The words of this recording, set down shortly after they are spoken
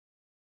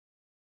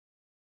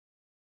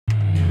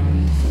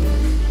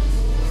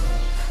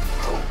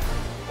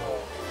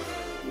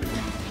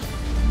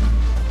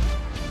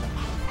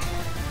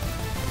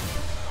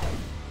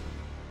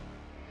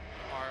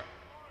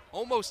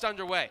almost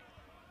underway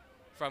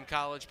from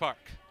College Park.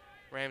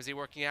 Ramsey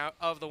working out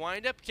of the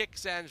windup,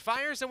 kicks and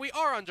fires, and we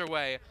are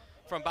underway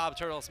from Bob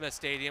Turtle Smith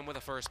Stadium with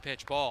a first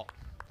pitch ball.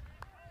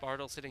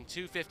 Bartles hitting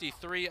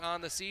 .253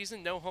 on the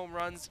season, no home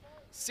runs,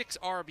 6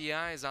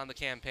 RBIs on the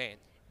campaign.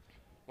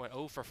 Went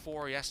 0 for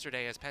 4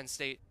 yesterday as Penn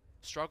State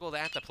struggled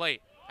at the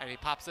plate. And he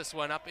pops this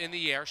one up in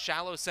the air,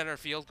 shallow center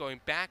field.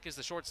 Going back is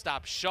the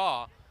shortstop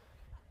Shaw.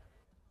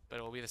 But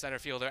it will be the center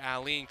fielder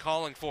Aline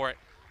calling for it.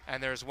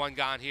 And there's one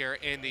gone here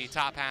in the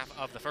top half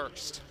of the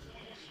first.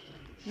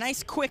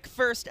 Nice quick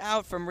first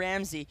out from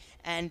Ramsey,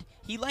 and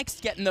he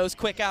likes getting those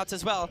quick outs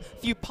as well. A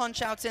few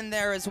punch outs in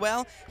there as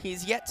well.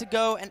 He's yet to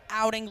go an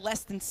outing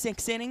less than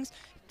 6 innings.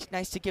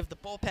 Nice to give the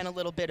bullpen a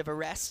little bit of a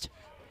rest.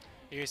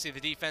 Here you see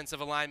the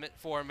defensive alignment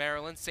for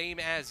Maryland, same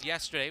as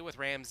yesterday with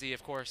Ramsey,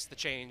 of course, the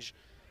change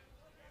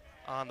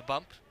on the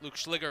bump. Luke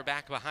Schliger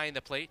back behind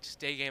the plate.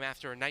 Day game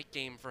after a night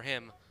game for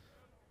him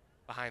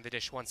behind the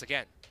dish once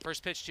again.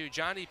 First pitch to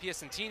Johnny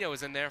Piacentino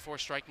is in there for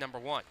strike number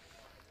 1.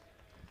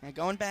 And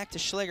going back to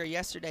Schliger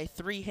yesterday,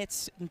 3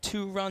 hits and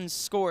 2 runs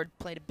scored,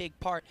 played a big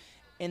part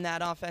in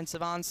that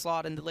offensive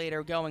onslaught in the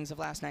later goings of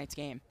last night's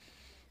game.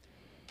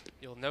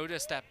 You'll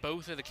notice that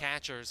both of the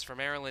catchers for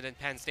Maryland and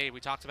Penn State, we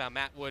talked about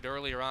Matt Wood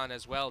earlier on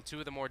as well, 2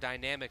 of the more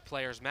dynamic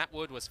players. Matt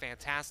Wood was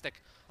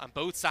fantastic on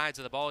both sides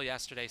of the ball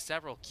yesterday,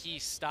 several key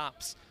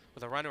stops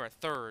with a runner at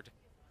third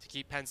to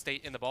keep Penn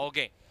State in the ball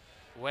game.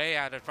 Way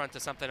out in front to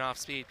something off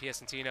speed,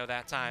 Piacentino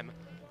that time.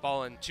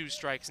 Ball in 2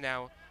 strikes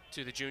now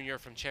to the junior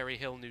from Cherry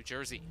Hill, New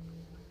Jersey.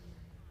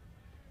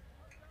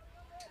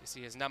 You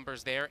see his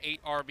numbers there,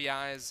 8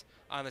 RBIs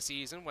on the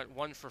season, went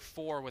 1 for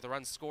 4 with a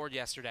run scored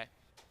yesterday.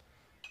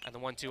 And the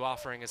 1-2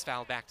 offering is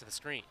fouled back to the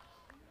screen.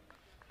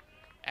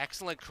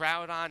 Excellent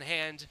crowd on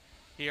hand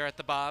here at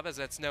the Bob, as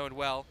that's known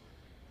well,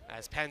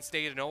 as Penn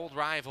State, an old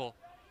rival,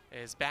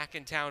 is back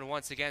in town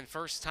once again.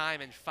 First time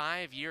in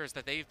 5 years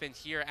that they've been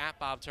here at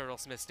Bob Turtle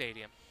Smith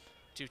Stadium.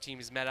 2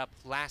 teams met up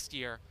last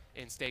year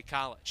in State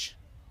College.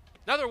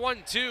 Another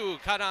 1-2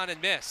 cut on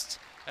and missed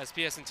as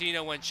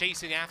Piacentino went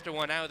chasing after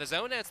one out of the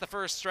zone. That's the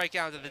first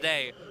strikeout of the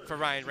day for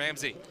Ryan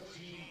Ramsey.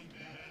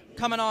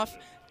 Coming off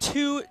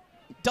 2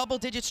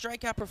 double-digit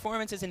strikeout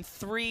performances in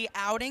 3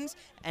 outings,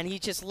 and he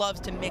just loves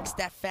to mix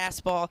that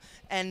fastball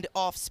and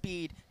off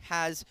speed.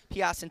 Has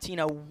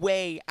Piacentino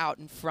way out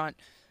in front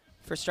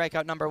for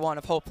strikeout number 1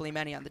 of hopefully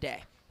many on the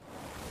day.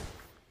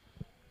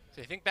 So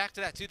you think back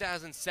to that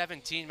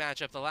 2017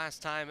 matchup, the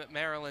last time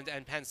Maryland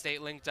and Penn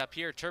State linked up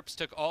here. Terps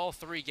took all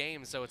 3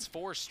 games, so it's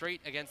 4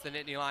 straight against the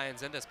Nittany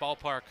Lions in this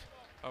ballpark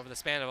over the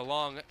span of a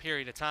long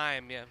period of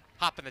time. You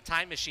hop in the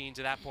time machine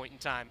to that point in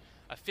time.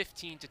 A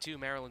 15-2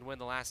 Maryland win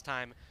the last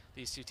time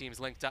these 2 teams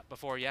linked up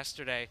before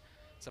yesterday.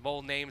 Some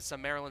old names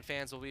some Maryland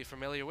fans will be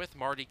familiar with.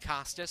 Marty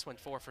Costas went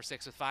 4 for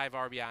 6 with 5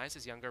 RBIs.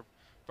 His younger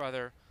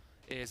brother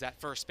is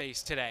at first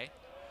base today.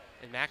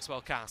 And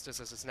Maxwell Costas,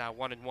 as it's now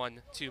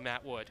 1-1 to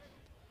Matt Wood.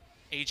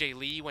 A.J.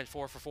 Lee went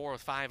 4 for 4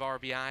 with 5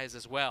 RBIs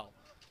as well.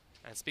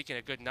 And speaking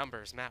of good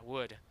numbers, Matt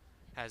Wood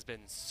has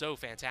been so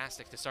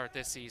fantastic to start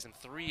this season.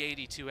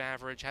 .382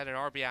 average, had an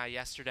RBI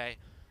yesterday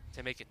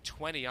to make it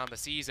 20 on the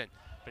season.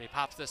 But he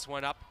pops this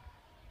one up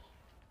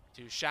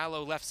to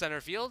shallow left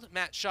center field.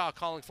 Matt Shaw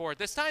calling for it.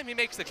 This time he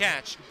makes the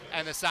catch,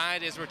 and the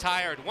side is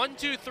retired.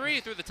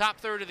 1-2-3 through the top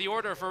third of the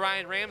order for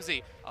Ryan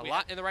Ramsey. A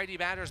lot in the righty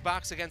batter's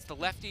box against the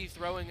lefty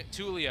throwing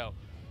Tullio.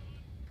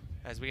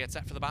 As we get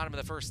set for the bottom of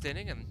the first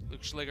inning, and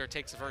Luke Schliger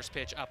takes the first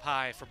pitch up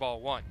high for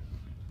ball 1.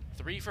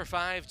 3 for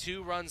 5,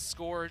 2 runs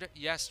scored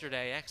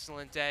yesterday.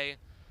 Excellent day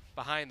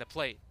behind the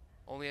plate.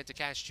 Only had to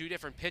catch 2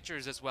 different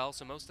pitchers as well,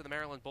 so most of the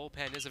Maryland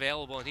bullpen is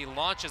available, and he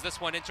launches this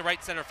one into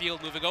right center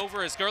field. Moving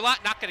over is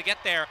Gerlach, not going to get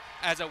there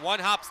as it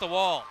one-hops the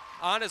wall.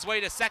 On his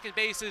way to second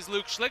base is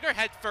Luke Schliger,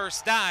 head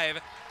first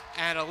dive,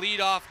 and a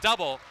leadoff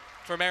double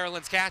for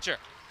Maryland's catcher.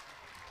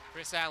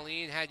 Chris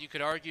Aline had, you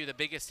could argue, the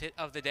biggest hit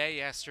of the day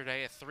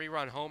yesterday, a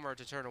 3-run homer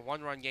to turn a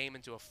 1-run game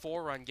into a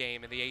 4-run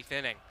game in the 8th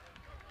inning.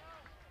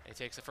 He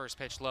takes the first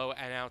pitch low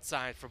and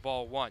outside for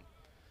ball 1.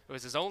 It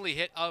was his only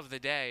hit of the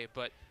day,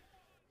 but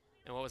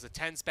in what was a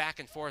tense back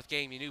and forth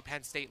game, you knew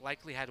Penn State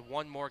likely had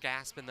 1 more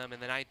gasp in them in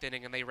the 9th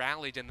inning, and they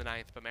rallied in the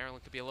 9th, but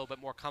Maryland could be a little bit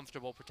more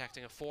comfortable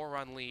protecting a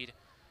 4-run lead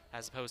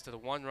as opposed to the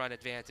 1-run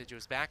advantage. It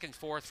was back and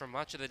forth for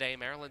much of the day.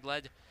 Maryland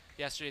led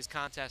yesterday's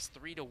contest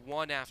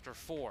 3-1 after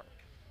 4.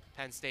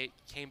 Penn State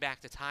came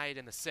back to tie it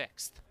in the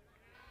 6th.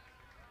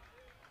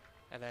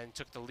 And then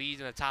took the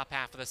lead in the top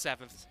half of the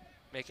 7th,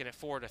 making it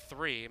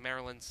 4-3.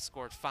 Maryland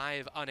scored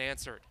 5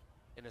 unanswered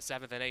in the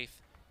 7th and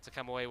 8th to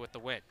come away with the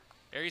win.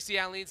 There you see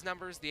Aline's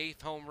numbers, the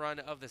 8th home run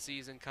of the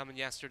season coming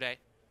yesterday.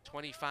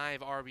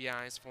 25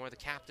 RBIs for the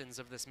captains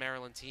of this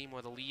Maryland team,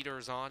 were the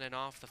leaders on and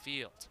off the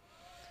field.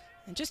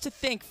 And just to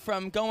think,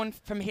 from going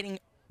from hitting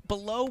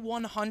below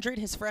 100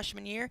 his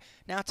freshman year,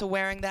 now to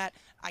wearing that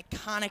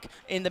iconic,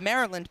 in the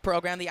Maryland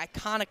program, the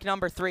iconic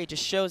number 3,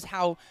 just shows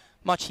how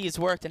much he has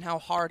worked and how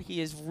hard he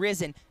has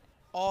risen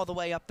all the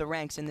way up the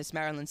ranks in this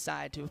Maryland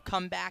side. To have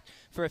come back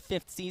for a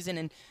 5th season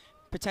and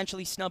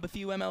potentially snub a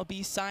few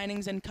MLB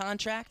signings and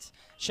contracts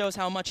shows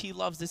how much he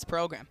loves this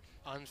program.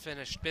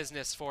 Unfinished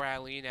business for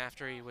Alene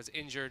after he was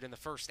injured in the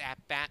first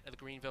at-bat of the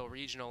Greenville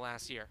Regional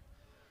last year.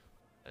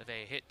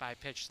 They hit by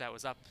pitch that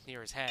was up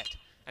near his head.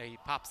 And he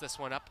pops this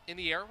one up in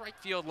the air, right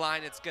field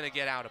line. It's going to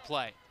get out of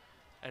play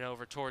and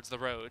over towards the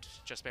road,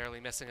 just barely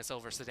missing a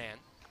silver sedan.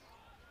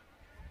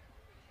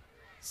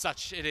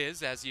 Such it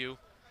is as you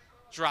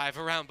drive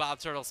around Bob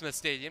Turtle Smith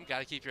Stadium. Got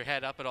to keep your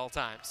head up at all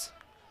times.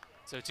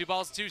 So 2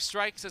 balls, 2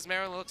 strikes as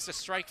Maryland looks to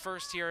strike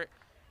first here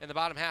in the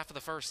bottom half of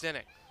the first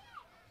inning.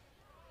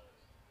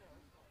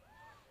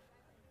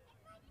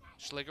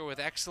 Schliger with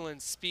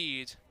excellent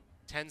speed,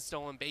 10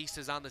 stolen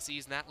bases on the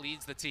season. That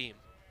leads the team.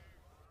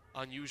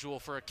 Unusual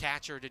for a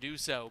catcher to do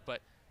so,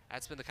 but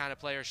that's been the kind of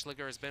player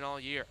Schliger has been all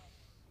year.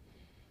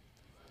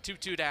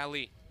 2-2 to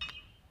Ali.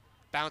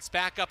 Bounce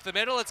back up the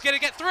middle. It's going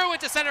to get through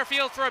into center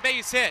field for a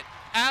base hit.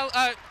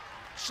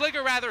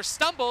 Schliger rather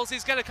stumbles.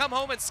 He's going to come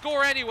home and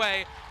score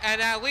anyway. And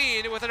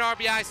Aline with an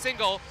RBI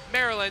single.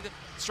 Maryland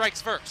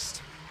strikes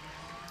first.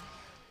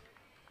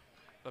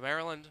 But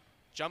Maryland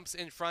jumps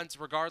in front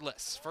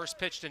regardless. First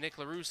pitch to Nick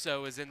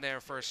LaRusso is in there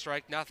for a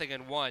strike,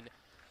 0-1.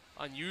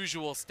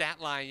 Unusual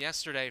stat line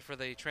yesterday for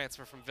the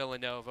transfer from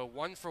Villanova.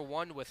 1 for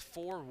 1 with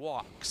 4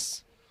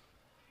 walks.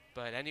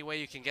 But any way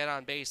you can get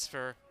on base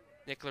for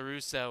Nick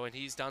LaRusso, and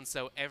he's done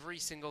so every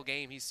single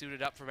game he's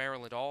suited up for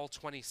Maryland, all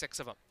 26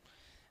 of them.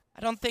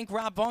 I don't think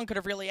Rob Vaughn could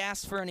have really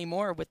asked for any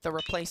more with the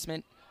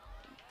replacement.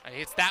 And he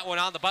hits that one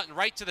on the button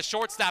right to the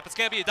shortstop. It's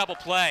going to be a double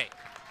play.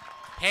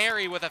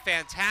 Harry with a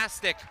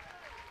fantastic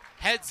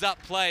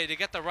heads-up play to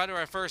get the runner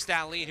at first,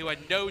 Aline, who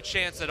had no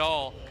chance at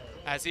all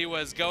as he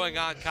was going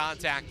on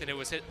contact, and it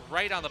was hit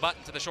right on the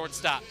button to the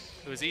shortstop,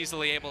 who was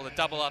easily able to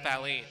double up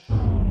Aline.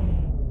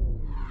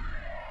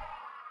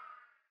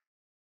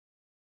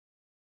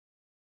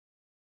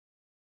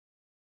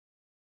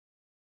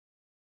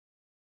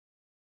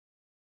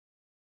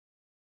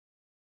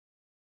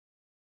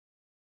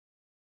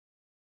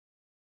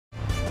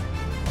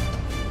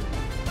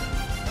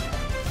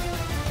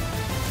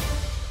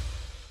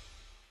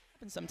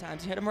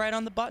 Sometimes you hit him right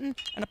on the button,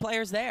 and a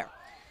player's there.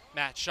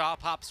 Matt Shaw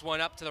pops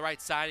one up to the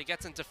right side. He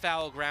gets into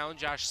foul ground.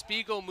 Josh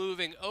Spiegel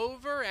moving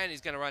over, and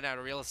he's going to run out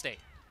of real estate.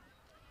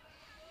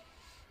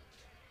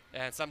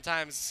 And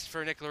sometimes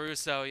for Nick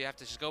LaRusso, you have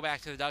to just go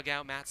back to the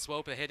dugout. Matt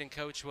Swope, the hitting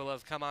coach, will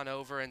have come on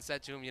over and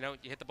said to him, you know,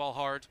 you hit the ball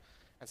hard.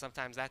 And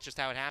sometimes that's just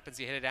how it happens.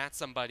 You hit it at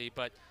somebody.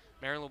 But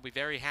Maryland will be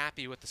very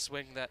happy with the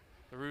swing that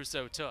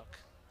LaRusso took.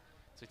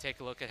 So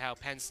take a look at how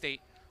Penn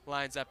State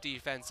lines up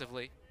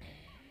defensively.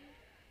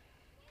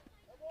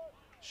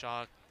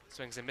 Shaw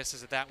swings and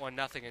misses at that one,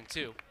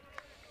 0-2.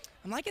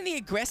 I'm liking the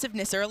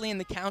aggressiveness early in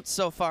the count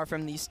so far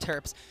from these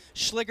Terps.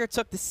 Schliger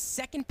took the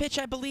second pitch,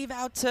 I believe,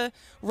 out to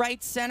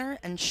right center,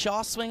 and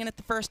Shaw swinging at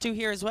the first 2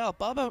 here as well.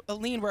 Bubba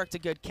Aline worked a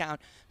good count,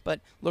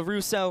 but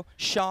LaRusso,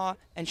 Shaw,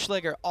 and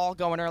Schliger all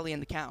going early in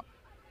the count.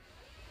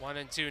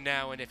 1-2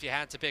 now, and if you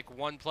had to pick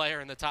one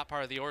player in the top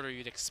part of the order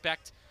you'd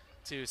expect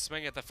to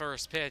swing at the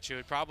first pitch, it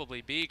would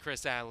probably be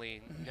Chris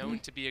Aline, known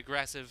to be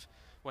aggressive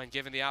when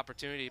given the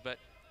opportunity, but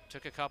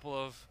took a couple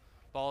of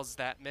balls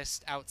that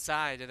missed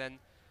outside and then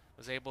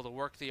was able to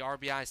work the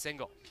RBI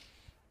single.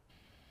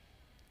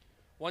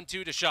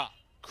 1-2 to Shaw.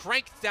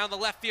 Cranked down the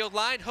left field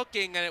line,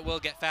 hooking, and it will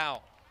get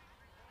foul.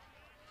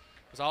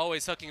 Was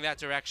always hooking that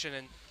direction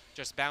and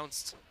just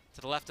bounced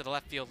to the left of the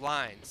left field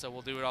line, so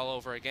we'll do it all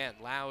over again.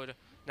 Loud,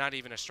 not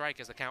even a strike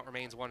as the count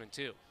remains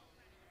 1-2.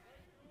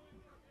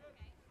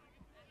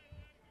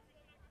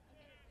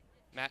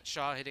 Matt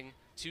Shaw hitting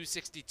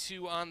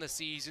 .262 on the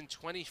season,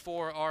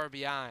 24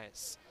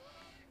 RBIs.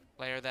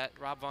 Player that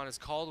Rob Vaughn has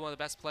called one of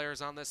the best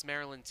players on this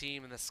Maryland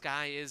team, and the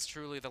sky is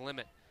truly the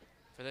limit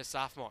for this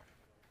sophomore.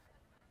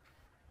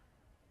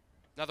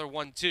 Another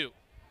 1-2.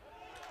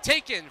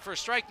 Taken for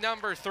strike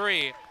number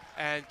 3,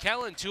 and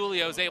Kellen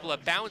Tullio is able to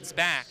bounce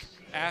back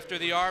after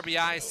the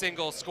RBI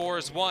single,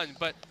 scores 1.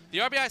 But the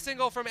RBI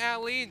single from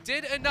Aline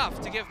did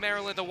enough to give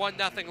Maryland a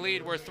 1-0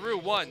 lead. We're through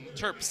 1.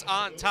 Terps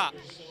on top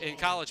in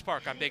College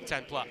Park on Big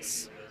Ten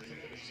Plus.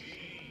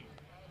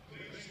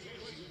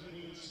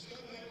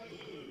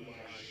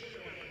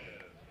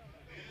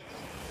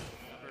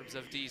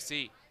 Of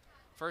DC.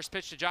 First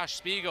pitch to Josh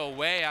Spiegel,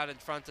 way out in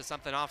front to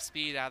something off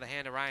speed out of the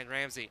hand of Ryan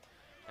Ramsey,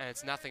 and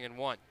it's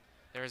 0-1.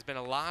 There has been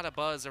a lot of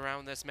buzz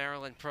around this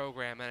Maryland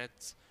program, and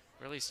it's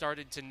really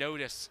started to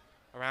notice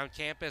around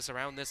campus,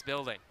 around this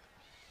building.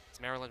 It's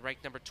Maryland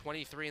ranked number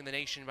 23 in the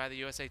nation by the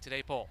USA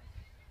Today poll.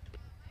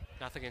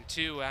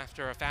 0-2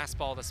 after a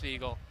fastball to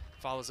Spiegel,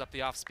 follows up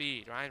the off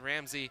speed. Ryan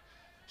Ramsey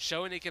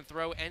showing he can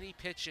throw any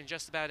pitch in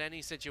just about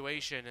any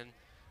situation, and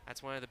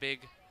that's one of the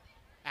big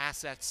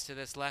assets to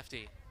this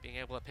lefty, being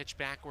able to pitch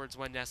backwards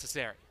when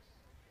necessary.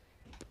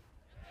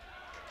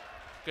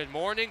 Good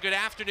morning, good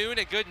afternoon,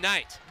 and good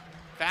night.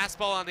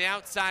 Fastball on the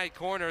outside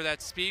corner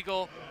that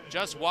Spiegel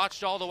just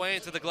watched all the way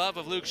into the glove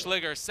of Luke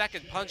Schliger.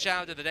 Second punch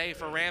out of the day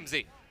for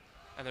Ramsey.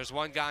 And there's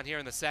one gone here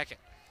in the second.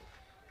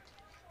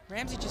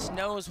 Ramsey just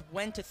knows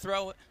when to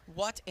throw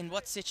what in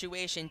what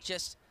situation,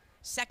 just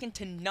second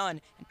to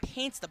none, and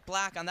paints the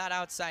black on that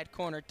outside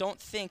corner. Don't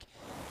think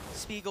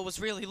Spiegel was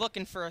really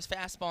looking for a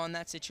fastball in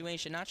that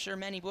situation. Not sure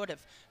many would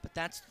have, but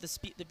that's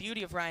the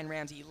beauty of Ryan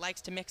Ramsey. He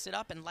likes to mix it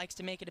up and likes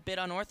to make it a bit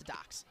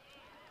unorthodox.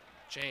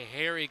 Jay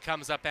Harry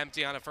comes up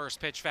empty on a first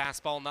pitch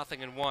fastball,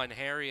 0-1.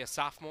 Harry, a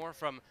sophomore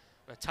from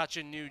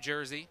Metuchen, New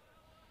Jersey.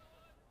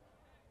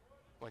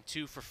 Went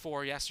 2 for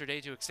 4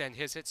 yesterday to extend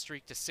his hit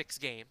streak to 6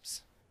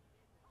 games.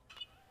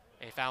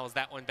 And he fouls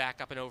that one back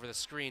up and over the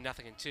screen,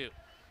 0-2.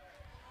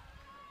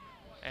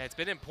 And it's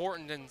been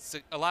important and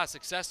a lot of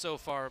success so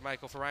far,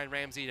 Michael, for Ryan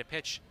Ramsey to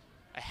pitch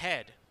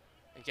ahead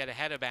and get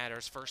ahead of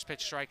batters. First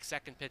pitch strike,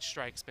 second pitch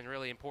strike has been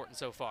really important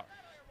so far.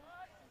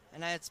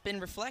 And it's been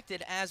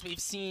reflected as we've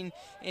seen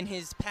in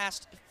his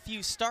past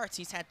few starts.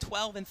 He's had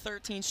 12 and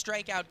 13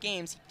 strikeout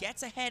games. He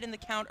gets ahead in the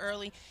count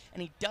early,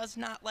 and he does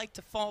not like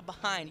to fall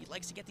behind. He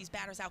likes to get these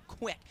batters out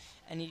quick,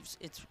 and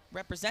it's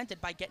represented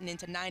by getting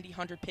into 90,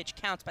 100 pitch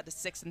counts by the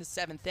 6th and the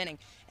 7th inning,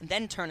 and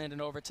then turning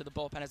it over to the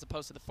bullpen as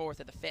opposed to the 4th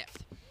or the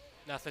 5th.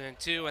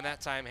 0-2, and that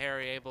time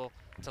Harry able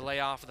to lay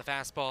off with the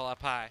fastball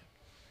up high.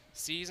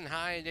 Season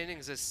high in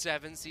innings is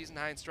 7. Season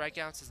high in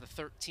strikeouts is the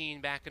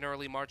 13 back in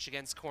early March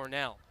against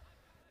Cornell.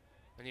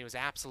 And he was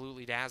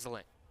absolutely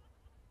dazzling.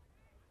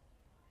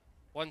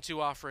 1-2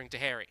 offering to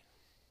Harry.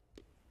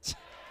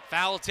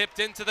 Foul tipped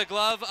into the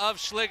glove of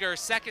Schliger.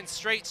 Second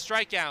straight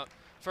strikeout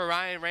for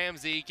Ryan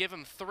Ramsey. Give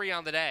him 3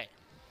 on the day.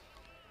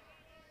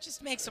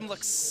 Just makes him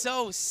look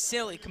so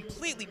silly.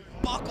 Completely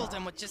buckled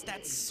him with just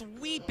that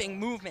sweeping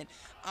movement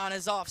on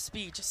his off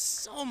speed.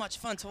 Just so much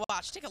fun to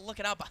watch. Take a look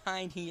at how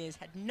behind he is.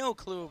 Had no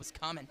clue it was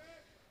coming.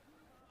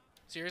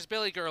 So here's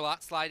Billy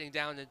Gerlach sliding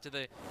down into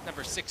the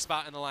number 6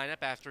 spot in the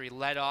lineup after he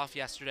led off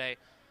yesterday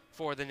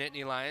for the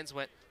Nittany Lions.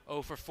 Went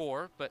 0 for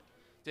 4, but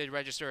did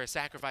register a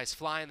sacrifice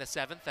fly in the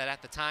 7th that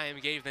at the time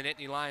gave the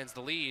Nittany Lions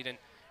the lead. And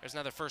there's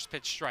another first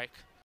pitch strike.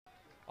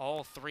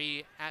 All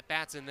 3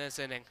 at-bats in this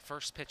inning.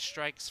 First pitch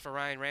strikes for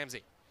Ryan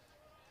Ramsey.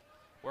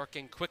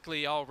 Working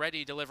quickly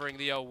already, delivering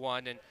the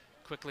 0-1, and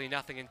quickly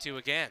 0-2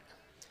 again.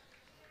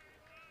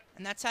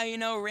 And that's how you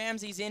know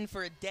Ramsey's in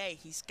for a day.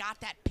 He's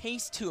got that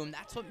pace to him.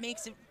 That's what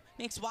makes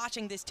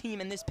watching this team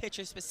and this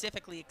pitcher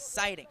specifically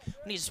exciting.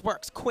 When he just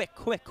works quick,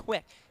 quick,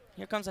 quick.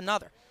 Here comes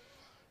another.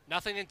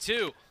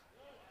 0-2.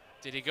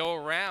 Did he go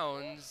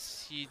around?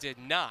 He did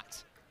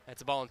not.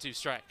 That's a ball and 2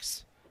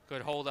 strikes.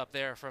 Good hold up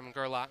there from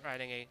Gerlach,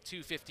 riding a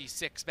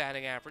 .256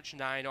 batting average,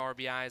 9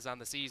 RBIs on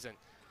the season.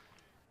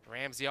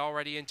 Ramsey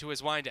already into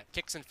his windup.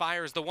 Kicks and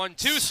fires the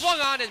 1-2,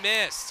 swung on and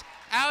missed.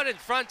 Out in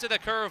front of the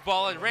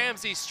curveball, and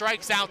Ramsey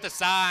strikes out the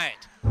side.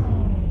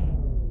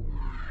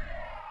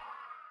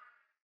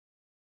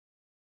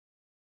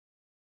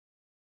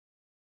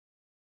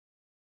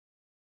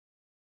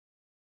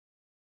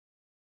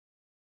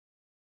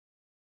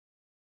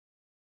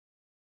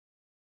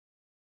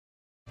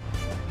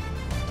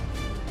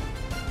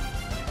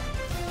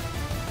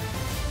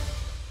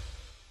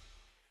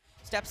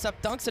 Steps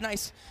up, dunks a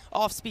nice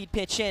off-speed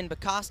pitch in.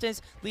 But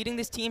Costas leading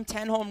this team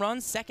 10 home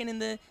runs, second in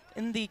the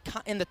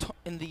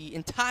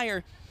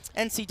entire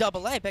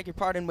NCAA. Beg your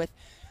pardon, with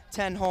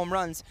 10 home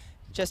runs,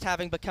 just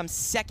having become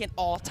second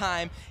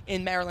all-time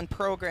in Maryland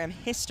program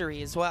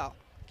history as well.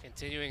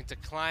 Continuing to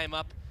climb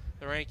up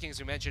the rankings.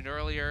 We mentioned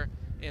earlier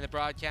in the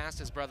broadcast,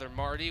 his brother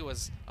Marty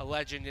was a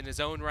legend in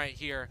his own right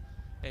here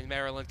in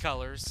Maryland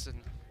colors, and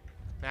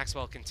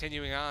Maxwell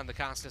continuing on the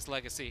Costas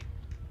legacy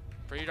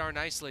pretty darn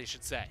nicely, I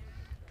should say.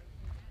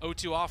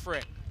 0-2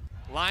 offering.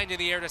 Lined in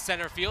the air to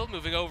center field.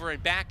 Moving over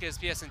and back is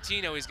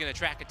Piacentino. He's going to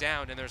track it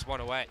down, and there's 1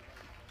 away.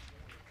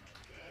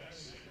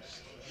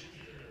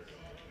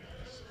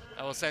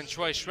 That will send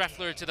Troy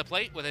Schreffler to the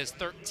plate with his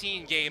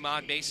 13-game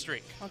on-base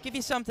streak. I'll give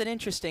you something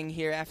interesting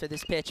here after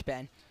this pitch,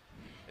 Ben.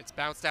 It's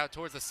bounced out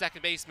towards the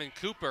second baseman,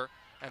 Cooper,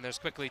 and there's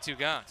quickly 2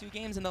 gone. 2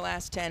 games in the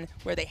last 10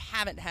 where they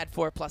haven't had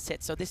 4+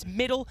 hits. So this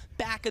middle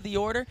back of the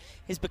order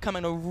is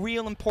becoming a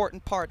real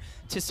important part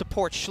to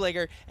support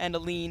Schliger and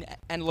Aline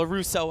and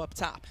LaRusso up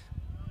top.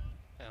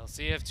 We'll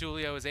see if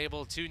Tulio is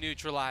able to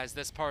neutralize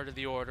this part of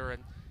the order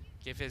and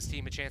give his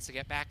team a chance to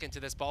get back into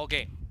this ball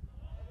game.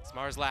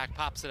 Zmarzlak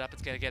pops it up.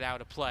 It's going to get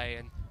out of play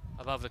and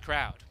above the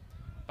crowd.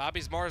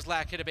 Bobby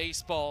Zmarzlak hit a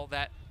baseball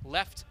that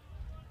left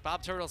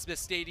Bob Turtlesmith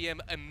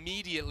Stadium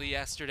immediately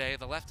yesterday.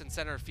 The left and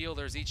center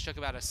fielders each took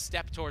about a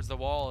step towards the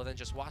wall and then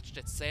just watched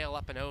it sail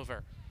up and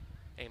over.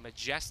 A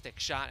majestic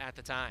shot at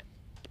the time.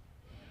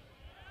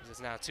 This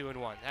is now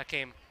 2-1. That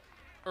came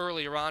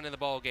earlier on in the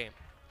ball game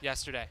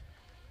yesterday.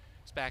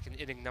 It's back in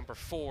inning number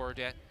 4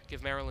 to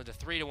give Maryland a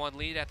 3-1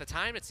 lead. At the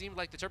time, it seemed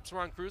like the Terps were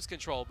on cruise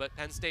control, but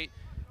Penn State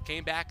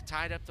came back,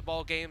 tied up the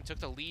ball game, took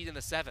the lead in the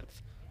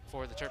 7th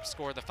before the Terps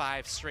scored the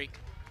 5 straight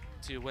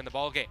to win the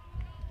ball game.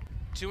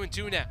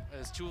 2-2 now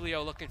as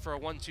Tulio looking for a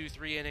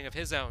 1-2-3 inning of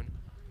his own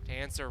to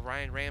answer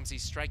Ryan Ramsey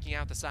striking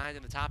out the side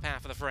in the top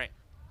half of the frame.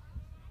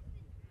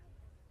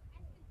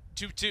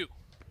 2-2.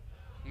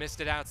 Missed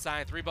it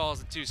outside, 3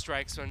 balls and 2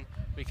 strikes. When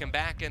we come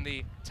back in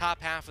the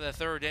top half of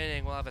the 3rd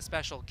inning, we'll have a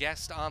special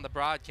guest on the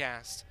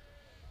broadcast.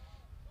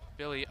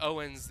 Billy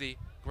Owens, the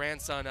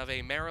grandson of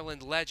a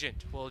Maryland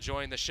legend, will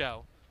join the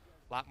show.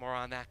 A lot more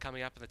on that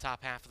coming up in the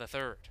top half of the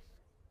 3rd.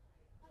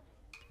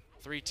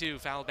 3-2,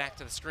 fouled back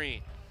to the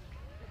screen.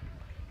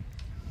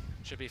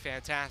 Should be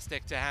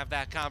fantastic to have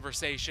that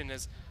conversation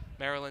as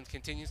Maryland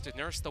continues to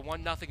nurse the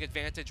 1-0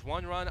 advantage.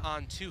 1 run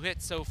on 2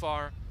 hits so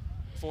far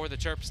for the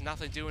Terps.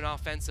 Nothing doing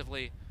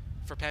offensively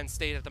for Penn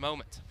State at the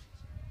moment.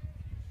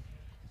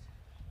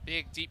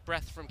 Big deep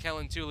breath from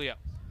Kellen Tullio.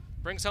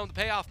 Brings home the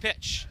payoff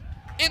pitch.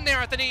 In there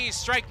at the knees,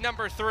 strike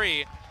number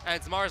 3.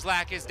 As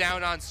Marszalk is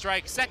down on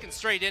strike. Second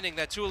straight inning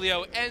that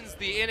Tullio ends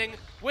the inning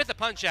with a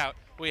punch out.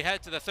 We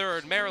head to the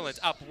third. Maryland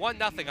up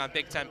 1-0 on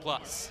Big Ten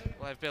Plus.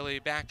 We'll have Billy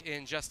back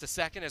in just a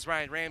second as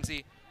Ryan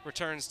Ramsey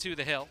returns to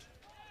the hill.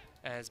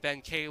 As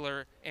Ben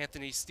Kaler,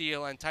 Anthony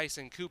Steele, and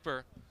Tyson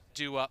Cooper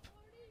due up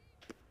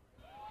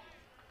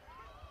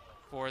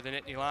for the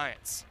Nittany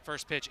Lions.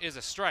 First pitch is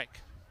a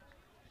strike.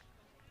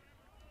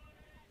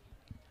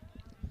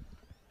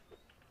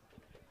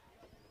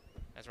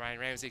 As Ryan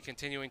Ramsey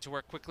continuing to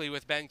work quickly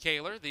with Ben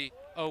Kaler, the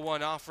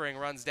 0-1 offering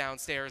runs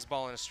downstairs,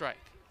 ball and a strike.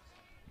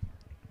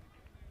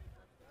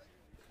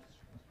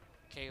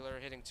 Kaler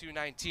hitting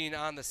 .219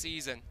 on the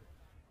season.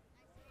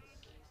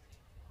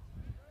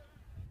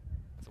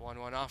 The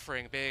 1-1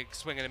 offering, big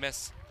swing and a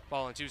miss,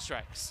 ball and 2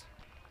 strikes.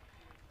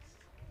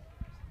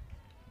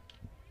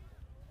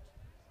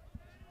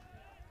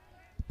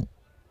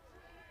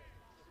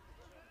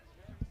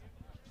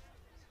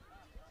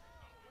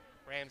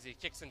 Ramsey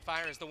kicks and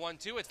fires the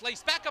 1-2. It's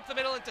laced back up the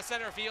middle into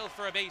center field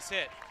for a base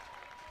hit.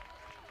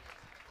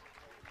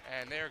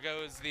 And there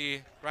goes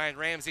the Ryan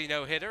Ramsey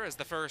no-hitter as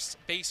the first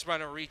base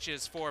runner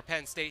reaches for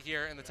Penn State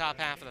here in the top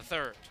half of the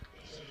third.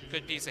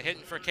 Good piece of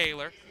hitting for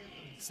Kaler.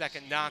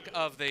 Second knock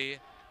of the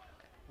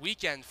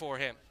weekend for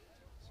him.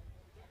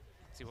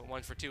 See what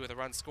 1 for 2 with a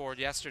run scored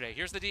yesterday.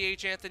 Here's the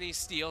DH Anthony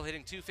Steele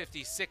hitting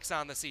 .256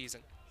 on the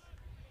season.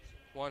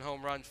 1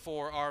 home run,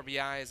 4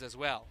 RBIs as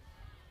well.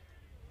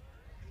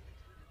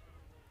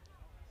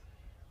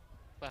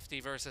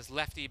 Lefty versus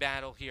lefty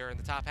battle here in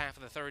the top half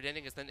of the third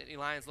inning as the Nittany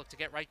Lions look to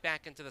get right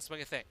back into the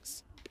swing of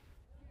things.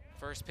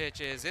 First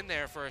pitch is in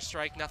there for a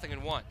strike,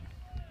 0-1.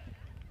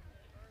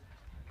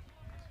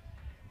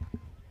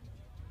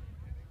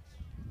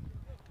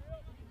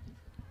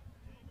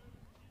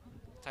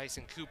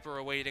 Tyson Cooper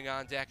awaiting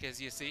on deck,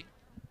 as you see.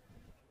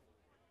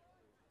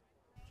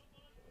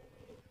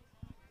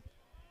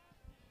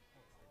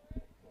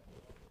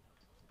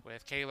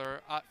 With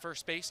Kaler at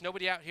first base,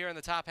 nobody out here in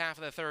the top half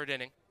of the third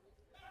inning.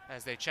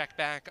 As they check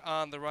back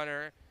on the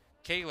runner,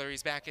 Kaler,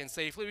 he's back in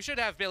safely. We should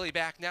have Billy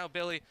back now.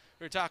 Billy,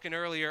 we were talking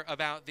earlier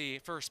about the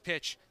first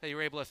pitch that you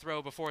were able to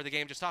throw before the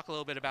game. Just talk a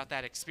little bit about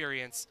that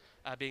experience,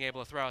 being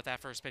able to throw out that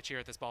first pitch here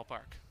at this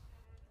ballpark.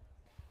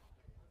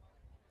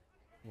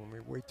 When we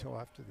wait till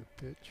after the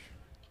pitch.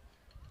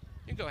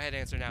 You can go ahead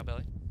and answer now,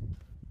 Billy.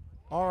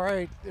 All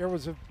right, there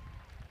was a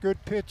good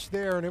pitch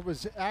there, and it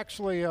was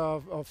actually a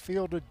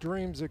Field of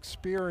Dreams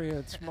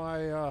experience.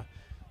 My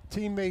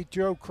teammate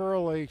Joe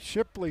Curley,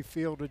 Shipley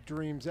Field of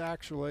Dreams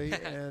actually,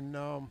 and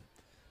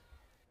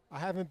I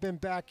haven't been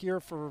back here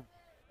for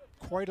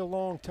quite a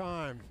long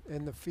time,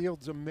 and the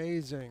field's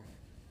amazing.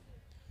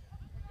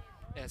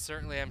 Yeah,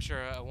 certainly I'm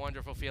sure a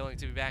wonderful feeling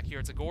to be back here.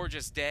 It's a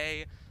gorgeous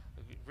day,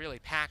 really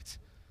packed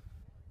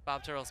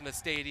Bob Turtle Smith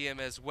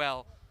Stadium as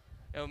well.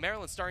 You know,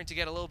 Maryland's starting to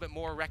get a little bit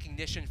more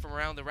recognition from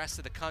around the rest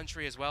of the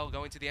country as well,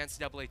 going to the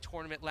NCAA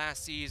tournament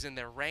last season.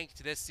 They're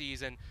ranked this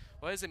season.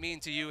 What does it mean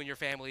to you and your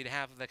family to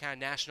have the kind of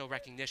national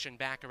recognition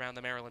back around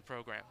the Maryland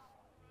program?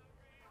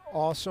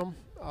 Awesome.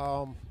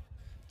 A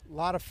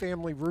lot of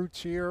family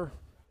roots here.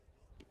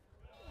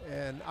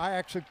 And I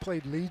actually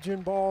played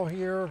Legion ball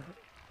here.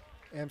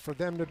 And for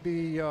them to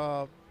be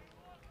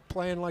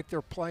playing like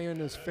they're playing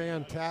is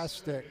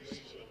fantastic.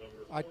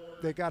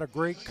 They got a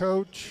great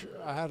coach.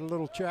 I had a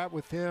little chat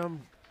with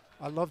him.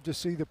 I love to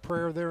see the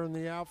prayer there in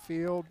the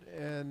outfield,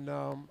 and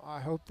I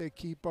hope they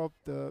keep up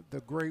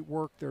the great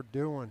work they're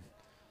doing.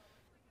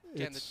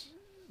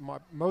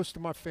 Most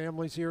of my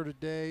family's here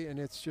today, and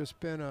it's just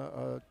been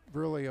a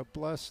really a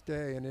blessed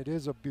day, and it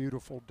is a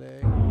beautiful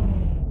day.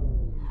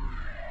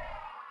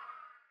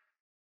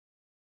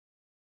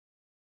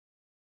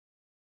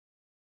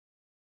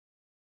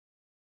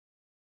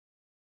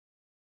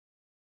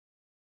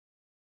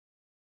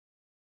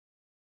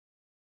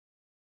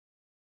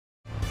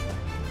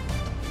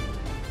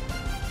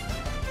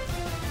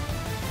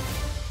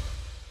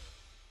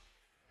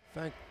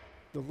 Thank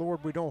the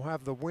Lord we don't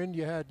have the wind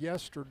you had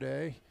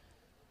yesterday.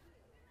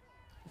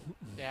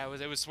 Yeah,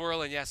 it was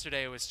swirling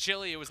yesterday. It was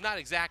chilly. It was not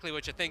exactly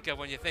what you think of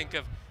when you think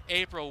of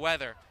April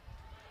weather.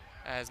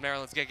 As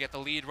Maryland's going to get the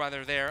lead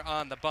runner there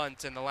on the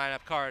bunt, and the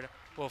lineup card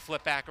will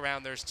flip back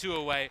around. There's 2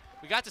 away.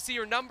 We got to see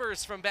your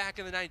numbers from back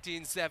in the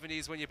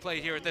 1970s when you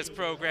played here at this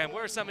program.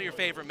 What are some of your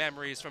favorite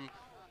memories from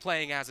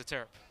playing as a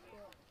Terp?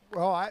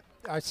 Well,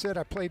 I said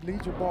I played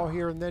Legion ball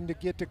here, and then to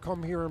get to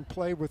come here and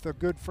play with a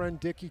good friend,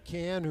 Dickie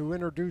Can, who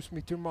introduced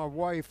me to my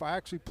wife. I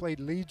actually played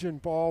Legion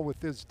ball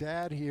with his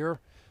dad here,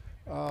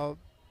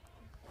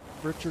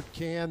 Richard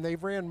Can. They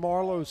ran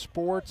Marlowe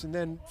Sports, and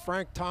then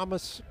Frank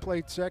Thomas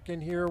played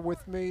second here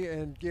with me,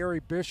 and Gary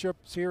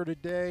Bishop's here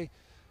today.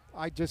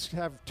 I just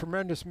have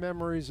tremendous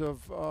memories of,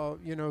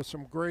 you know,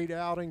 some great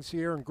outings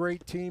here and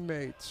great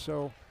teammates.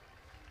 So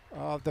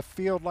the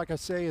field, like I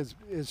say,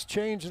 is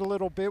changed a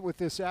little bit with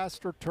this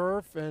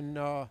AstroTurf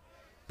and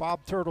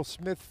Bob Turtle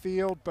Smith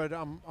Field, but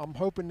I'm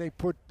hoping they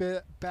put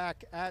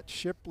back at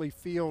Shipley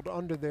Field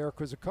under there,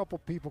 because a couple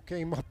people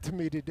came up to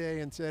me today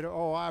and said,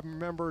 oh, I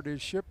remember it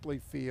as Shipley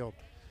Field.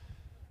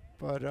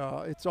 But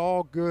it's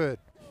all good.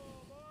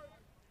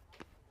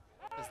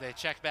 As they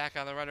check back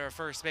on the runner at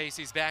first base,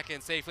 he's back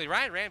in safely.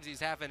 Ryan Ramsey's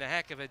having a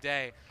heck of a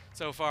day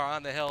so far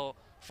on the hill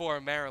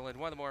for Maryland.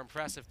 One of the more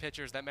impressive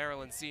pitchers that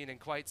Maryland's seen in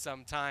quite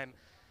some time.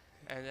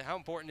 And how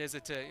important is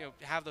it to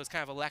have those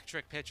kind of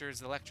electric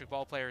pitchers, electric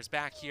ball players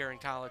back here in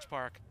College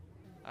Park,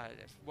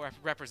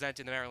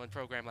 representing the Maryland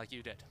program like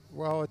you did?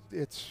 Well,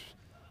 it's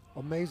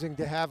amazing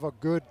to have a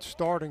good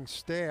starting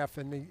staff,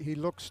 and he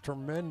looks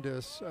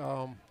tremendous.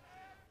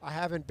 I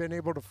haven't been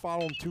able to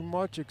follow them too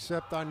much,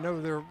 except I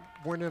know they're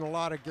winning a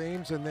lot of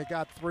games, and they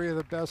got 3 of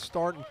the best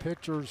starting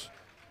pitchers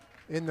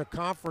in the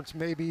conference,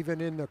 maybe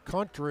even in the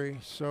country.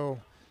 So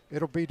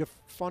it'll be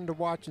fun to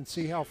watch and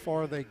see how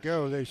far they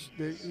go.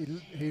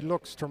 He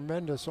looks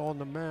tremendous on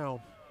the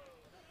mound.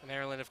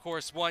 Maryland, of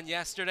course, won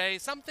yesterday.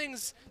 Some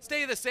things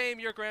stay the same.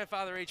 Your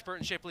grandfather, H.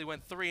 Burton Shipley,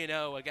 went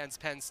 3-0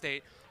 against Penn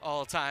State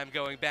all time,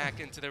 going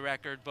back into the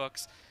record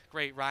books.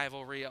 Great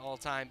rivalry all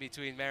time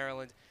between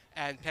Maryland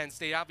and Penn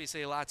State.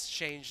 Obviously, a lot's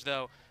changed,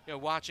 though.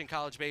 Watching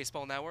college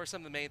baseball now, what are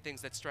some of the main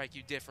things that strike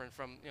you different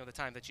from the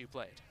time that you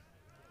played?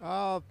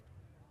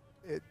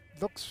 It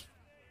looks,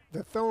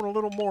 they're throwing a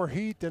little more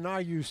heat than I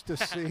used to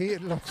see.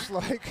 It looks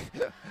like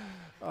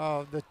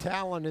the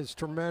talent is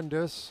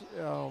tremendous.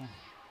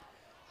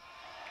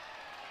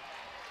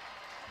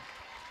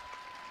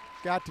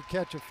 Got to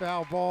catch a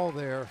foul ball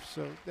there,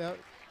 so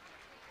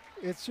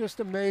it's just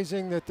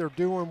amazing that they're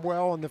doing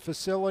well, and the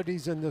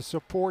facilities and the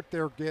support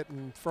they're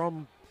getting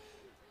from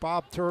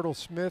Bob Turtle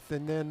Smith.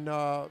 And then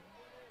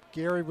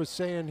Gary was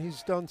saying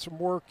he's done some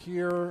work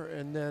here,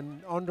 and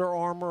then Under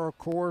Armour, of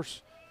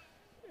course.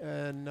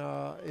 And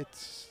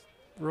it's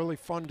really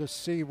fun to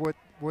see what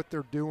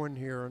they're doing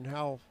here and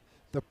how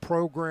the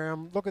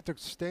program, look at the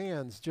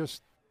stands,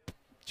 just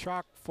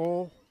chock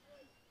full.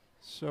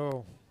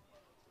 So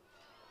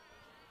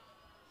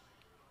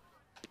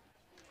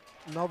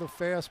another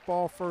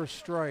fastball, first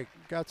strike.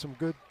 Got some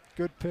good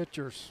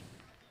pitchers.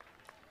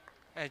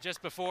 And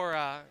just before,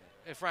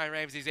 if Ryan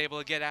Ramsey's able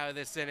to get out of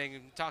this inning,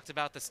 we talked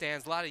about the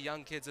stands. A lot of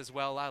young kids as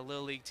well, a lot of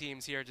Little League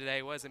teams here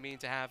today. What does it mean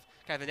to have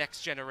kind of the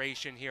next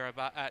generation here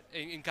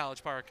in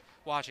College Park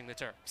watching the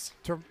Terps?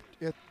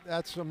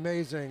 That's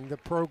amazing. The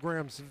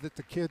programs that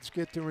the kids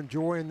get to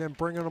enjoy, and then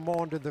bringing them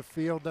onto the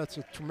field, that's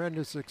a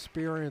tremendous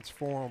experience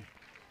for them.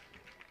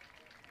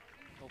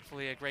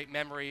 Hopefully a great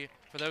memory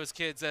for those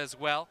kids as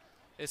well.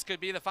 This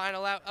could be the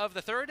final out of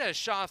the third as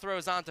Shaw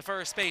throws on to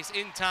first base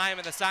in time,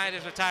 and the side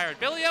is retired.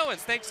 Billy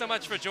Owens, thanks so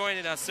much for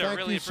joining us, sir.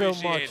 Really appreciate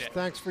it. Thank you so much.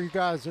 Thanks for you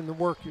guys and the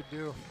work you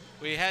do.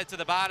 We head to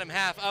the bottom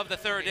half of the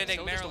third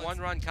inning. Maryland, a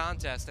one-run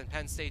contest, and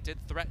Penn State did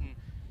threaten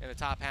in the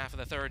top half of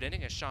the third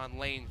inning as Sean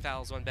Lane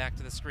fouls one back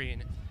to the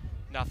screen.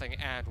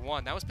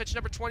 0-1. That was pitch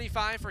number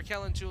 25 for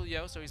Kellen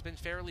Tullio, so he's been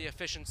fairly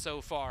efficient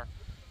so far.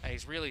 And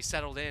he's really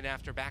settled in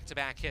after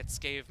back-to-back hits,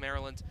 gave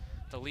Maryland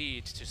the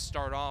lead to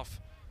start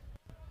off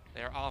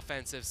their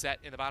offensive set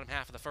in the bottom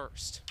half of the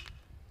first.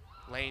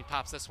 Lane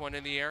pops this one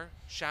in the air.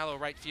 Shallow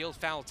right field,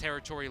 foul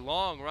territory,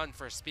 long run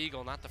for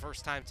Spiegel. Not the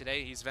first time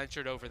today he's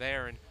ventured over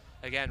there, and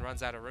again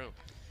runs out of room.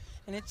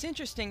 And it's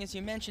interesting, as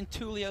you mentioned,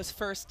 Tullio's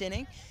first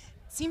inning.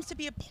 Seems to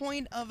be a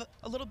point of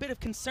a little bit of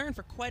concern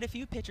for quite a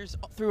few pitchers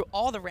through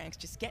all the ranks,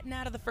 just getting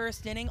out of the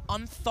first inning,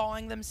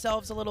 unthawing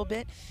themselves a little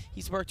bit.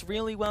 He's worked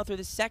really well through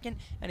the second,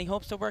 and he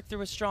hopes to work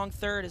through a strong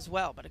third as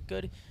well. But a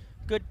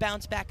good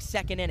bounce back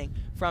second inning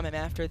from him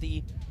after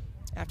the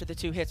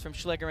 2 hits from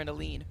Schliger and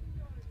Aline.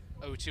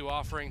 0-2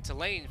 offering to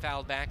Lane,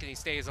 fouled back, and he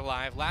stays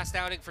alive. Last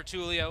outing for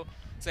Tullio,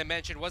 as I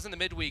mentioned, was in the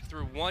midweek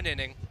through 1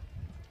 inning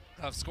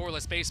of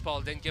scoreless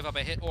baseball. Didn't give up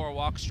a hit or a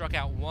walk, struck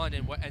out 1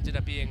 in what ended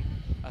up being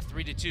a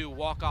 3-2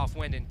 walk-off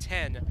win in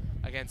 10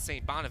 against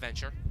St.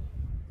 Bonaventure.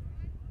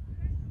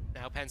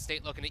 Now Penn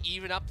State looking to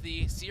even up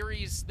the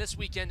series this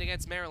weekend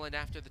against Maryland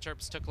after the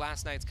Terps took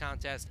last night's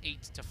contest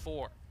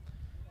 8-4.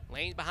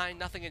 Lane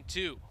behind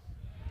 0-2.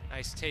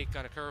 Nice take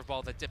on a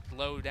curveball that dipped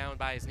low down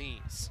by his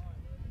knees.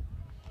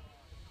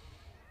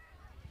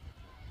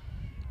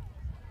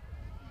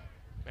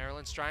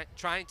 Maryland's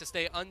trying to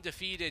stay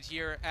undefeated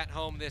here at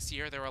home this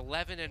year. They're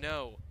 11-0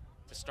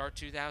 to start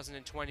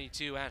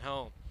 2022 at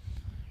home.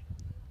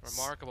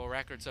 Remarkable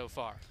record so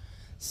far.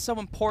 So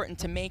important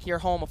to make your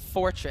home a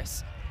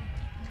fortress.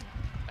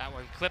 That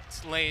one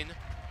clipped Lane,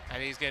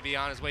 and he's going to be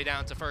on his way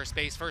down to first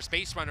base. First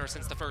base runner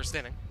since the first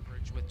inning,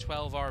 with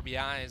 12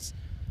 RBIs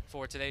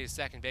for today's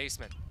second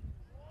baseman.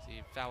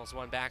 He fouls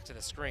one back to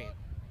the screen.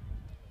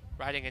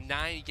 Riding a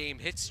 9-game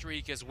hit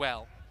streak as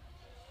well.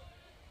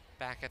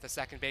 Back at the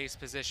second base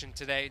position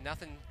today.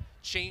 Nothing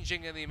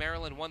changing in the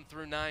Maryland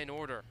 1-9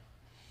 order.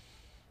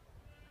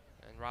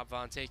 And Rob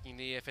Vaughn taking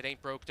the if it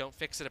ain't broke, don't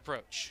fix it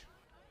approach.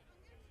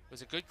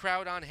 was a good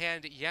crowd on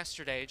hand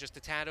yesterday, just a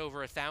tad over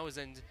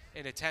 1,000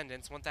 in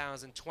attendance,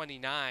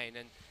 1,029,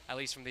 and at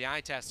least from the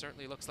eye test,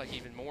 certainly looks like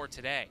even more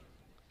today.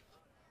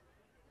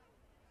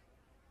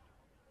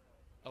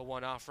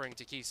 0-1 offering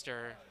to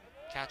Keister,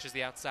 catches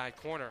the outside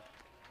corner,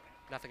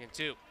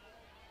 0-2.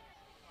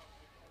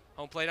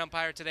 Home plate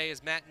umpire today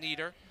is Matt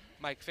Nieder.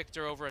 Mike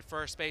Fichter over at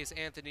first base,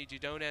 Anthony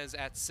Dudonez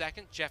at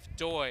second, Jeff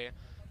Doy,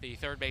 the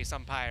third base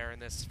umpire in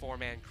this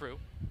four-man crew.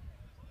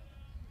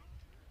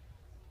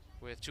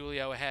 With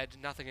Tulio ahead,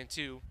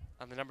 0-2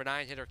 on the number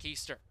 9 hitter,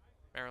 Keister.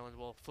 Maryland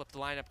will flip the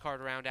lineup card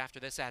around after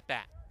this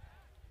at-bat.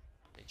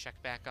 They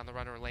check back on the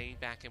runner lane,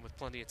 back in with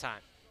plenty of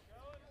time.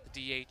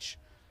 The DH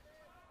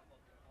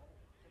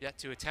yet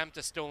to attempt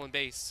a stolen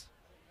base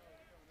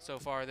so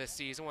far this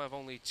season. We'll have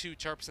only 2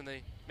 Terps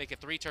make it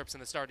 3 Terps in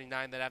the starting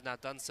 9 that have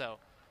not done so,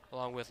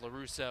 along with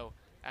LaRusso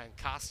and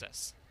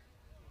Costas.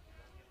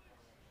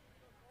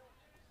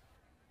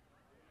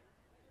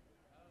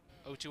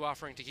 0-2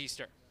 offering to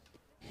Keister.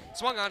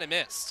 Swung on and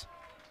missed.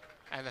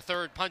 And the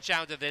third punch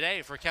out of the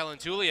day for Kellen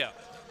Tulio.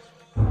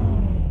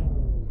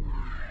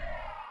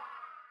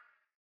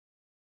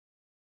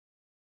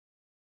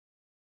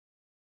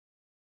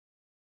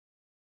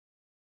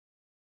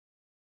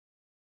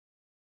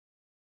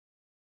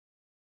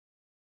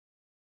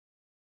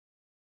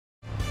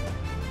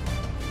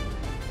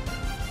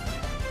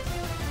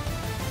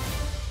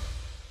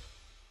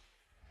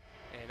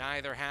 In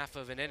either half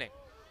of an inning.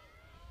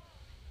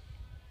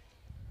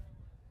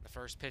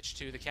 First pitch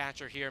to the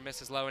catcher here,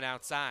 misses low and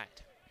outside.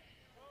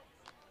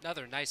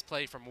 Another nice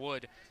play from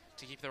Wood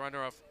to keep the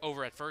runner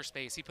over at first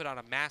base. He put on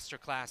a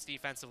masterclass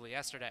defensively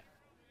yesterday.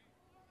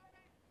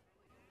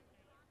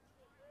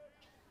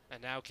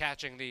 And now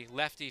catching the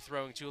lefty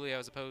throwing Tulio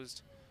as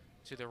opposed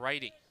to the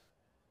righty,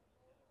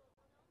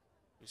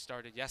 who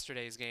started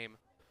yesterday's game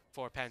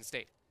for Penn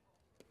State.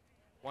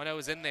 1-0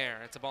 is in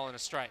there. It's a ball and a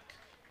strike.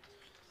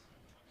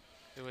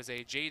 It was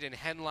a Jaden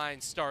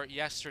Henline start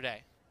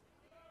yesterday.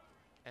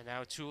 And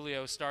now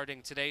Tulio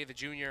starting today, the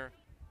junior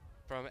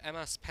from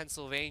Emmaus,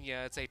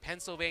 Pennsylvania. It's a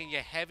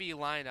Pennsylvania-heavy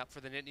lineup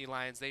for the Nittany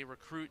Lions. They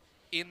recruit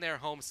in their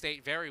home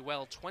state very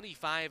well.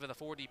 25 of the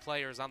 40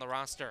 players on the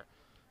roster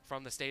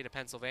from the state of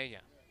Pennsylvania.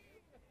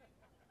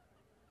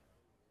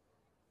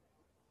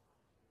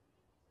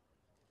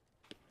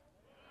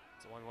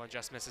 So 1-1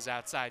 just misses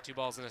outside, 2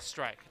 balls and a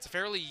strike. It's a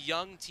fairly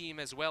young team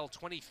as well,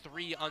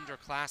 23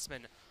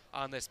 underclassmen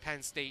on this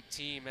Penn State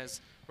team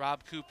as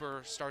Rob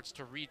Cooper starts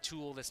to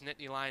retool this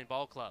Nittany Lion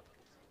ball club.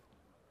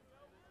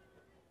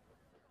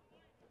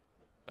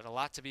 But a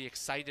lot to be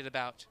excited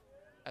about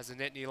as a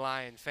Nittany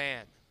Lion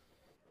fan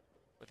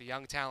with the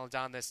young talent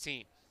on this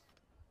team.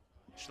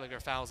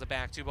 Schliger fouls it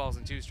back, 2 balls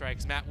and 2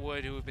 strikes. Matt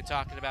Wood, who we've been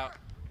talking about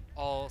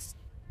all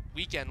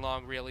weekend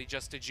long really,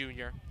 just a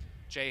junior.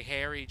 Jay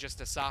Harry,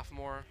 just a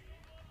sophomore.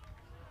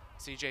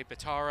 CJ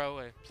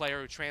Bitaro, a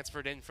player who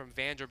transferred in from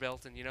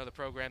Vanderbilt, and you know the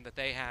program that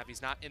they have.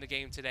 He's not in the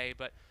game today,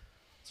 but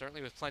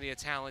certainly with plenty of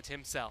talent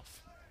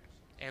himself.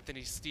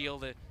 Anthony Steele,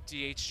 the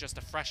DH, just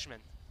a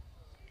freshman.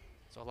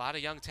 So a lot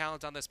of young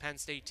talent on this Penn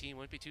State team.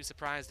 Wouldn't be too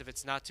surprised if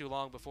it's not too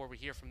long before we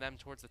hear from them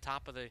towards the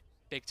top of the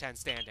Big Ten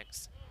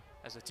standings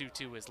as the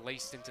 2-2 is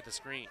laced into the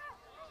screen.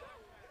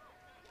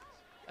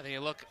 I think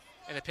you look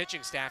in the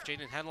pitching staff,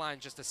 Jaden Henline,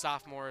 just a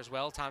sophomore as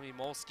well. Tommy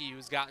Molsky,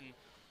 who's gotten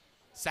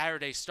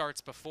Saturday starts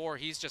before,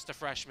 he's just a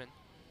freshman.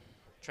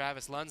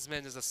 Travis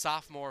Lunsman is a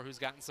sophomore who's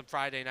gotten some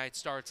Friday night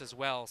starts as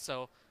well.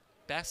 So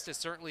best is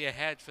certainly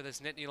ahead for this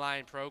Nittany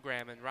Lion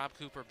program, and Rob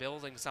Cooper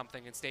building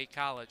something in State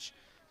College,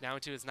 now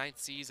into his 9th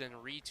season,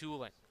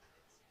 retooling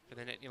for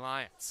the Nittany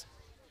Lions.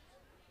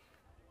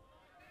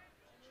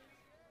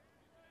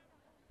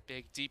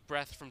 Big deep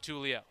breath from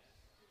Tulio.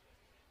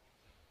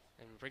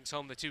 And brings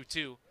home the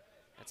 2-2.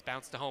 That's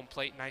bounced to home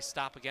plate. Nice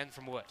stop again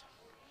from Wood.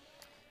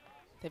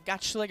 They've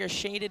got Schliger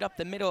shaded up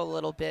the middle a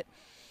little bit.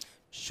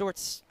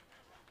 Shortstop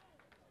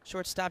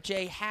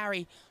Jay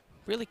Harry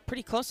really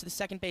pretty close to the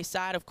second base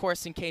side, of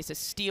course, in case a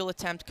steal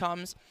attempt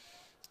comes.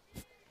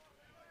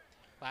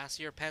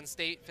 Last year, Penn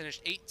State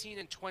finished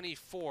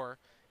 18-24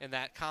 in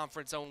that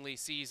conference-only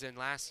season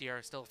last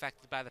year, still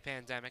affected by the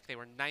pandemic. They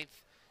were 9th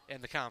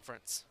in the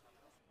conference.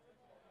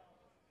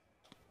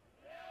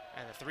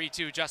 And the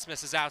 3-2 just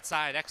misses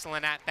outside.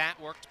 Excellent at-bat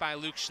worked by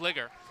Luke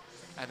Schliger.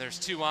 And there's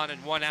 2 on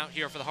and 1 out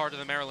here for the heart of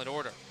the Maryland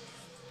order.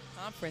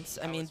 Conference,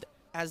 I mean,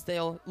 as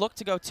they'll look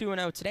to go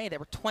 2-0 today, they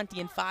were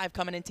 20-5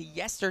 coming into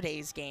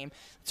yesterday's game.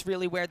 It's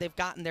really where they've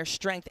gotten their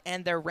strength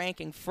and their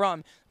ranking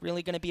from.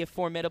 Really going to be a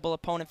formidable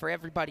opponent for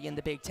everybody in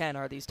the Big Ten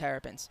are these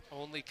Terrapins.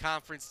 Only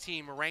conference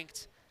team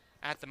ranked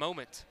at the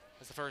moment.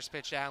 As the first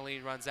pitch,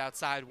 Allen runs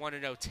outside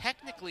 1-0.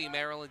 Technically,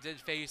 Maryland did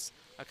face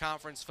a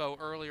conference foe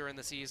earlier in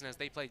the season as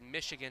they played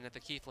Michigan at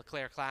the Keith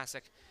LeClaire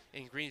Classic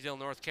in Greenville,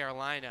 North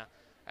Carolina.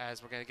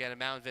 As we're going to get a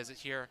mound visit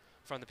here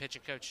from the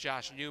pitching coach,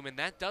 Josh Newman.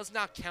 That does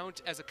not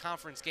count as a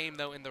conference game,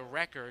 though, in the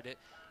record. It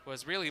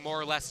was really more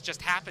or less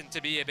just happened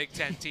to be a Big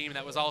Ten team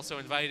that was also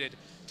invited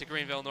to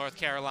Greenville, North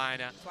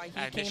Carolina. That's why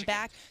he came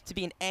back to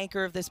be an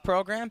anchor of this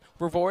program,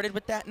 rewarded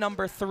with that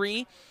number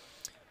 3.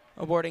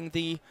 awarding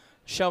the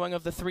showing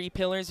of the 3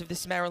 pillars of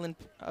this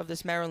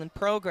Maryland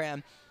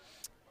program.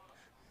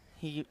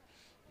 He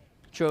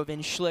drove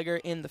in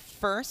Schliger in the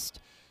first.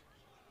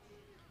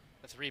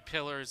 The 3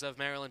 pillars of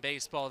Maryland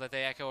baseball that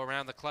they echo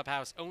around the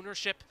clubhouse: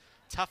 ownership,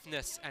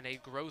 toughness, and a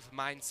growth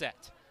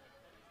mindset.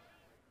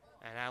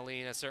 And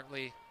Alene has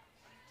certainly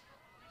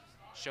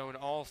shown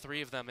all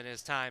 3 of them in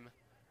his time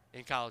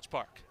in College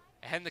Park.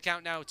 Ahead in the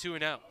count now,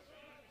 2-0.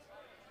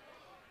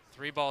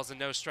 3 balls and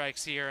no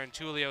strikes here, and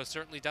Tullio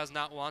certainly does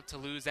not want to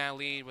lose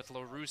Alene with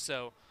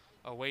LaRusso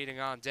awaiting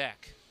on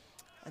deck.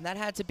 And that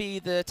had to be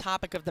the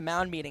topic of the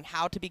mound meeting,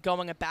 how to be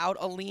going about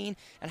Alene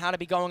and how to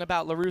be going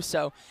about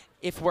LaRusso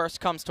if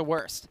worst comes to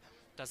worst.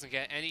 Doesn't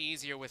get any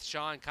easier with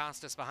Shaw and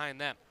Costas behind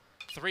them.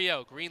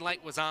 3-0, green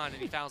light was on,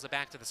 and he fouls it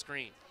back to the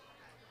screen.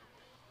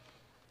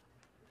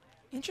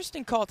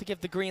 Interesting call to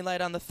give the green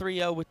light on the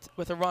 3-0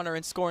 with a runner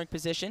in scoring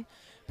position.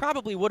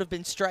 Probably would have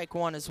been strike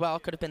 1 as well.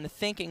 Could have been the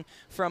thinking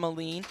from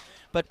Alene.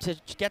 But to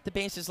get the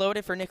bases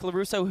loaded for Nick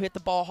LaRusso, who hit the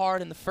ball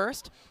hard in the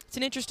first, it's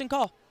an interesting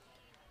call.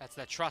 That's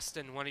that trust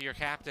in one of your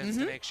captains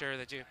to make sure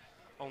that you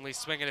only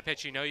swing at a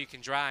pitch you know you can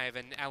drive,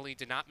 and Alene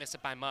did not miss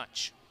it by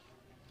much.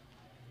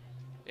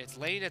 It's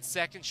Lane at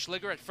second,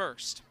 Schliger at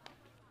first.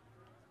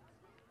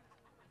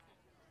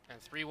 And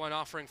 3-1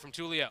 offering from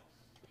Tullio.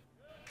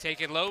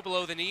 Taken low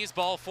below the knees,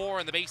 ball 4,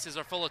 and the bases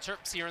are full of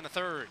Terps here in the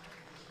third.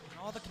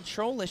 All the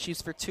control issues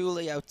for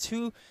Tullio.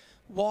 2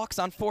 walks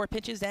on 4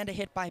 pitches and a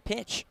hit by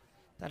pitch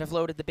that have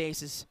loaded the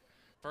bases.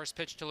 First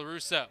pitch to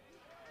LaRusso.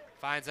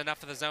 Finds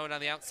enough of the zone on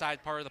the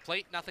outside part of the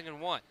plate,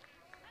 0-1.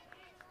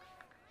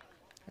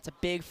 That's a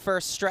big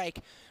first strike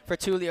for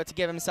Tullio to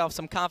give himself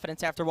some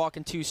confidence after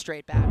walking 2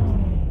 straight batters.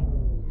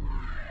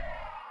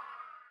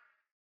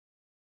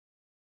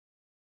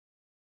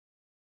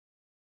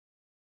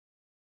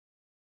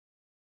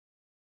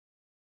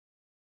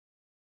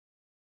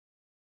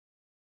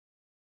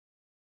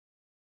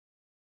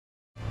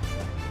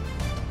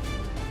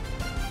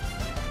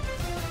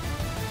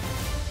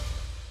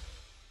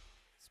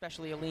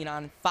 Especially Alene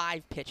on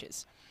 5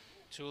 pitches.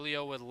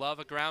 Tullio would love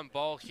a ground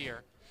ball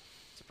here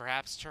to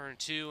perhaps turn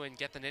 2 and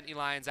get the Nittany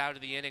Lions out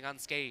of the inning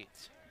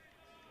unscathed.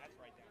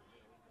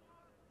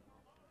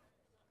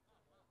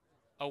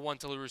 0-1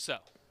 to LaRusso.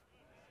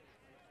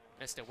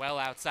 Missed it well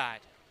outside.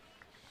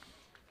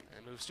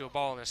 And moves to a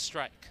ball and a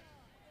strike.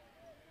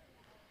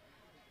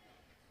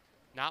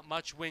 Not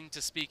much wind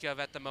to speak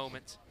of at the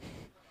moment.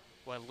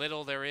 What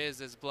little there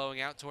is blowing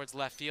out towards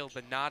left field,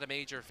 but not a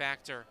major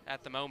factor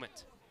at the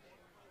moment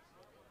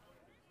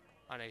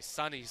on a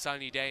sunny,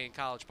 sunny day in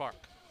College Park.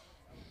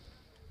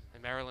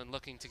 And Maryland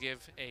looking to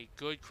give a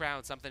good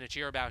crowd something to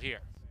cheer about here.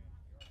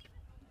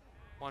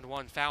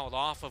 1-1 fouled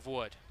off of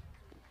Wood.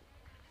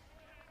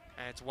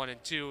 And it's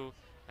 1-2,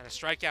 and a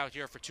strikeout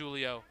here for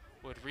Tullio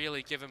would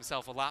really give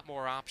himself a lot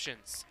more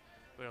options.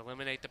 Would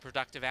eliminate the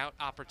productive out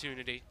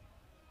opportunity,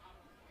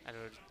 and it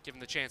would give him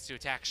the chance to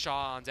attack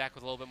Shaw on deck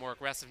with a little bit more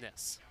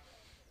aggressiveness.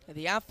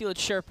 The outfield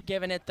chirp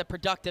giving it the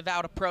productive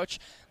out approach.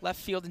 Left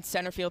field and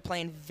center field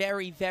playing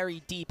very,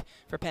 very deep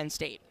for Penn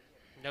State.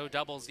 No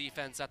doubles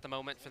defense at the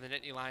moment for the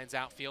Nittany Lions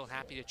outfield.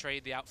 Happy to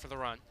trade the out for the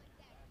run.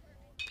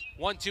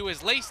 1-2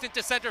 is laced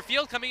into center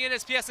field. Coming in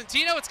is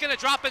Piacentino. It's going to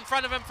drop in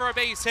front of him for a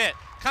base hit.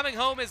 Coming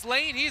home is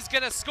Lane. He's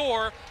going to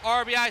score.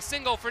 RBI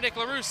single for Nick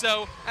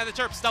LaRusso, and the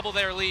Terps double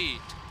their lead.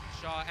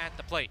 Shaw at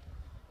the plate.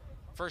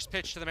 First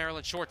pitch to the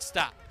Maryland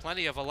shortstop.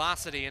 Plenty of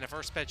velocity in a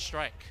first pitch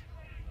strike.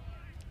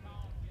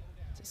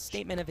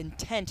 Statement of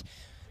intent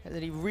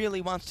that he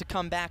really wants to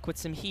come back with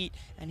some heat,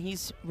 and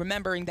he's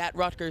remembering that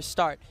Rutgers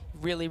start.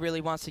 Really,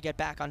 really wants to get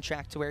back on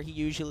track to where he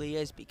usually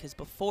is, because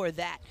before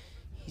that,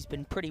 he's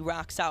been pretty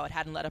rock solid.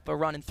 Hadn't let up a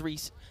run in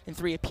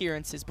three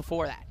appearances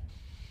before that.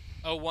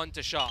 0-1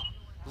 to Shaw.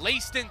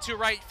 Laced into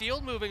right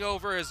field, moving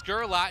over is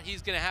Gerlach.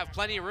 He's going to have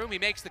plenty of room. He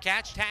makes the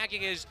catch,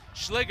 tagging is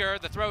Schliger.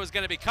 The throw is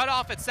going to be cut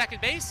off at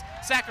second base.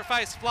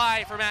 Sacrifice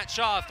fly for Matt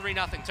Shaw,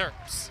 3-0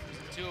 Terps.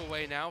 2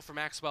 away now for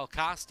Maxwell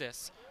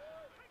Costas.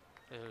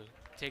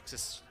 Takes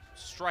a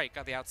strike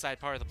on the outside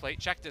part of the plate.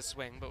 Checked his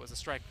swing, but was a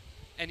strike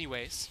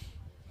anyways.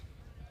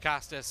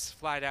 Costas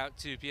flied out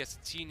to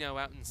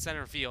Piacentino out in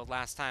center field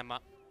last time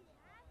up.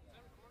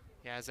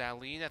 He has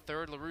Alene at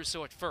third,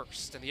 LaRusso at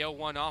first, and the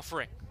 0-1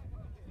 offering.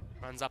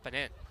 Runs up and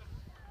in.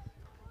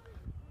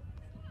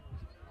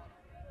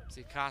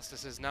 See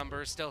Costas'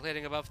 numbers still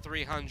hitting above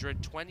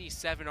 300,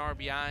 27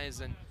 RBIs,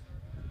 and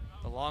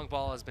the long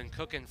ball has been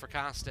cooking for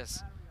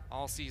Costas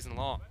all season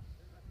long.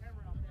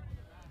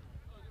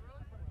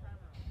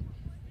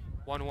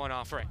 1-1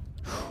 offering.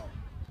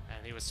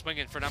 And he was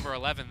swinging for number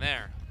 11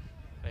 there.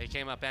 But he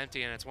came up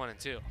empty, and it's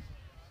 1-2.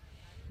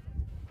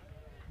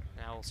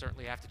 Now we'll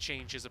certainly have to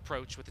change his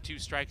approach with the 2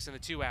 strikes and the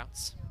 2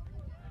 outs.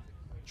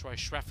 Troy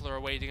Schreffler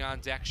awaiting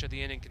on deck should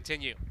the inning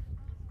continue.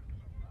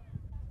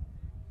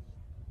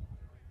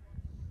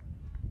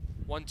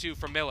 1-2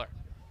 from Miller.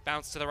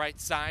 Bounce to the right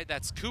side,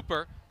 that's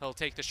Cooper. He'll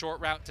take the short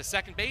route to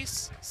second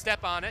base,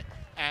 step on it,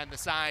 and the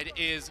side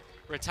is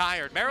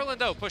retired.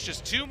 Maryland, though, pushes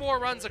 2 more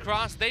runs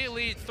across. They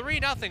lead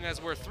 3-0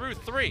 as we're through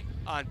 3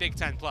 on Big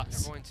Ten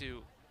Plus. They're going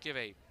to give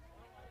a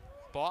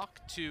balk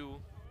to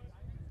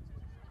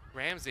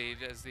Ramsey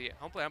as the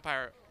home plate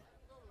umpire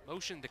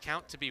motioned the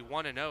count to be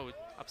 1-0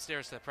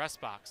 upstairs to the press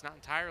box. Not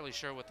entirely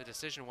sure what the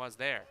decision was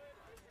there.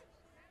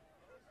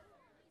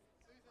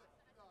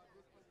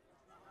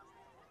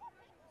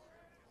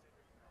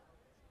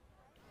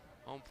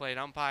 Home plate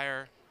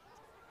umpire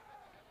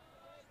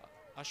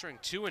ushering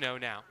 2-0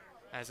 now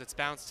as it's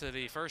bounced to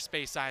the first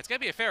base side. It's going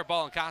to be a fair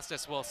ball, and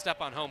Costas will step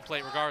on home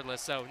plate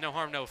regardless, so no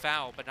harm, no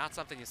foul, but not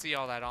something you see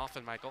all that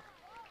often, Michael.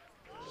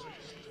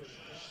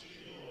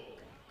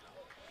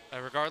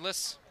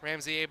 Regardless,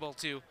 Ramsey able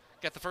to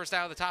get the first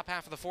out of the top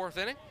half of the fourth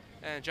inning,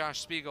 and Josh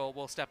Spiegel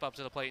will step up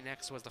to the plate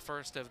next. Was the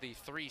first of the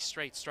 3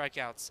 straight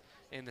strikeouts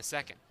in the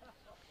second.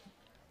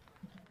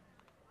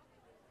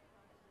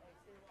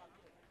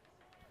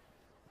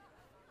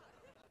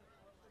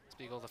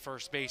 Spiegel, the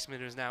first baseman,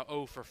 who's now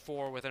 0 for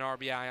 4 with an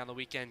RBI on the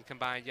weekend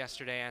combined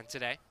yesterday and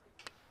today.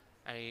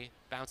 And he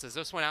bounces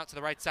this one out to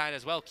the right side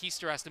as well.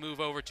 Keister has to move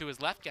over to his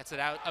left, gets it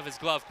out of his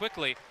glove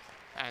quickly,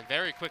 and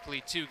very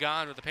quickly 2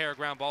 gone with a pair of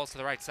ground balls to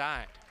the right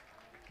side.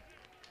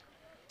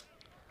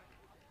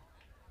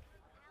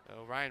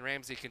 So Ryan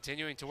Ramsey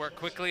continuing to work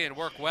quickly and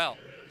work well.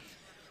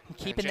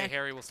 And Jay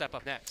Harry will step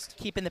up next.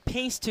 Keeping the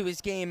pace to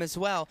his game as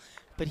well.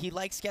 But he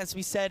likes, as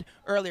we said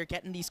earlier,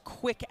 getting these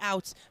quick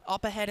outs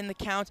up ahead in the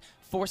count,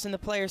 forcing the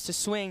players to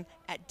swing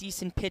at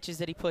decent pitches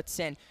that he puts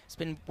in. He's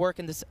been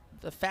working the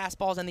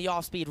fastballs and the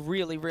off-speed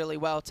really, really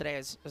well today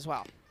as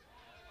well.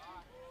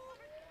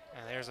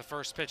 And there's a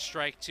first pitch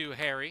strike to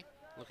Harry,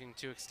 looking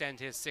to extend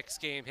his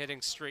 6-game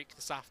hitting streak,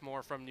 the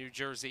sophomore from New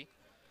Jersey.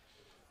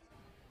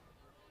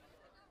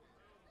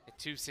 At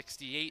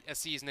 .268 a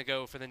season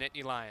ago for the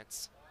Nittany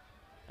Lions.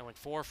 And went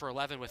 4 for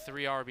 11 with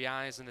 3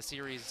 RBIs in the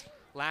series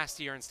last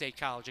year in State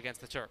College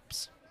against the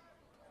Terps.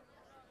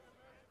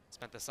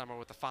 Spent the summer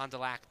with the Fond du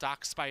Lac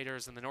Dock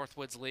Spiders in the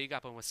Northwoods League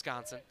up in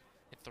Wisconsin.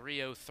 At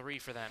 .303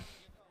 for them.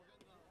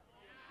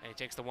 And he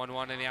takes the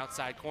 1-1 in the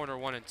outside corner,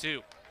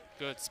 1-2.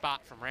 Good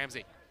spot from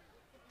Ramsey.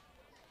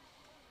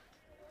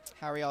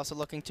 Harry also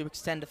looking to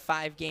extend a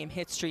 5-game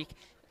hit streak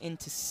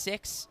into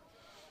 6.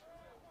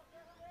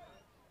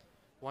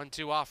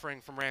 1-2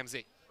 offering from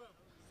Ramsey.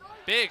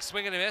 Big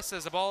swing and a miss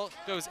as the ball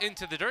goes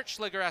into the dirt.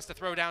 Schliger has to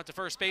throw down to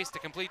first base to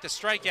complete the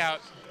strikeout.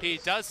 He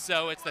does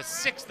so. It's the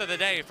 6th of the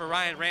day for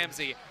Ryan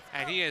Ramsey,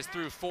 and he is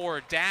through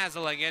 4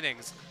 dazzling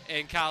innings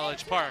in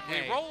College Park.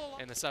 They roll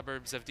in the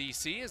suburbs of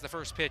D.C. as the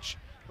first pitch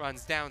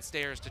runs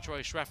downstairs to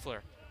Troy Schreffler,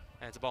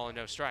 and it's a ball and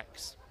no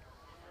strikes.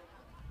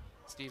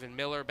 Stephen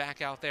Miller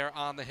back out there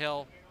on the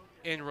hill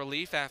in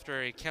relief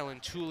after a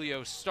Kellen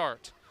Tullio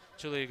start.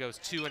 Tullio goes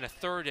 2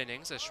 1/3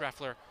 innings as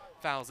Schreffler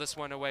fouls this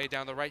one away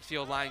down the right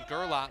field line.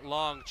 Gerlot,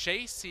 long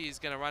chase. He's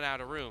going to run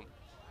out of room.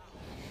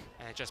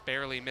 And it just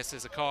barely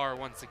misses a car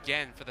once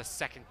again for the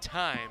 2nd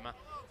time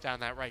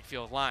down that right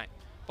field line.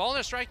 Ball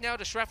and a strike now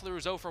to Schreffler,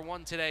 who's 0 for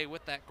 1 today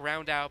with that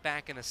ground out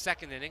back in the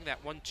 2nd inning.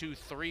 That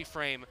 1-2-3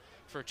 frame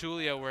for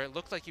Tullio where it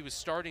looked like he was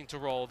starting to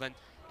roll, then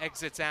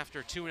exits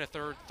after 2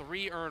 1/3,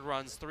 3 earned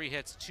runs, 3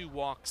 hits, 2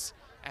 walks,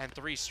 and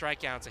 3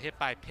 strikeouts. A hit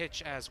by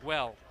pitch as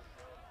well.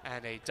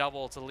 And a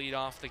double to lead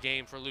off the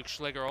game for Luke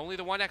Schliger. Only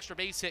the 1 extra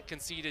base hit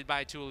conceded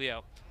by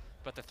Tullio,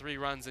 but the 3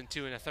 runs in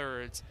 2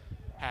 1/3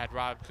 had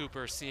Rob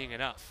Cooper seeing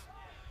enough.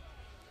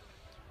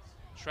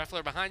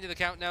 Schreffler behind in the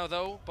count now,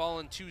 though. Ball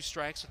and 2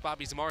 strikes with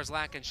Bobby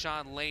Zmarzlak and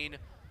Sean Lane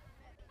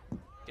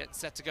getting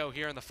set to go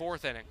here in the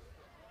 4th inning.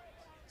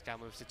 This guy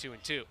moves to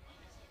 2-2.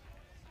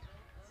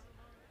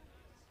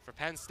 For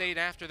Penn State,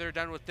 after they're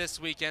done with this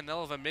weekend,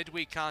 they'll have a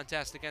midweek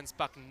contest against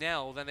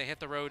Bucknell. Then they hit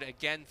the road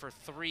again for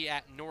 3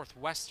 at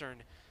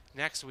Northwestern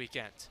next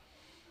weekend.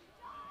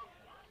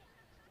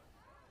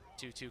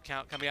 2-2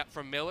 count coming up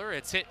from Miller.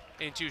 It's hit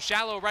into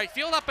shallow right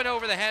field, up and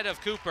over the head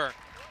of Cooper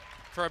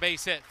for a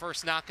base hit.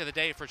 First knock of the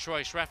day for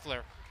Troy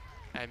Schreffler.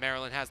 And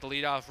Maryland has the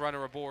leadoff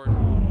runner aboard.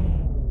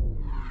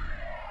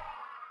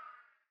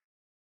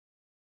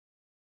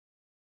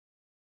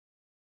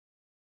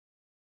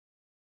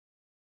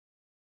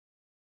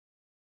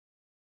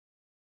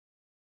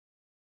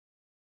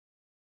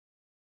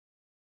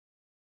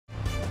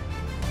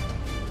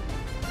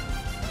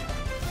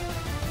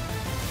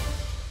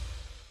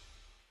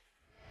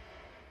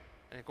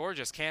 A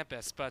gorgeous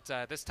campus, but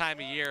this time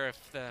of year,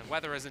 if the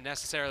weather isn't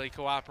necessarily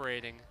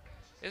cooperating,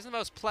 isn't the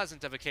most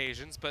pleasant of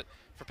occasions. But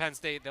for Penn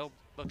State, they'll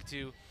look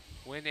to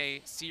win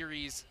a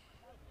series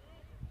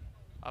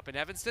up in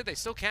Evanston. They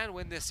still can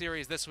win this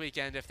series this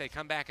weekend if they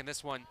come back in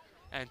this one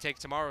and take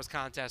tomorrow's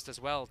contest as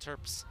well.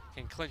 Terps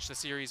can clinch the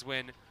series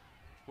win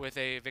with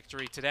a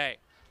victory today.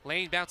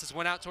 Lane bounces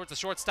one out towards the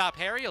shortstop,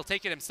 Harry. He'll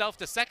take it himself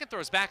to second,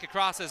 throws back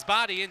across his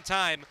body in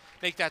time.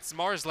 Make that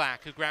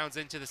Zmarzlak, who grounds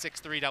into the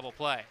 6-3 double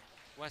play.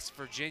 West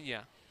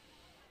Virginia,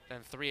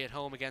 then 3 at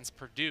home against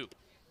Purdue.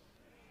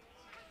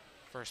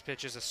 First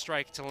pitch is a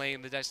strike to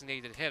Lane, the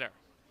designated hitter.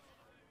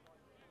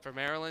 For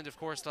Maryland, of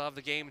course, they'll have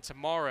the game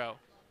tomorrow.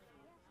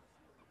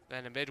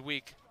 Then a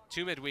midweek,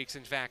 2 midweeks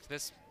in fact,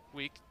 this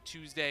week,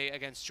 Tuesday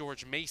against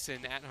George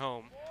Mason at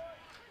home.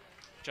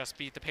 Just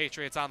beat the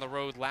Patriots on the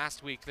road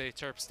last week, the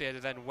Terps did,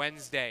 and then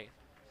Wednesday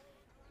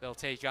They'll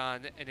take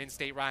on an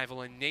in-state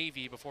rival in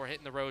Navy before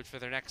hitting the road for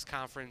their next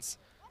conference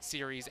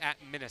series at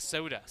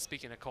Minnesota,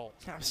 speaking of cold.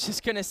 I was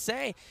just going to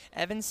say,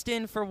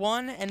 Evanston for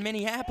one and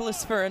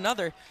Minneapolis for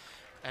another.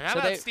 And how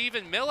about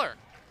Stephen Miller,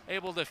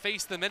 able to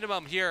face the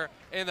minimum here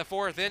in the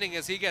 4th inning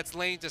as he gets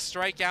Lane to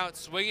strike out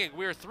swinging.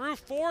 We're through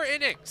 4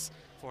 innings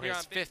for his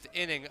 5th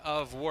inning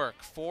of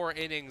work. 4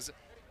 innings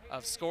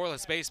of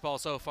scoreless baseball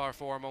so far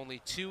for him.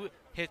 Only 2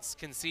 hits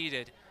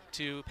conceded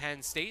to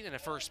Penn State and a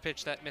first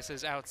pitch that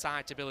misses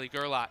outside to Billy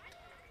Gerlach.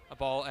 A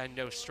ball and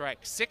no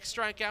strikes. 6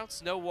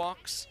 strikeouts, no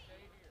walks.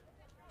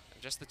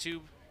 Just the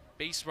 2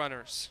 base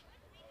runners.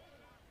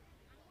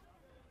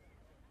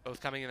 Both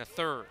coming in the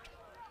 3rd.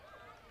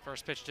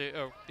 First pitch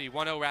to, the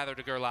 1-0 rather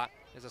to Gerlach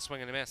is a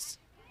swing and a miss.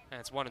 And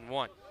it's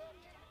 1-1.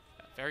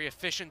 Very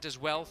efficient as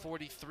well,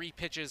 43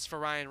 pitches for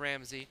Ryan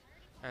Ramsey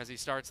as he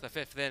starts the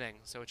 5th inning.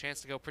 So a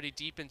chance to go pretty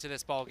deep into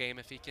this ball game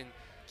if he can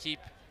keep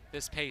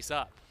this pace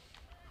up.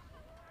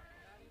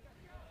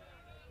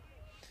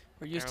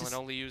 Maryland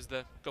only used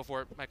the, go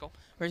for it, Michael.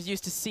 We're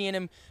used to seeing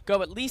him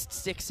go at least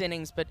 6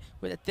 innings, but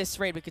at this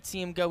rate, we could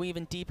see him go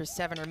even deeper,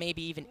 7 or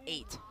maybe even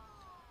 8.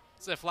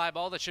 It's a fly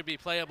ball that should be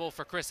playable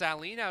for Chris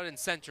Allen out in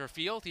center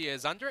field. He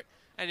is under it,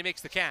 and he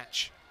makes the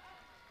catch.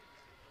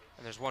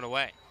 And there's 1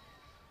 away.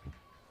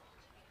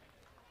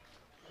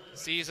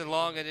 Season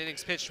long and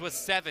innings pitched was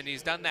 7.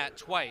 He's done that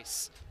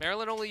twice.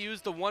 Maryland only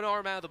used the 1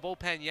 arm out of the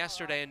bullpen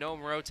yesterday, and Noam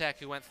Rotek,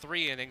 who went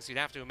 3 innings. You'd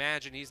have to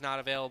imagine he's not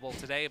available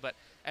today, but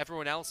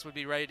everyone else would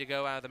be ready to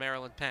go out of the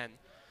Maryland pen.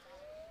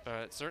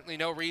 But certainly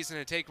no reason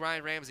to take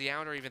Ryan Ramsey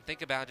out or even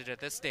think about it at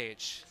this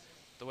stage,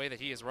 the way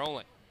that he is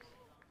rolling.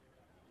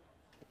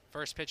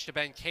 First pitch to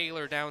Ben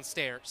Kaler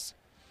downstairs.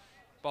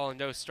 Ball and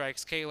no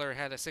strikes. Kaler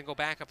had a single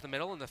back up the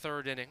middle in the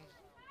 3rd inning.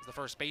 He's the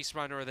first base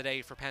runner of the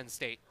day for Penn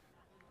State,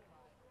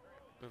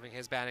 moving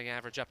his batting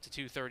average up to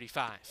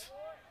 235.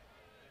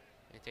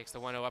 He takes the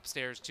 1-0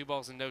 upstairs, 2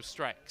 balls and no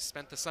strikes.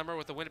 Spent the summer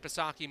with the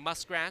Winnipesaukee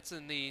Muskrats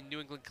in the New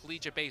England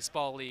Collegiate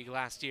Baseball League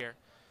last year.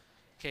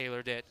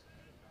 Kaler did.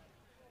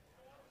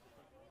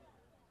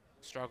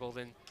 Struggled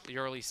in the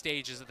early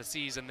stages of the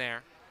season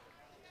there.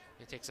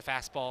 He takes a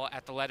fastball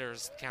at the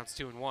letters, counts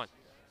 2-1.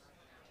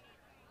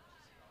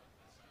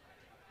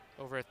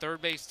 Over at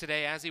 3rd base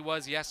today, as he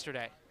was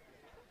yesterday.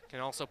 Can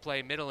also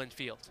play middle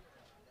infield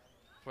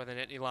for the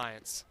Nittany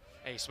Lions.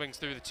 He swings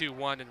through the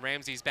 2-1, and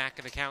Ramsey's back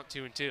in the count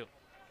 2-2.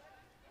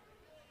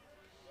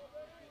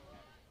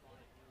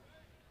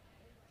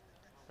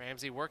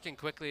 Ramsey working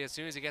quickly as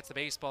soon as he gets the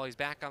baseball. He's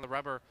back on the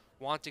rubber,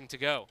 wanting to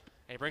go.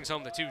 And he brings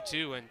home the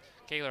 2-2, and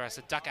Kaler has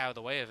to duck out of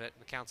the way of it,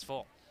 and the count's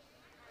full.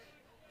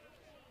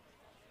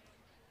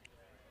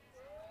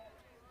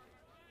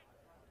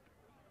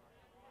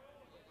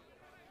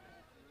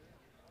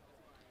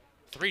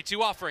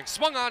 Three-2 offering,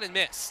 swung on and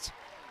missed.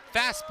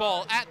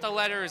 Fastball at the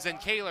letters, and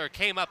Kaler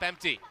came up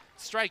empty.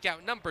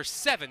 Strikeout number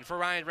 7 for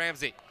Ryan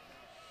Ramsey.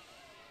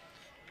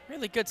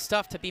 Really good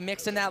stuff to be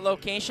mixed in that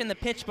location. The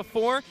pitch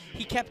before,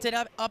 he kept it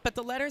up at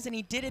the letters, and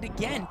he did it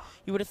again.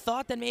 You would have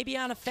thought that maybe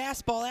on a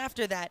fastball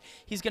after that,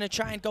 he's going to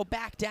try and go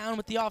back down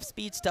with the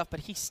off-speed stuff,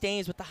 but he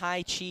stays with the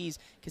high cheese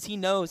because he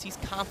knows, he's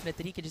confident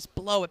that he can just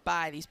blow it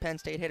by these Penn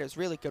State hitters.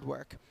 Really good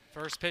work.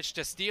 First pitch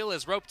to Steele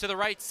is roped to the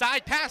right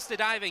side, past the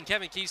diving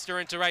Kevin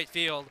Keister into right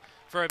field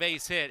for a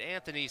base hit.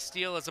 Anthony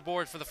Steele is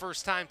aboard for the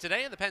first time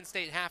today, and the Penn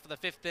State half of the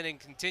 5th inning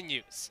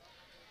continues.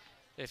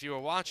 If you were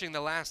watching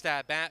the last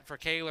at-bat for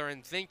Kaler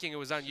and thinking it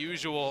was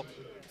unusual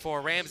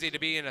for Ramsey to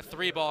be in a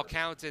 3-ball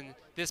count in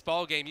this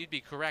ball game, you'd be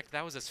correct.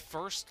 That was his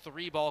first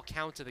 3-ball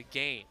count of the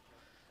game,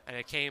 and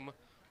it came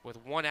with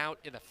 1 out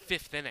in the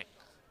 5th inning.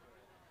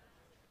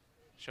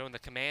 Showing the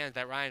command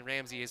that Ryan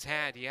Ramsey has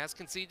had. He has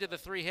conceded the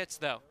 3 hits,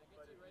 though,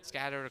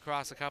 scattered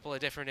across a couple of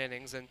different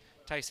innings, and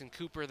Tyson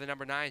Cooper, the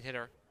number 9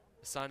 hitter,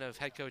 the son of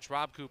head coach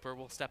Rob Cooper,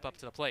 will step up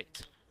to the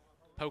plate.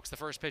 Pokes the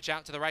first pitch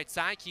out to the right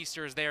side.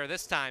 Keister is there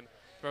this time.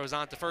 Throws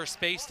on to first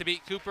base to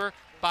beat Cooper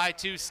by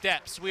 2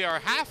 steps. We are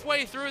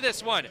halfway through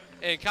this one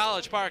in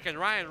College Park, and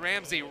Ryan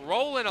Ramsey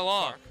rolling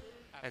along.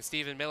 And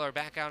Stephen Miller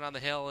back out on the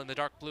hill in the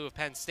dark blue of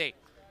Penn State.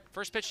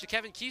 First pitch to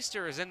Kevin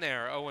Keister is in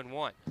there,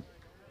 0-1.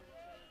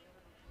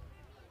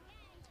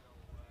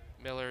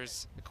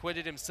 Miller's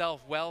acquitted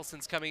himself well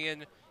since coming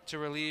in to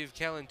relieve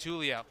Kellen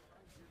Tullio.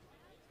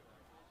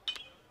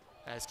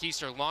 As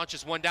Keister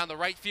launches one down the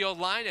right field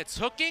line, it's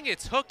hooking,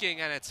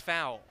 and it's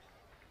foul.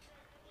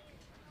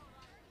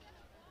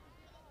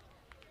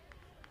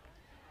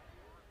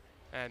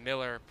 And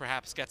Miller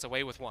perhaps gets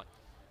away with one.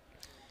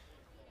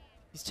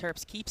 These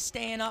Terps keep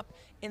staying up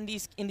in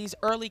these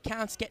early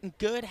counts, getting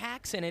good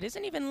hacks, and it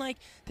isn't even like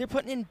they're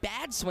putting in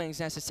bad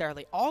swings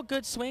necessarily. All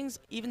good swings,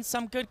 even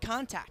some good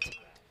contact.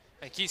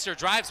 And Keister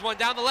drives one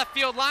down the left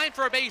field line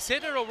for a base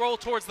hit. It'll roll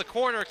towards the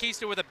corner.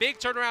 Keister with a big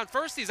turnaround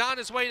first. He's on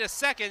his way to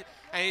second,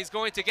 and he's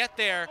going to get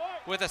there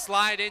with a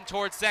slide in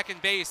towards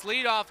second base.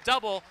 Leadoff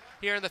double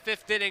here in the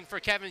 5th inning for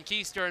Kevin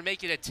Keister and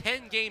make it a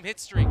 10-game hit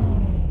streak.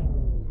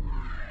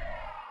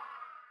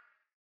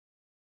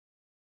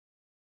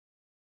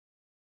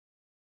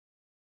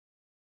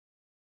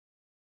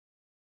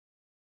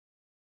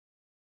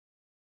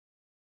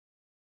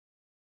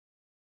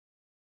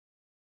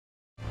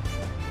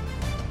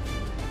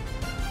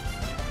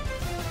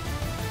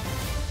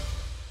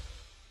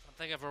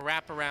 Something of a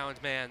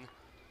wraparound man,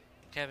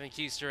 Kevin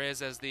Keister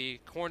is, as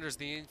the corners of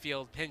the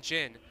infield pinch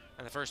in,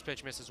 and the first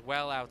pitch misses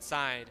well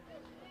outside,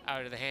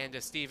 out of the hand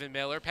of Stephen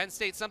Miller. Penn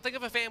State, something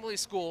of a family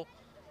school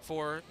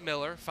for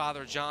Miller.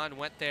 Father John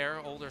went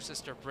there, older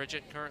sister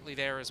Bridget currently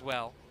there as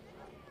well.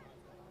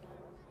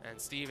 And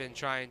Stephen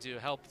trying to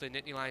help the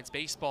Nittany Lions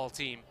baseball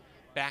team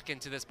back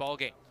into this ball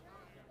game.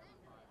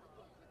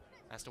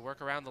 Has to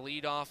work around the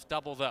leadoff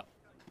double though.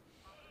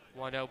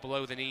 1-0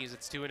 below the knees,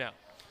 it's 2-0.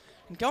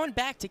 And going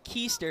back to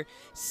Keister,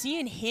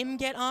 seeing him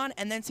get on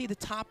and then see the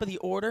top of the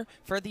order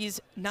for these,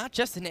 not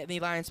just the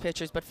Nittany Lions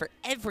pitchers, but for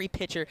every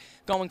pitcher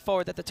going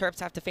forward that the Terps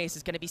have to face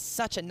is going to be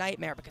such a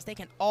nightmare because they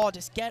can all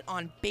just get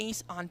on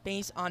base, on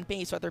base, on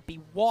base, whether it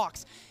be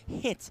walks,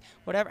 hits,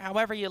 whatever,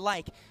 however you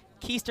like.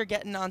 Keister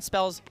getting on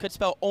spells could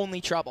spell only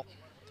trouble.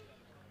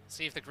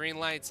 See if the green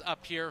light's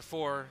up here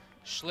for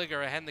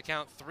Schliger ahead in the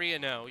count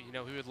 3-0. You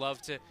know, he would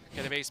love to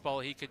get a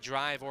baseball he could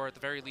drive or at the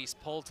very least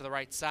pull to the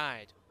right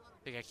side.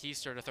 They got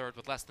Keister to third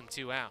with less than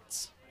 2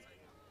 outs.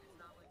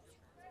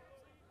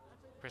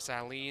 Chris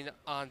Allen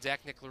on deck,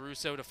 Nick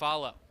LaRusso to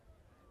follow.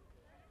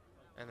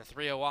 And the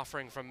 3-0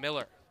 offering from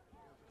Miller.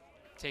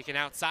 Taken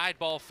outside,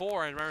 ball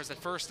 4, and runners at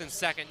first and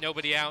second,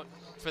 nobody out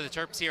for the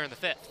Terps here in the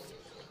 5th.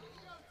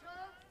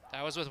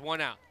 That was with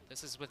 1 out.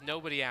 This is with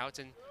nobody out,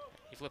 and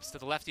he flips to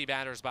the lefty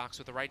batter's box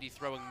with the righty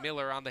throwing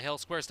Miller on the hill,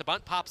 squares to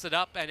bunt, pops it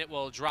up, and it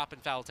will drop in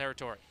foul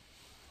territory.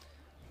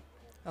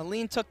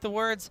 Allen took the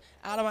words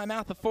out of my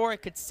mouth before I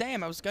could say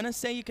them. I was going to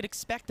say you could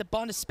expect a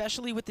bunt,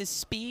 especially with his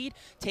speed,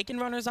 taking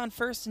runners on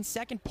first and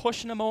second,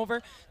 pushing them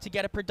over to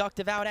get a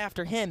productive out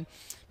after him.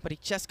 But he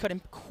just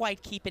couldn't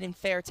quite keep it in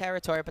fair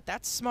territory. But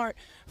that's smart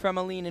from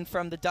Allen and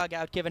from the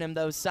dugout, giving him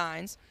those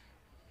signs.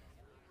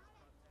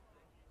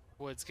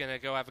 Wood's going to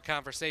go have a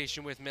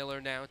conversation with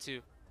Miller now to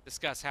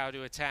discuss how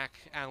to attack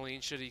Allen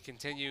should he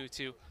continue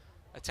to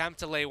attempt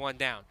to lay one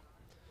down.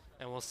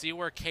 And we'll see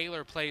where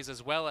Kaler plays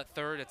as well at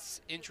third. It's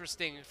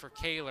interesting for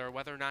Kaler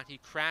whether or not he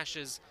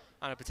crashes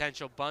on a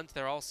potential bunt.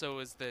 There also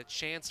is the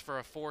chance for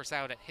a force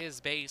out at his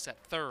base at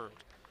third.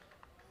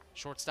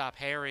 Shortstop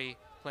Harry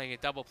playing at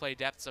double play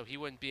depth, so he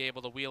wouldn't be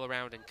able to wheel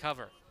around and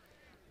cover.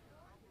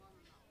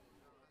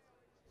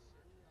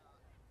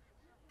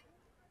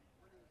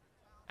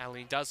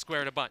 Allen does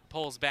square to bunt,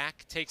 pulls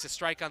back, takes a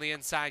strike on the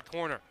inside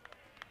corner.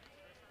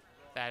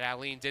 That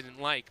Allen didn't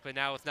like, but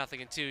now with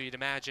nothing in 2, you'd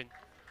imagine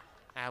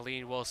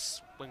Allen will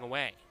swing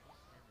away.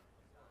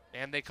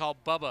 And they call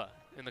Bubba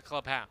in the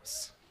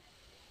clubhouse.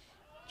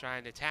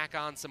 Trying to tack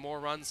on some more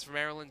runs for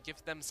Maryland,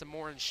 give them some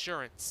more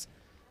insurance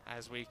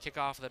as we kick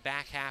off the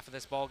back half of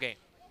this ball game.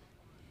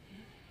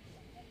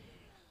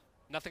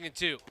 Nothing in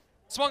 2.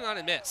 Swung on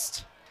and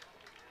missed.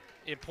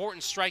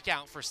 Important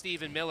strikeout for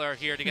Stephen Miller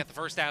here to get the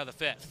first out of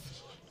the 5th.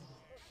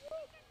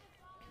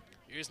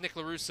 Here's Nick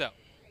LaRusso.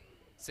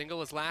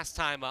 Single his last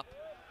time up,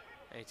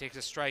 and he takes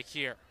a strike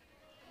here.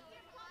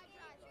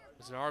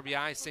 It was an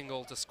RBI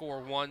single to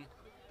score 1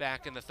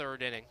 back in the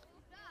 3rd inning,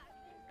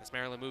 as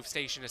Maryland moves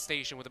station to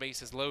station with the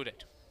bases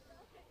loaded.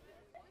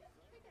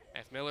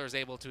 If Miller is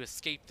able to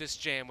escape this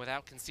jam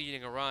without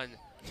conceding a run,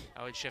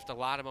 that would shift a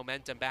lot of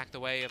momentum back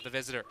the way of the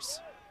visitors.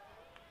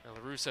 Now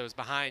LaRusso's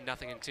behind,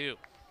 nothing in 2.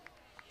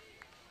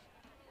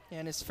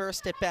 In his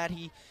first at bat,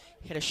 he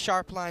hit a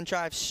sharp line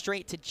drive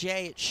straight to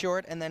Jay at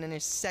short, and then in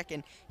his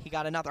second, he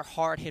got another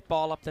hard hit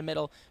ball up the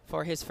middle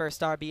for his first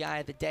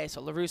RBI of the day.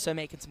 So LaRusso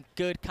making some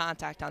good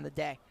contact on the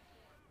day.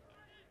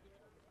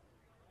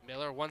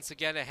 Miller once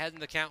again ahead in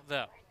the count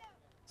though.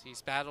 So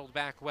he's battled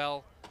back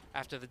well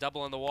after the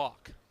double and the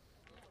walk.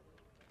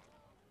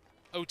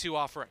 0-2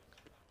 offering.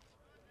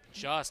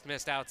 Just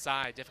missed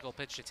outside. Difficult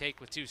pitch to take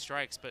with 2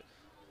 strikes, but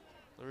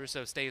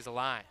LaRusso stays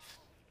alive.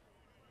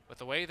 With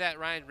the way that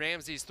Ryan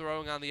Ramsey's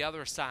throwing on the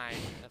other side,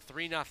 a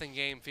 3-0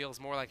 game feels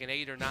more like an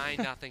 8 or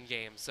 9-0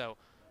 game. So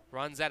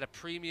runs at a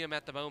premium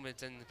at the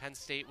moment, and Penn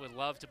State would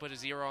love to put a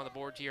 0 on the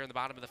board here in the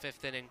bottom of the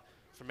 5th inning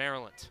for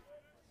Maryland.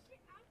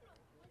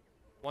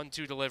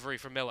 1-2 delivery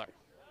for Miller.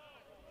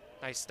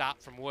 Nice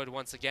stop from Wood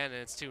once again,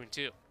 and it's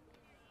 2-2.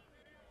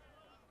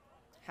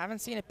 Haven't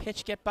seen a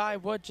pitch get by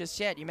Wood just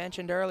yet. You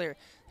mentioned earlier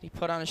he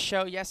put on a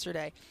show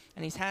yesterday,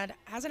 and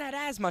hasn't had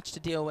as much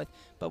to deal with,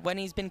 but when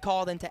he's been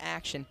called into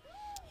action,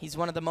 he's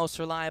one of the most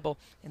reliable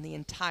in the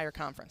entire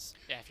conference.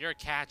 Yeah, if you're a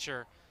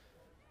catcher,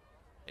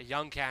 a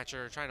young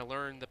catcher trying to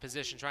learn the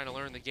position, trying to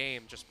learn the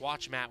game, just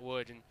watch Matt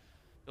Wood and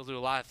he'll do a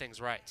lot of things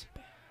right.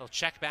 He'll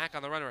check back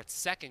on the runner at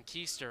second.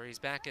 Keister, he's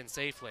back in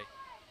safely.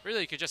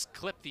 Really, you could just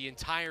clip the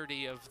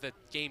entirety of the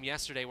game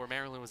yesterday where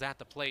Maryland was at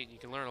the plate, and you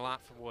can learn a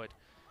lot from Wood.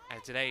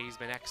 And today he's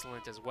been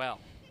excellent as well.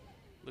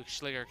 Luke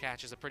Schliger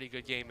catches a pretty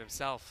good game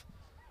himself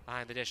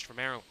behind the dish for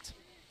Maryland.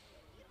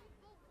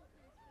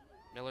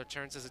 Miller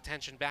turns his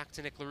attention back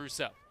to Nick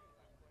LaRusso.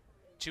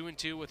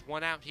 2-2 with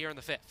 1 out here in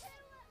the 5th.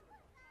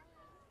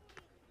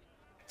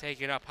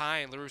 Taken up high,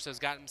 and LaRusso's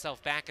got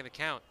himself back in the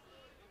count.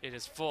 It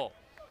is full.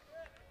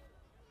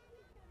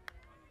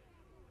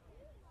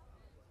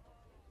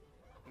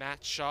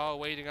 Matt Shaw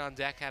waiting on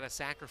deck, had a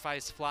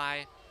sacrifice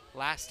fly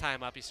last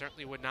time up. He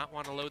certainly would not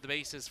want to load the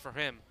bases for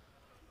him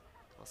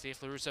We'll see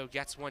if LaRusso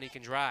gets one he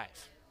can drive.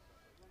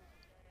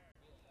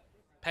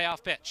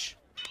 Payoff pitch.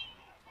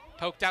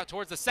 Poked out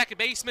towards the second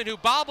baseman who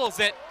bobbles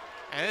it.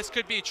 And this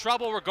could be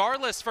trouble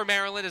regardless for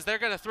Maryland as they're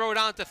going to throw it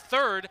on to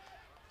third.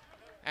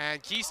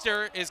 And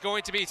Keister is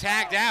going to be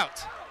tagged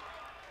out.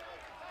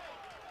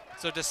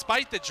 So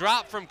despite the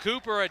drop from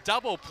Cooper, a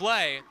double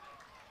play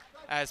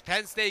as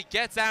Penn State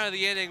gets out of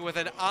the inning with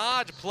an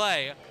odd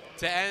play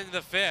to end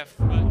the fifth.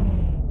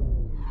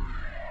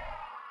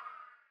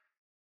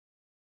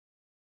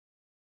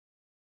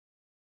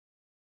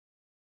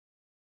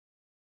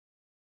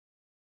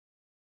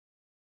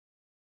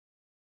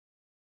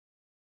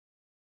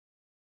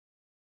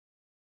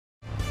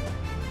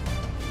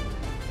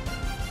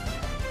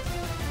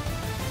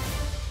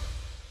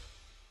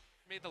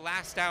 Made the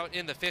last out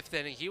in the fifth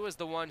inning. He was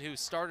the one who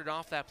started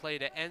off that play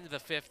to end the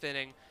fifth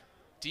inning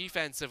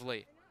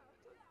defensively,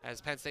 as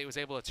Penn State was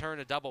able to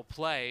turn a double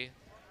play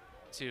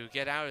to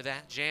get out of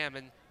that jam.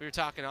 And we were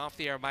talking off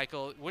the air,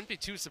 Michael, wouldn't be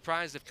too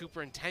surprised if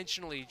Cooper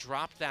intentionally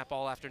dropped that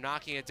ball after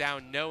knocking it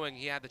down, knowing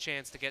he had the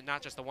chance to get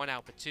not just the one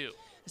out, but two.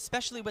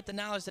 Especially with the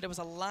knowledge that it was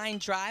a line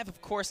drive.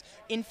 Of course,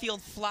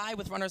 infield fly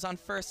with runners on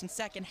first and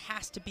second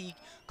has to be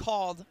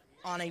called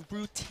on a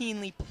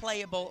routinely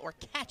playable or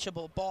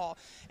catchable ball.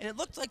 And it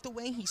looked like the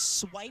way he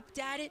swiped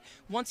at it,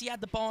 once he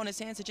had the ball in his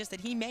hand,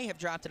 suggested he may have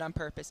dropped it on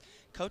purpose.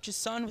 Coach's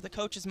son with a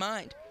coach's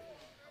mind.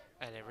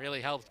 And it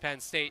really helped Penn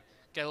State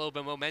get a little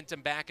bit of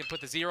momentum back and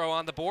put the 0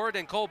 on the board.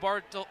 And Cole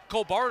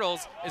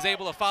Bartles is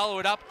able to follow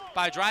it up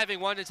by driving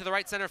one into the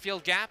right center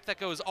field gap that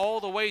goes all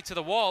the way to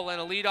the wall,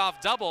 and a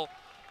leadoff double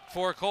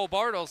for Cole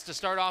Bartles to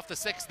start off the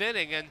sixth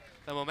inning, and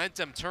the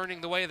momentum turning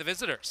the way of the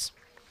visitors.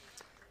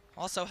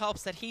 Also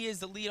helps that he is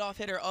the leadoff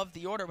hitter of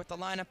the order with the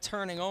lineup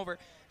turning over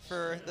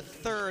for the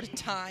third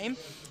time.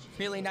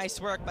 Really nice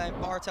work by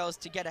Bartels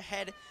to get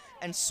ahead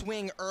and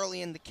swing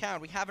early in the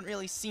count. We haven't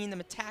really seen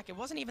them attack. It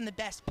wasn't even the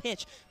best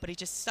pitch, but he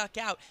just stuck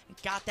out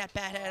and got that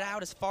bat head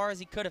out as far as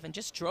he could have and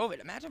just drove it.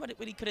 Imagine what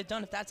he could have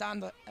done if that's on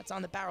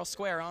the barrel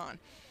square on.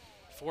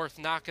 Fourth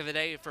knock of the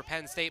day for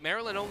Penn State.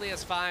 Maryland only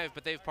has 5,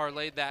 but they've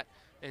parlayed that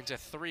into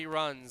 3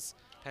 runs.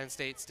 Penn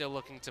State still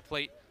looking to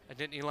plate a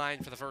Nittany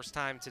line for the first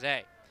time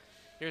today.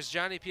 Here's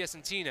Johnny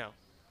Piacentino.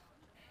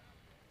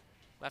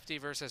 Lefty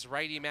versus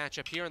righty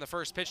matchup here, and the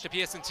first pitch to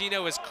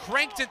Piacentino is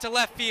cranked into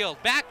left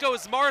field. Back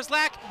goes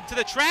Marszlak to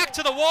the track,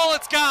 to the wall,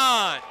 it's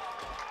gone.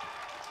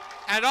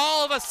 And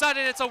all of a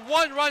sudden, it's a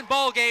 1-run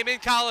ball game in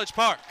College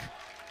Park.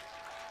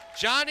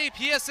 Johnny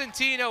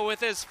Piacentino with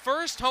his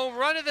first home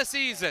run of the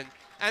season,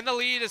 and the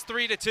lead is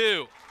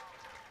 3-2.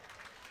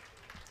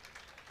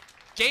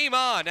 Game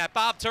on at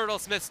Bob Turtle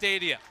Smith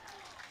Stadium.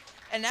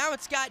 And now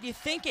it's got you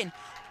thinking,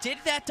 did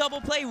that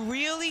double play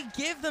really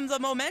give them the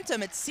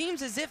momentum? It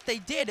seems as if they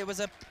did. It was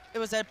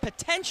a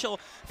potential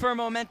for a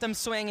momentum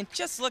swing, and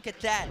just look at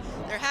that.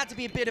 There had to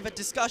be a bit of a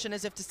discussion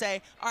as if to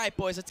say, all right,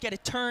 boys, let's get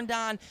it turned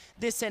on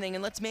this inning,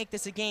 and let's make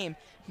this a game.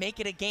 Make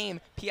it a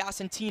game.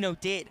 Piacentino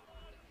did.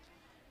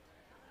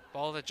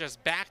 Ball that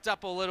just backed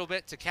up a little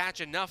bit to catch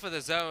enough of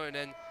the zone,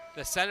 and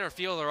the center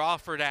fielder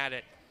offered at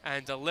it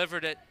and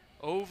delivered it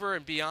over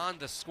and beyond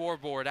the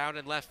scoreboard out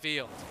in left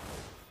field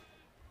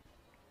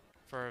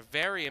for a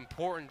very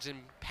important,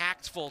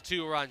 impactful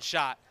 2-run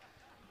shot.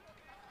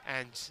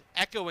 And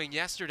echoing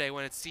yesterday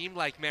when it seemed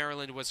like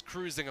Maryland was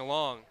cruising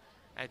along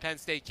and Penn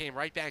State came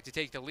right back to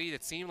take the lead,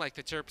 it seemed like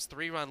the Terps'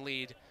 3-run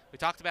lead, we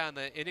talked about in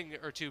the inning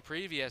or two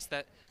previous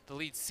that the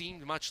lead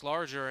seemed much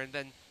larger, and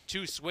then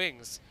 2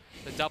 swings,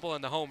 the double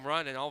and the home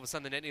run, and all of a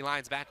sudden the Nittany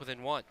Lions back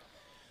within 1.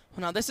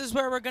 Well, now this is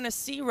where we're going to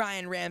see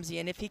Ryan Ramsey,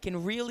 and if he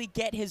can really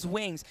get his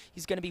wings,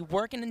 he's going to be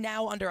working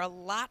now under a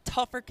lot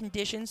tougher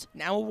conditions.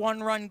 Now a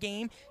 1-run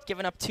game,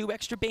 giving up 2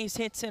 extra base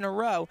hits in a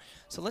row.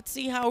 So let's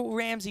see how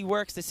Ramsey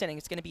works this inning.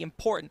 It's going to be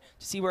important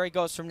to see where he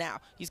goes from now.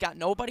 He's got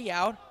nobody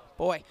out.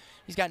 Boy,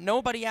 he's got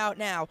nobody out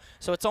now,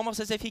 so it's almost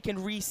as if he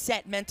can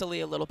reset mentally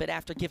a little bit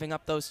after giving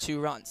up those 2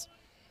 runs.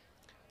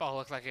 Ball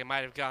looked like it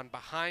might have gone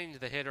behind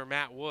the hitter,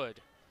 Matt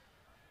Wood.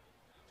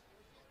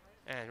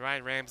 And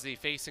Ryan Ramsey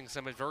facing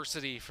some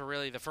adversity for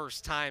really the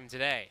first time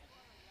today.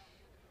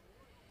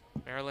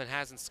 Maryland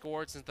hasn't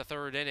scored since the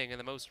 3rd inning, and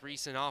the most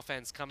recent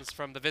offense comes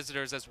from the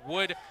visitors as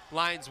Wood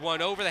lines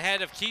one over the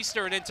head of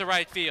Keister and into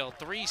right field.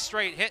 3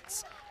 straight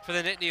hits for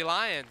the Nittany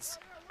Lions.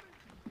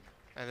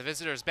 And the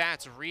visitors'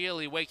 bats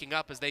really waking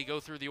up as they go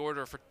through the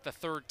order for the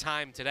 3rd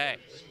time today.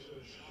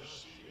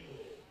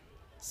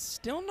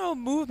 Still no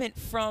movement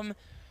from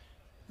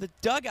the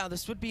dugout.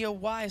 This would be a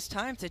wise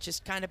time to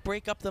just kind of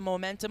break up the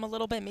momentum a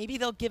little bit. Maybe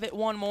they'll give it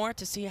one more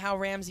to see how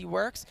Ramsey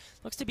works.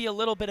 Looks to be a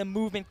little bit of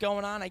movement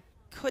going on. I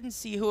couldn't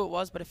see who it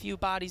was, but a few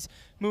bodies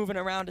moving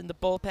around in the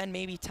bullpen.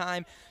 Maybe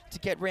time to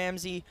get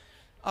Ramsey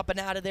up and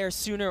out of there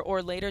sooner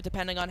or later,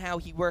 depending on how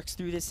he works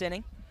through this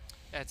inning.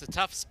 Yeah, it's a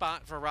tough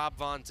spot for Rob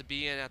Vaughn to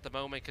be in at the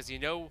moment because you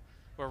know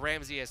where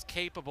Ramsey is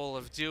capable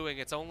of doing.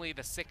 It's only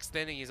the 6th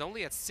inning. He's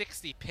only at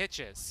 60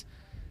 pitches.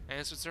 And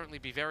this would certainly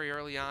be very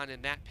early on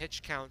in that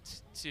pitch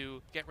count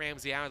to get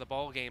Ramsey out of the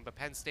ball game. But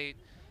Penn State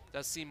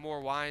does seem more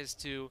wise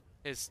to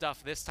his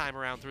stuff this time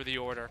around through the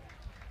order.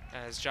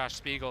 as Josh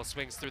Spiegel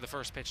swings through the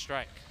first pitch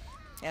strike.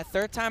 Yeah,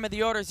 third time of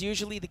the order is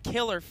usually the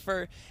killer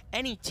for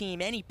any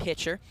team, any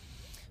pitcher.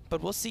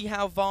 But we'll see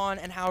how Vaughn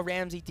and how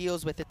Ramsey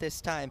deals with it this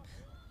time.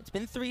 It's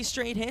been 3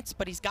 straight hits,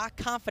 but he's got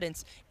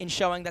confidence in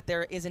showing that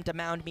there isn't a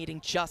mound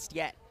meeting just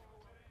yet.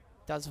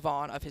 Does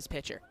Vaughn of his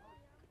pitcher.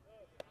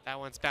 That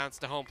one's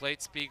bounced to home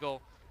plate.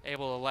 Spiegel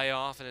able to lay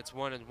off, and it's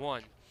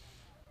 1-1.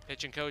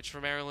 Pitching coach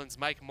for Maryland's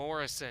Mike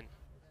Morrison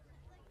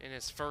in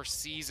his first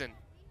season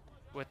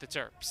with the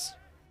Terps.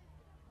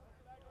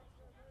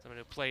 Someone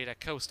who played at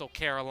Coastal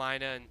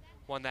Carolina and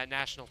won that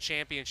national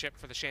championship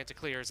for the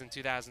Chanticleers in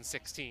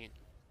 2016.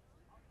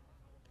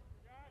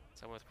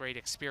 Someone with great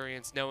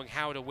experience, knowing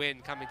how to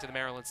win, coming to the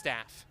Maryland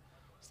staff.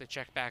 As they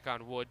check back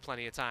on Wood,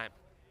 plenty of time.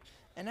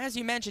 And as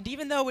you mentioned,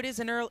 even though it is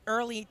an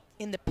early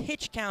in the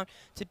pitch count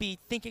to be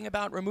thinking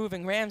about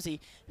removing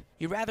Ramsey,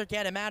 you'd rather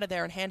get him out of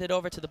there and hand it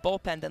over to the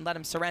bullpen than let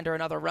him surrender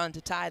another run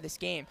to tie this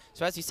game.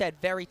 So as you said,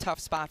 very tough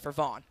spot for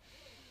Vaughn.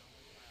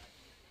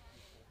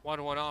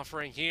 1-1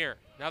 offering here.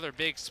 Another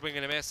big swing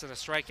and a miss, and a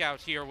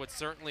strikeout here would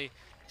certainly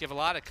give a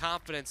lot of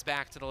confidence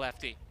back to the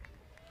lefty.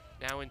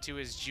 Now into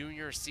his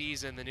junior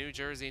season, the New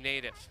Jersey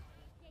native.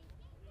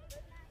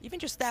 Even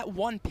just that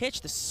one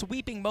pitch, the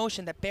sweeping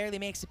motion that barely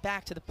makes it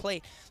back to the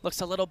plate, looks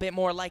a little bit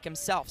more like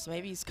himself. So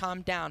maybe he's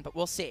calmed down, but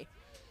we'll see.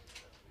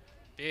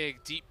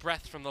 Big, deep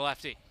breath from the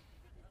lefty.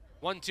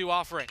 1-2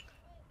 offering.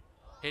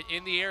 Hit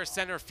in the air,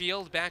 center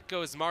field. Back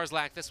goes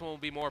Marszlak. This one will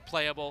be more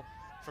playable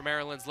for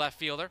Maryland's left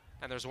fielder,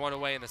 and there's one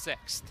away in the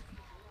 6th.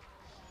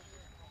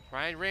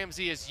 Ryan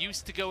Ramsey is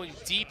used to going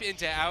deep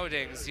into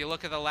outings. You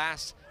look at the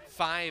last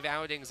 5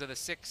 outings of the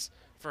 6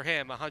 for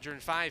him.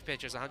 105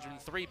 pitches,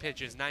 103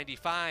 pitches,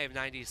 95,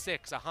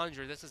 96,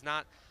 100. This is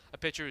not a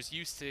pitcher who's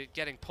used to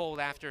getting pulled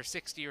after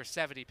 60 or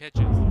 70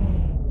 pitches.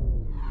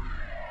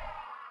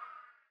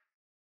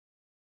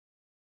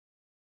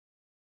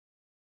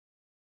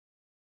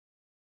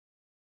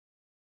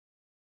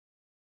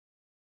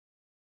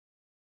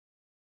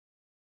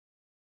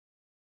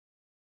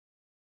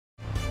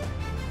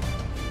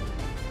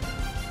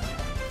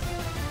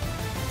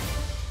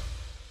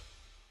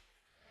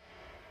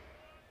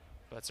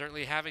 But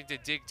certainly having to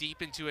dig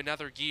deep into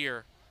another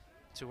gear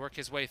to work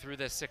his way through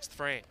this 6th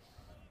frame.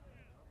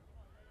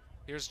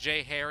 Here's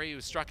Jay Harry, who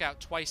struck out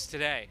twice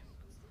today.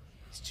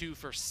 He's 2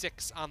 for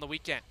 6 on the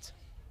weekend.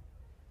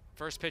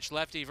 First pitch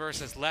lefty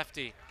versus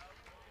lefty.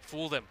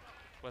 Fooled him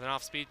with an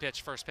off-speed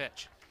pitch, first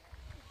pitch.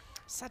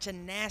 Such a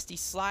nasty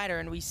slider,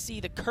 and we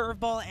see the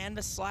curveball and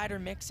the slider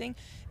mixing.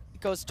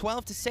 It goes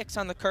 12-6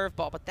 on the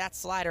curveball, but that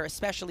slider,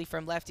 especially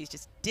from lefties,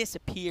 just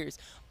disappears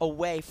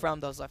away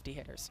from those lefty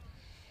hitters.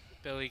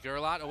 Billy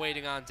Gerlot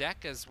awaiting on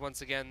deck as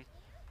once again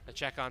a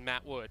check on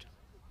Matt Wood,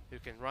 who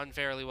can run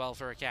fairly well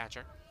for a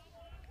catcher.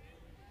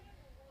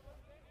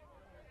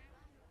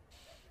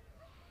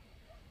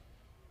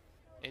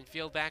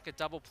 Infield back at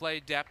double play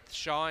depth.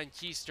 Shaw and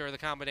Keister the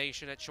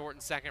combination at short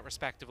and second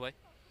respectively.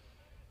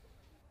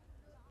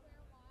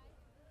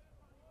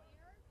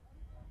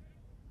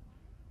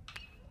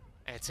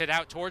 And it's hit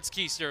out towards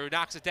Keister, who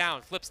knocks it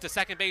down, flips to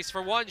second base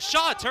for 1.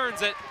 Shaw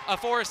turns it. A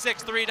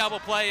 4-6-3 double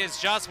play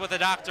is just what the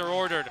doctor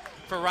ordered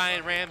for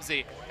Ryan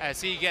Ramsey as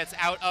he gets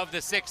out of the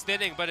 6th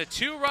inning. But a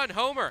 2-run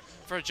homer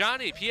for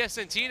Johnny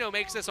Piacentino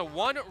makes this a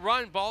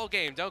 1-run ball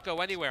game. Don't go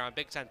anywhere on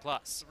Big Ten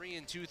Plus. 3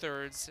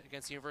 2/3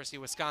 against the University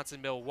of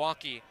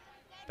Wisconsin-Milwaukee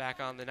back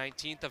on the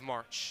 19th of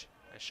March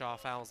as Shaw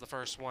fouls the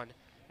first one,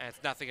 and it's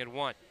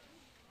 0-1.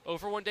 0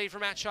 for 1 day for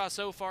Matt Shaw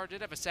so far. Did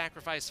have a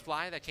sacrifice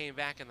fly that came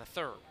back in the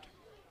 3rd.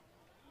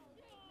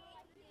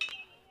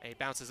 And he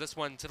bounces this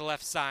one to the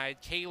left side.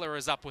 Kaler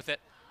is up with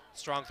it.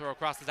 Strong throw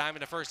across the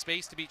diamond to first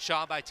base to beat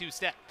Shaw by 2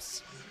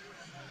 steps.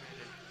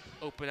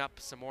 And open up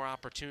some more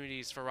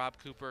opportunities for Rob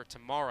Cooper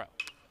tomorrow.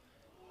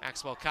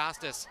 Maxwell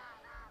Costas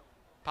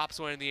pops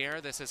one in the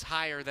air. This is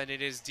higher than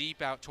it is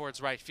deep out towards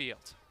right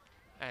field.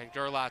 And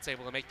Gerlot's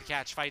able to make the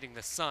catch fighting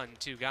the sun,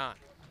 2 gone.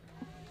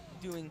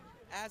 Doing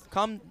as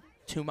come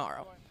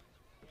tomorrow.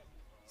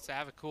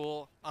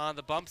 Savakul on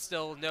the bump,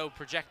 still no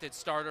projected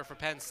starter for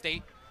Penn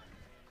State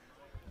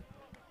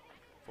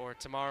for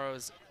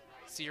tomorrow's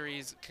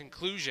series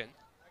conclusion.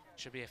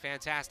 Should be a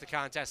fantastic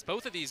contest.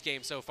 Both of these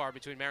games so far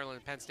between Maryland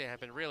and Penn State have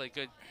been really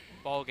good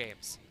ball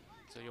games.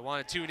 So you'll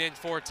want to tune in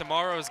for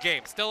tomorrow's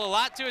game. Still a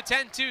lot to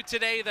attend to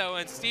today, though,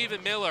 and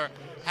Stephen Miller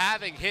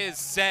having his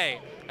say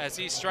as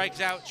he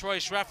strikes out Troy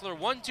Schreffler.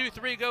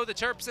 1-2-3 go the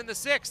Terps in the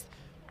 6th.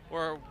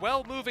 We're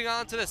well moving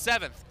on to the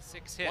 7th.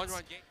 6 hits.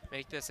 1-run game.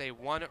 Make this a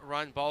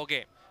 1-run ball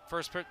game.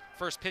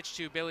 First pitch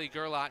to Billy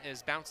Gerlot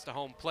is bounced to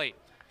home plate.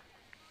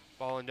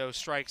 Ball and no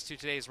strikes to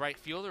today's right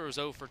fielder, who's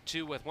 0 for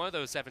 2 with one of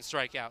those 7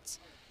 strikeouts,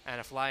 and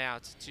a fly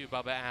out to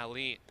Bubba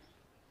Alleyne.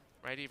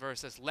 Righty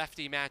versus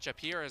lefty matchup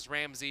here as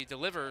Ramsey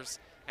delivers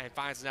and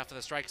finds enough of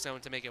the strike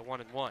zone to make it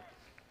 1-1.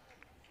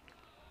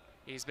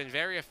 He's been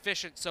very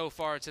efficient so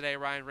far today,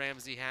 Ryan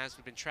Ramsey has.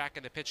 We've been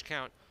tracking the pitch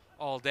count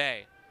all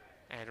day,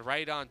 and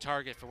right on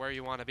target for where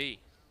you want to be.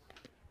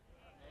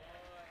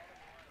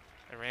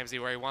 And Ramsey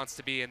where he wants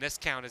to be in this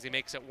count as he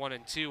makes it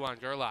 1-2 on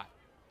Gerlot.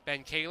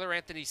 Ben Kaler,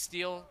 Anthony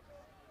Steele,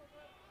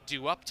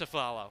 due up to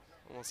follow.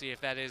 We'll see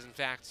if that is, in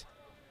fact,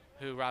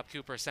 who Rob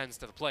Cooper sends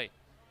to the plate.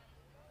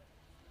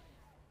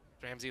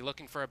 Ramsey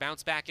looking for a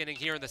bounce-back inning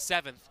here in the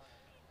 7th.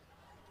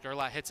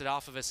 Gerlach hits it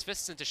off of his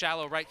fists into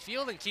shallow right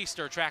field, and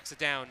Keister tracks it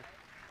down.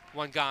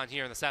 One gone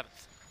here in the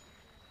 7th.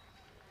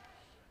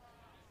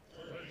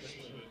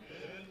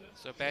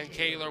 So Ben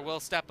Kaler will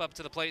step up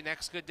to the plate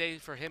next. Good day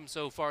for him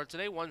so far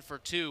today. 1 for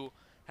 2.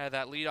 Had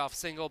that leadoff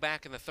single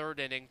back in the 3rd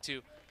inning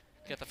to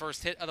get the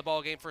first hit of the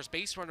ball game, first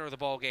base runner of the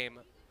ball game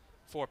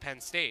for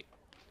Penn State.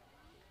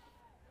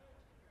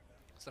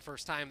 It's the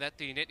first time that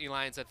the Nittany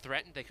Lions had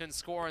threatened. They couldn't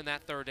score in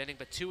that 3rd inning,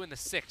 but 2 in the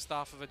 6th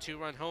off of a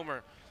 2-run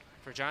homer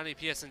for Johnny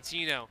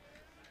Piacentino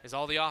is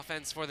all the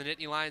offense for the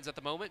Nittany Lions at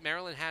the moment.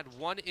 Maryland had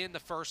 1 in the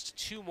 1st,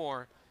 2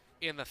 more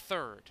in the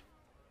 3rd,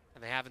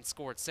 and they haven't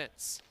scored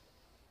since.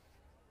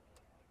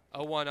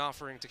 0-1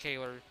 offering to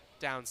Kaler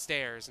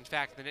downstairs. In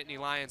fact, the Nittany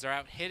Lions are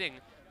out hitting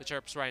the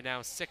Terps right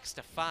now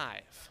 6-5.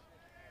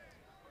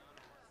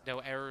 No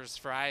errors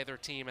for either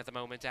team at the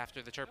moment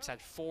after the Terps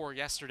had 4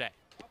 yesterday,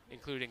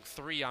 including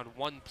 3 on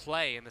 1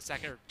 play in the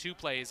second, or 2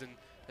 plays in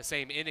the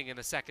same inning in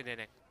the 2nd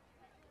inning,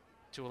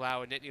 to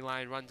allow a Nittany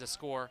Lion run to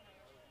score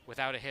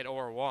without a hit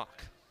or a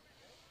walk.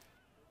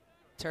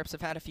 Terps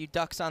have had a few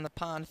ducks on the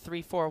pond,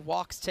 3-4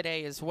 walks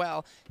today as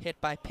well, hit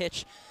by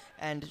Pitch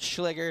and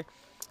Schliger,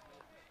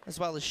 as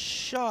well as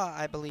Shaw,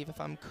 I believe, if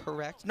I'm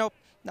correct. Nope,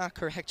 not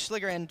correct.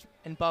 Schliger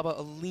and Bubba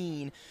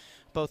Aline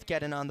both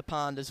getting on the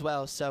pond as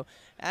well. So,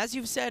 as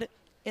you've said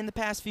in the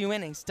past few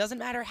innings, doesn't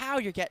matter how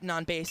you're getting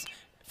on base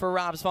for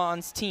Rob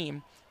Vaughn's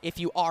team if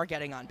you are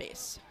getting on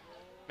base.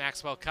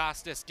 Maxwell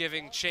Costas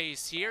giving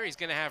chase here. He's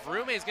going to have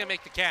room. He's going to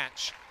make the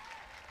catch.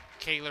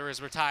 Kaler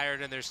is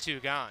retired, and there's 2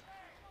 gone.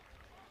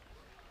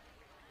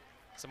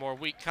 Some more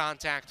weak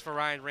contact for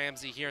Ryan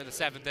Ramsey here in the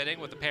 7th inning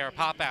with a pair of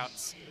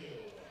pop-outs,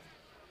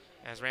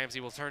 as Ramsey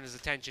will turn his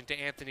attention to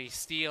Anthony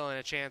Steele and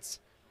a chance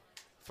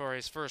for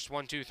his first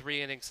 1-2-3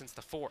 inning since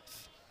the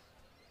 4th.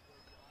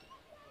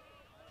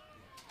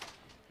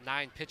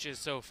 9 pitches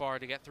so far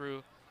to get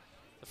through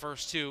the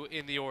first 2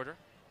 in the order.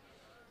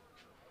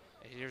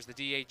 And here's the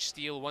DH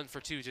Steele, 1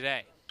 for 2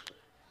 today.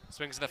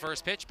 Swings to the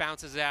first pitch,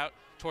 bounces out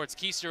towards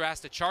Keister, has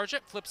to charge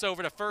it, flips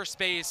over to first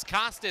base.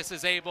 Costas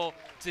is able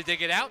to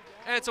dig it out,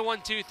 and it's a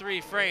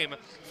 1-2-3 frame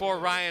for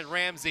Ryan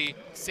Ramsey,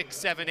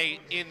 6-7-8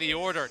 in the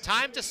order.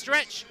 Time to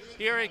stretch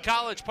here in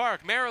College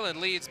Park. Maryland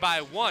leads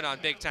by 1 on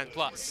Big Ten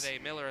Plus. Today,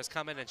 Miller has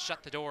come in and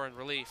shut the door in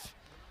relief.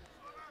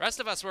 Rest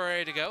of us were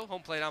ready to go.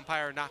 Home plate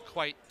umpire not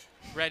quite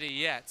ready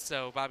yet,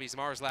 so Bobby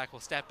Zmarzlak will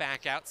step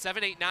back out.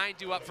 7-8-9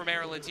 due up for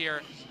Maryland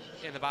here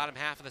in the bottom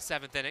half of the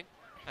 7th inning.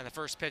 And the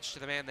first pitch to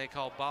the man they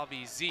call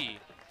Bobby Z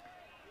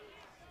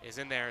is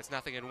in there. It's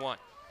 0-1.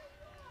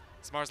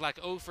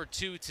 Zmarzlak 0 for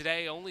 2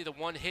 today, only the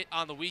 1 hit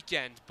on the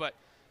weekend, but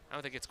I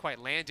don't think it's quite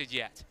landed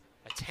yet.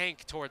 A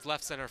tank towards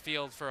left center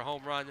field for a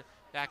home run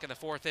back in the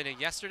 4th inning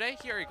yesterday.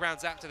 Here he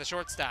grounds out to the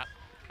shortstop,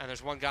 and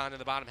there's 1 gone in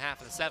the bottom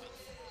half of the 7th.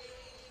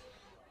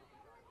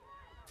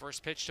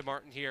 First pitch to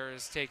Martin here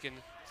is taken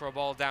for a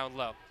ball down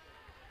low.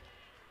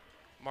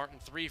 Martin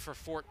 3 for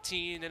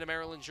 14 in a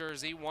Maryland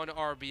jersey, 1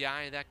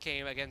 RBI. That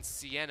came against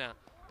Siena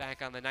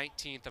back on the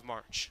 19th of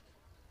March.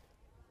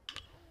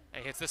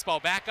 And he hits this ball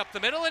back up the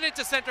middle and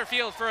into center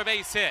field for a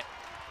base hit.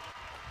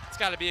 It's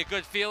got to be a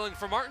good feeling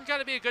for Martin, got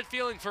to be a good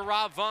feeling for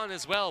Rob Vaughn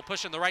as well,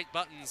 pushing the right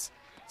buttons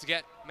to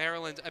get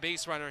Maryland a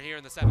base runner here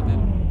in the 7th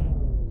inning.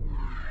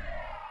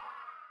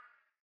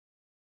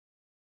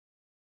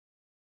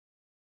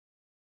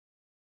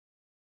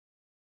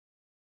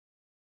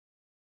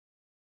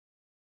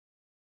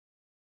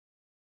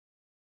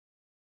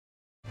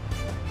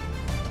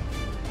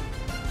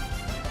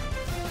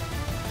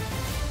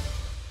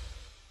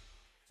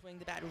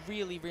 The bat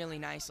really, really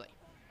nicely.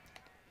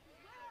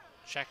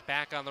 Check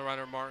back on the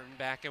runner, Martin,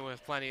 back in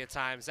with plenty of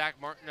time. Zach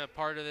Martin, a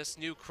part of this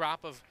new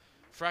crop of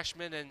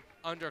freshmen and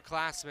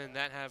underclassmen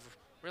that have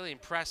really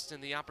impressed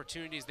in the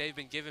opportunities they've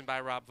been given by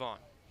Rob Vaughn.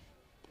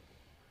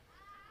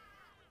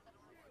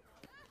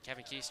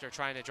 Kevin Keister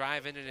trying to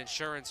drive in an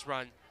insurance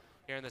run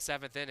here in the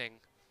 7th inning.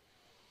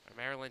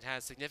 Maryland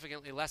has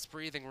significantly less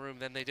breathing room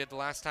than they did the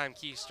last time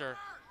Keister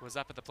was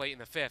up at the plate in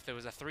the 5th. It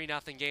was a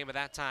 3-0 game at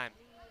that time.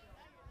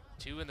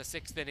 2 in the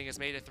 6th inning has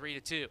made it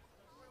 3-2.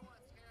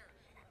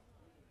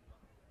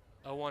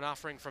 0-1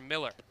 offering from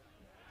Miller.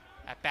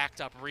 That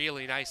backed up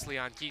really nicely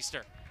on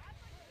Keister.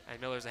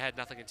 And Miller's ahead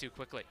 0-2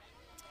 quickly.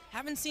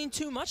 Haven't seen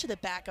too much of the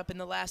backup in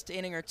the last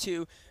inning or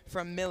 2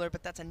 from Miller,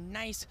 but that's a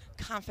nice,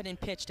 confident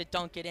pitch to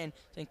dunk it in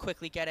and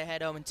quickly get ahead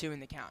 0-2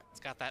 in the count.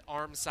 It's got that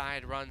arm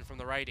side run from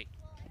the righty.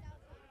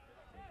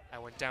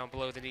 That went down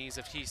below the knees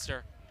of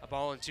Keister. A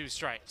ball and 2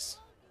 strikes.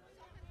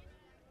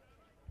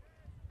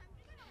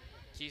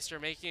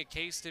 Keister making a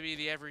case to be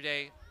the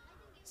everyday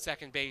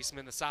second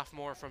baseman, the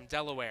sophomore from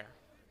Delaware.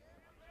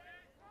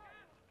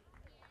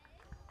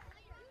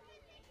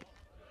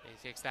 And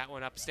he takes that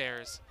one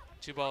upstairs.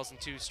 2 balls and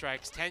 2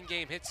 strikes.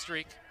 10-game hit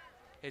streak.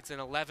 It's in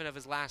 11 of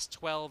his last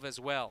 12 as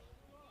well.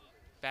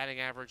 Batting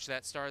average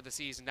that started the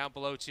season down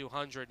below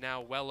 200, now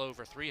well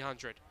over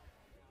 300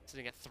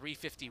 Sitting at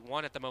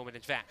 351 at the moment,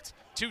 in fact.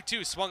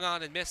 2-2 swung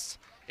on and missed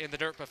in the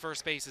dirt, but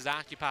first base is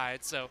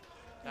occupied. So,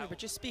 yeah, but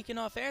just speaking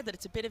off air, that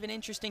it's a bit of an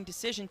interesting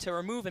decision to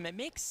remove him. It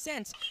makes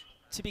sense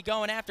to be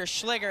going after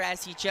Schliger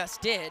as he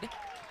just did.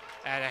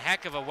 And a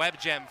heck of a web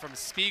gem from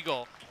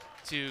Spiegel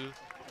to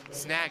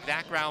snag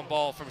that ground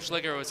ball from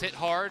Schliger. It was hit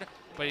hard,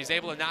 but he's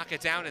able to knock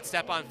it down and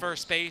step on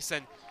first base,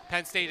 and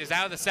Penn State is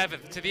out of the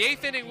 7th. To the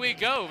 8th inning we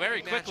go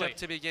very quickly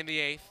to begin the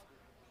 8th.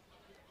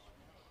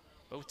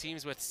 Both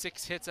teams with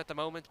 6 hits at the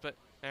moment, but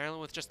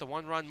Maryland with just the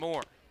 1 run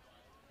more.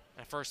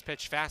 A first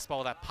pitch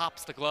fastball that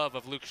pops the glove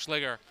of Luke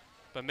Schliger,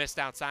 but missed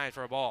outside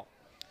for a ball.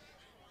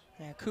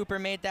 Yeah, Cooper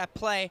made that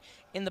play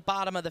in the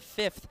bottom of the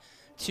 5th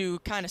to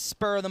kind of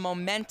spur the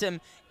momentum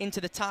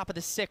into the top of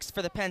the 6th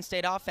for the Penn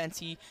State offense.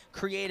 He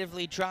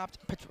creatively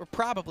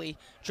probably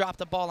dropped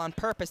a ball on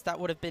purpose that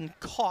would have been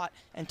caught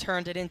and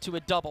turned it into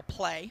a double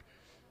play.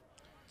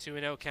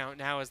 2-0 count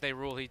now as they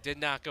rule he did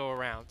not go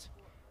around.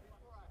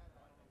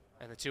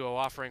 And the 2-0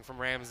 offering from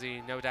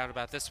Ramsey, no doubt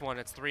about this one,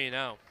 it's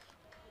 3-0.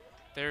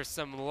 There's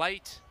some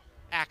light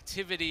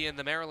activity in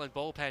the Maryland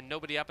bullpen,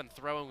 nobody up and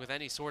throwing with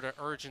any sort of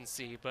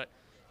urgency, but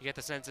you get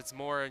the sense it's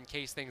more in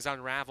case things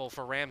unravel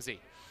for Ramsey.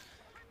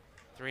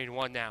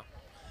 3-1 now.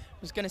 I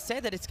was going to say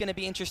that it's going to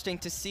be interesting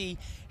to see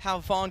how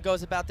Vaughn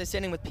goes about this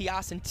inning with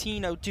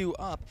Piacentino due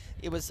up.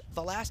 It was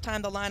the last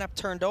time the lineup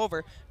turned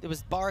over. It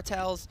was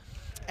Bartels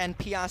and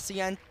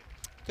Piacentino.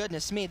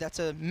 Goodness me, that's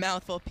a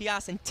mouthful.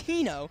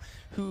 Piacentino,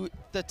 who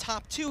the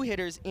top 2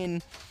 hitters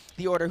in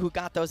the order who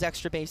got those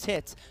extra base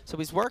hits. So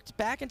he's worked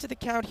back into the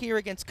count here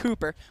against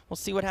Cooper. We'll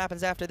see what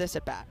happens after this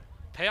at bat.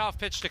 Payoff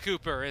pitch to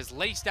Cooper is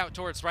laced out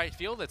towards right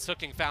field. It's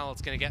hooking foul.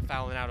 It's going to get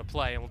foul and out of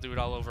play, and we'll do it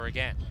all over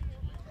again.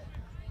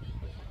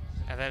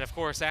 And then, of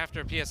course,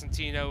 after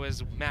Piacentino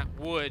is Matt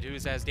Wood,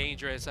 who's as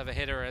dangerous of a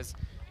hitter as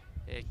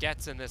it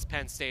gets in this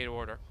Penn State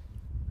order.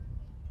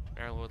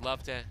 Maryland would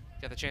love to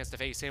get the chance to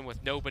face him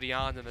with nobody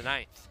on in the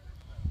 9th.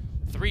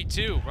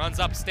 3-2, runs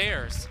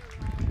upstairs.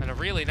 And a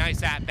really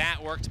nice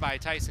at-bat worked by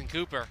Tyson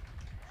Cooper.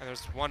 And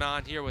there's 1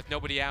 on here with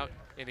nobody out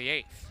in the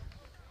 8th.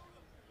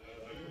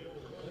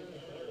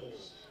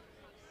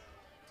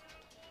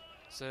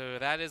 So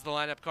that is the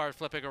lineup card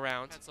flipping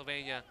around.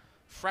 Pennsylvania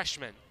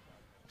freshman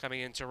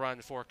coming in to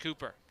run for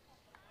Cooper.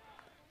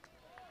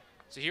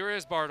 So here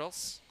is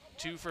Bartles,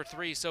 2 for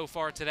 3 so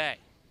far today.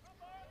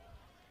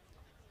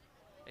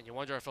 And you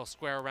wonder if he'll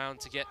square around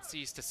to get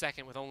Cease to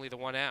second with only the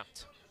 1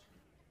 out.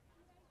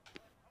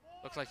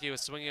 Looked like he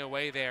was swinging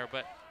away there,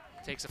 but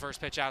takes the first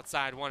pitch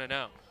outside,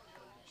 1-0.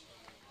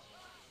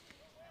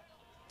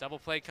 Double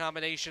play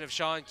combination of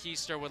Shaw and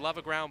Keister. Would love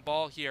a ground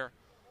ball here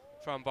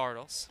from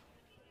Bartles.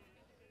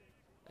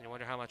 And you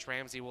wonder how much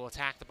Ramsey will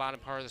attack the bottom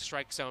part of the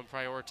strike zone,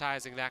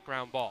 prioritizing that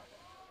ground ball.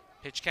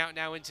 Pitch count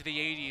now into the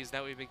 80s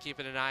that we've been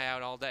keeping an eye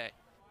out all day.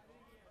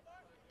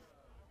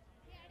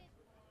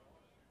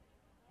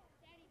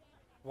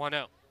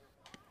 1-0.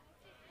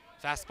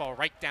 Fastball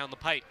right down the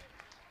pipe,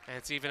 and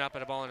it's even up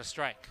at a ball and a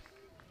strike.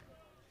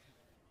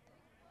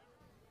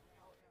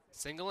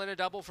 Single and a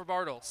double for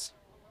Bartles.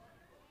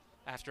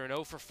 After an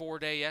 0-for-4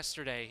 day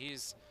yesterday,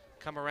 he's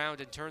come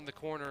around and turned the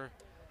corner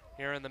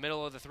here in the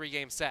middle of the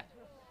 3-game set.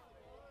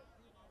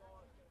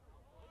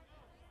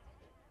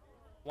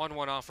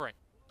 1-1 offering.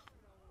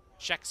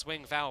 Check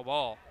swing foul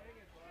ball,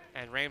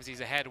 and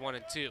Ramsey's ahead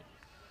 1-2.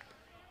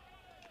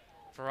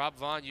 For Rob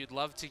Vaughn, you'd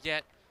love to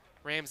get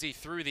Ramsey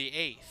through the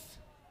 8th.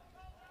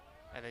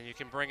 And then you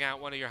can bring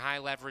out one of your high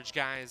leverage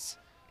guys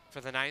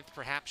for the 9th,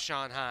 perhaps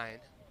Sean Hine,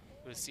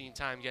 who has seen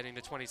time getting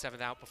the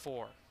 27th out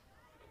before.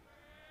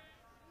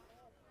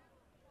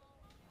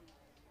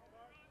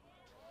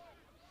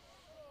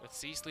 With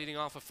Cease leading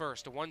off of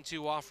first, a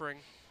 1-2 offering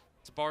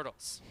to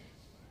Bartles.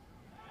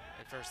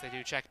 At first they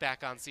do check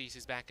back on Cease.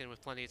 He's back in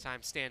with plenty of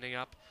time standing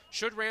up.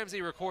 Should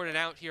Ramsey record an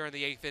out here in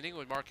the 8th inning, it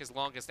would mark his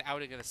longest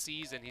outing of the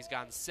season. He's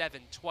gone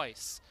 7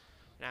 twice.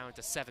 Now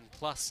into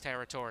 7+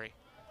 territory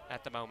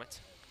at the moment.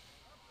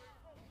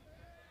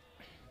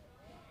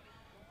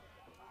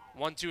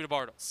 1-2 to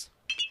Bartles.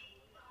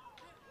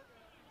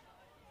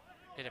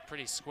 Hit it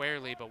pretty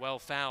squarely, but well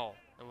foul,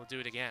 and we'll do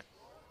it again.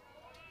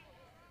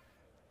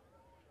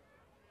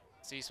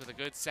 Cease with a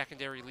good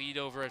secondary lead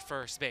over at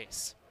first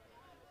base.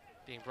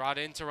 Being brought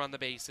in to run the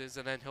bases,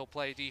 and then he'll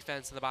play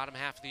defense in the bottom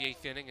half of the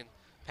 8th inning, and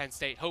Penn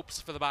State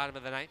hopes for the bottom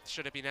of the 9th,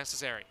 should it be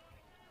necessary.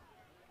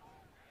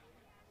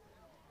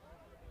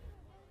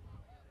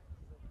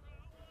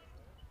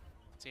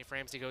 See if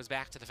Ramsey goes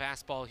back to the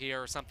fastball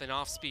here or something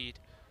off speed.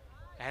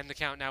 And the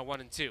count now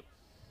 1-2.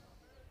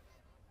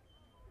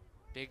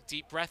 Big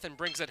deep breath and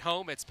brings it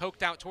home. It's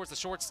poked out towards the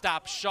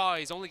shortstop. Shaw,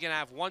 he's only going to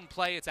have 1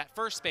 play. It's at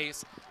first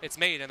base. It's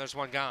made, and there's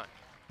 1 gone.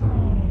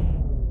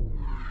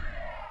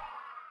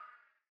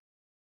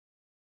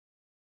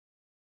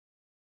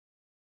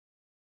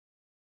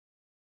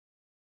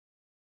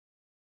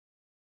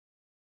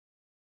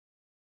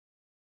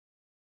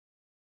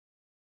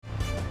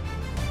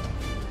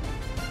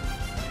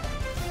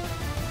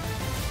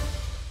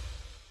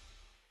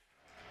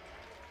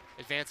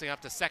 Advancing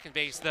up to second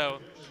base, though,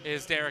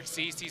 is Derek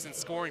Cease. He's in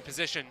scoring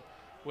position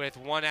with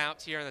 1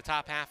 out here in the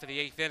top half of the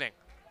 8th inning.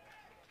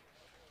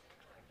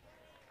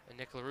 And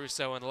Nick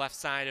LaRusso on the left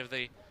side of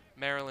the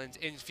Maryland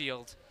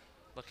infield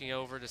looking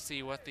over to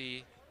see what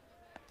the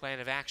plan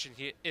of action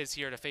is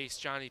here to face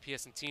Johnny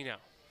Piacentino.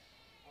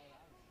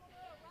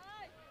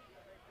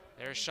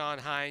 There's Sean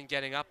Hine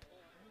getting up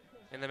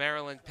in the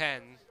Maryland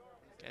pen,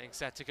 getting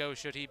set to go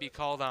should he be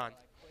called on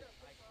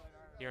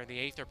here in the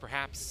 8th or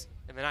perhaps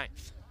in the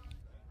 9th.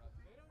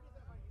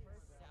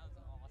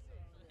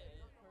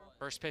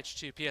 First pitch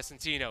to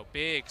Piacentino,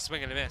 big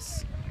swing and a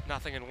miss,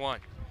 0-1.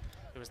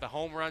 It was the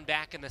home run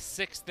back in the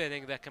 6th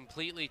inning that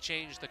completely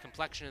changed the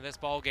complexion of this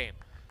ball game.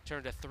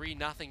 Turned a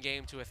 3-0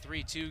 game to a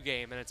 3-2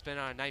 game, and it's been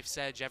on a knife's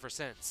edge ever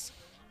since.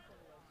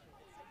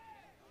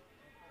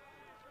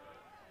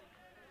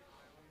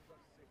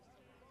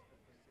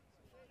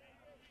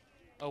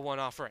 0-1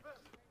 offering.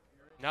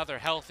 Another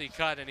healthy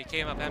cut, and he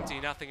came up empty,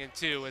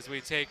 0-2, as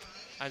we take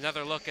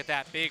another look at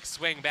that big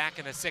swing back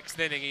in the 6th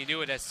inning. He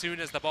knew it as soon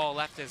as the ball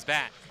left his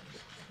bat.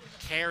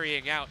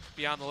 Carrying out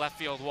beyond the left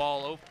field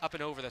wall, up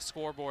and over the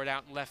scoreboard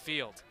out in left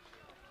field.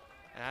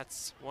 And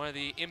that's one of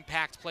the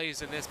impact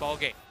plays in this ball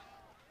game.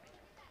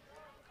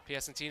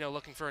 Piacentino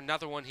looking for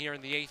another one here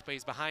in the 8th, but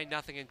he's behind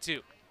 0-2.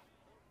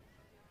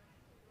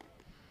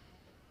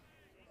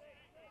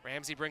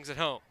 Ramsey brings it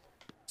home.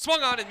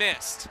 Swung on and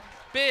missed.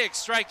 Big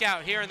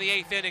strikeout here in the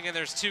 8th inning, and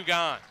there's 2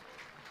 gone.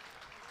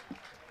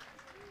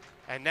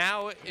 And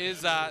now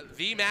is the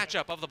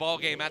matchup of the ball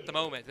game at the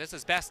moment. This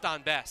is best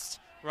on best.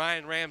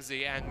 Ryan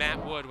Ramsey and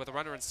Matt Wood with a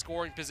runner in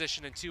scoring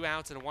position and 2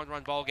 outs in a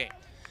 1-run ball game.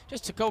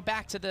 Just to go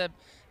back to the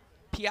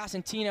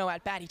Piacentino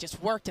at bat, he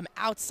just worked him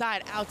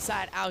outside,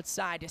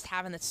 just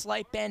having that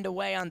slight bend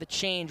away on the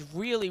change.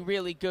 Really,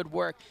 really good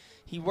work.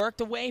 He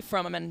worked away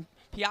from him, and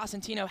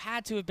Piacentino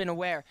had to have been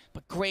aware,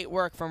 but great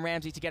work from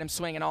Ramsey to get him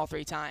swinging all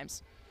 3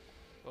 times.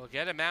 We'll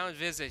get a mound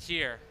visit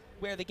here.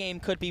 Where the game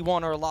could be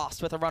won or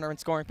lost with a runner in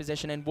scoring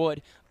position and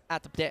Wood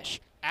at the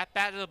dish. At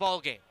bat of the ball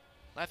game.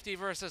 Lefty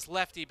versus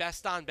lefty,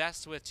 best on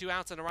best with 2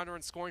 outs and a runner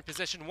in scoring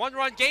position.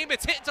 1-run game,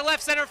 it's hit to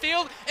left center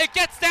field. It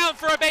gets down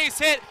for a base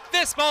hit.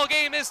 This ball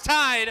game is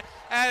tied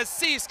as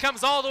Cease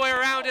comes all the way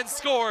around and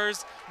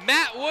scores.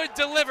 Matt Wood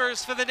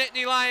delivers for the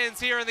Nittany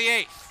Lions here in the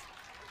 8th.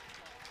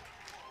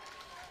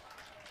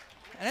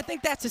 And I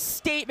think that's a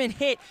statement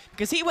hit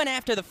because he went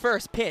after the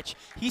first pitch.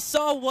 He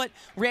saw what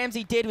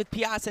Ramsey did with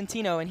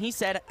Piacentino, and he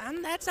said,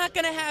 that's not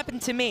going to happen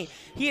to me.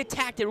 He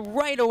attacked it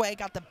right away,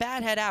 got the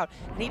bat head out,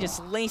 and he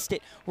just laced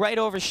it right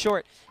over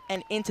short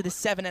and into the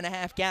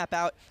 7.5 gap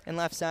out in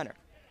left center.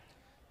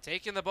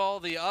 Taking the ball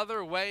the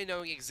other way,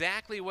 knowing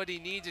exactly what he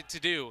needed to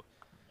do.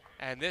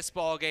 And this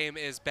ball game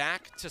is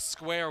back to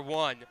square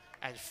one,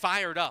 and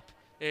fired up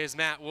is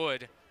Matt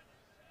Wood,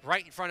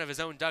 right in front of his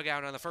own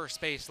dugout on the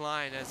first base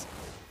line as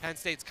Penn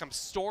State's come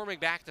storming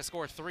back to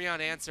score 3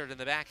 unanswered in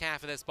the back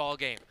half of this ball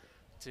game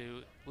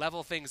to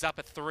level things up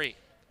at 3.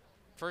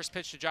 First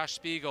pitch to Josh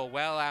Spiegel,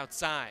 well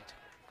outside.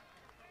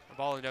 A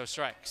ball and no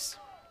strikes.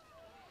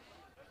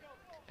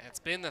 And it's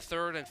been the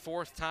 3rd and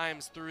 4th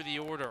times through the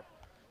order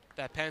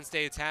that Penn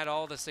State's had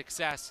all the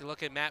success. You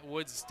look at Matt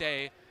Wood's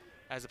day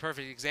as a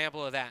perfect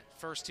example of that.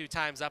 First 2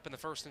 times up in the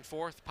 1st and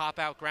 4th, pop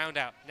out, ground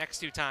out. Next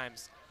 2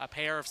 times, a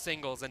pair of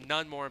singles, and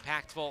none more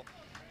impactful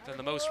than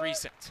the most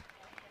recent.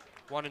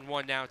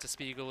 1-1 now to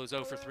Spiegel, who's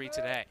 0 for 3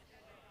 today.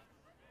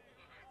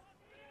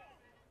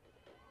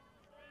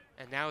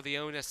 And now the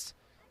onus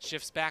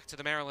shifts back to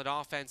the Maryland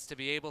offense to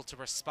be able to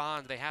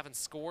respond. They haven't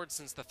scored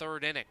since the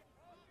 3rd inning.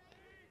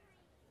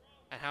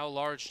 And how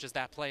large does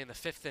that play in the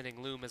 5th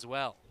inning loom as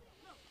well?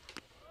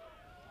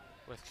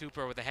 With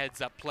Cooper with a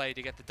heads-up play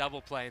to get the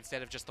double play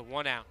instead of just the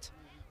 1 out.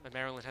 But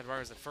Maryland had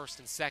runners at 1st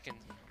and 2nd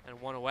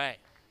and 1 away.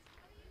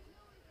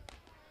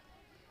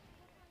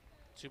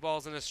 2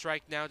 balls and a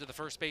strike now to the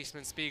first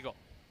baseman, Spiegel.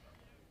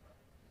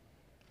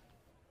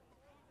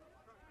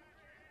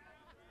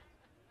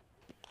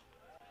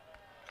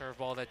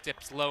 Curveball that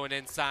dips low and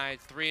inside,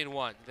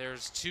 3-1.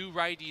 There's 2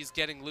 righties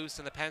getting loose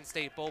in the Penn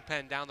State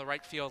bullpen down the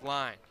right field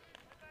line.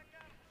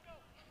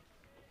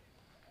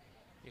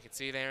 You can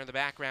see there in the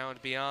background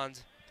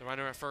beyond the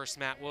runner at first,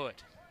 Matt Wood.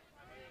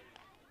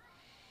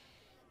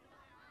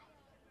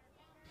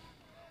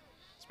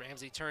 As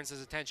Ramsey turns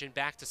his attention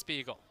back to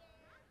Spiegel.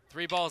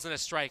 3 balls and a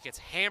strike. It's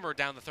hammered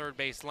down the 3rd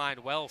base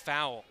line, well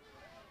foul.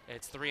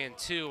 It's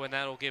 3-2, and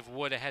that'll give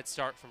Wood a head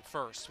start from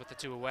first with the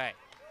 2 away.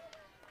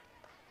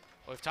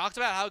 We've talked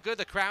about how good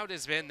the crowd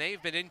has been.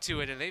 They've been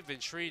into it, and they've been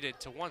treated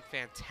to one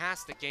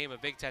fantastic game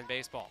of Big Ten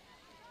baseball,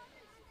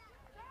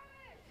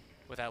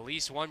 with at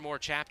least one more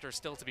chapter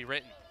still to be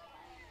written.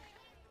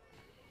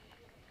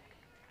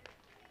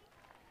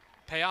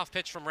 Payoff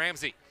pitch from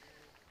Ramsey.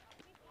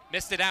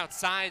 Missed it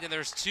outside, and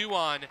there's 2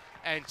 on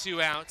and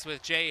 2 outs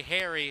with Jay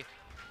Harry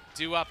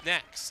due up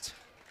next.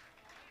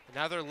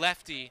 Another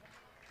lefty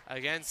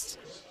against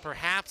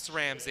perhaps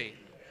Ramsey.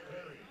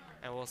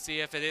 And we'll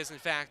see if it is in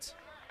fact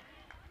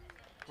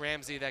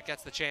Ramsey that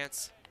gets the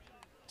chance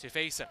to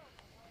face him.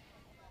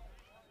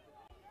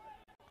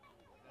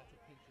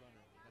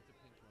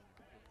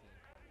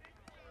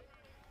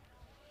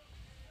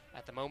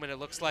 At the moment, it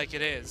looks like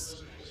it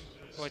is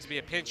going to be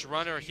a pinch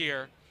runner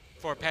here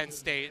for Penn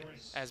State,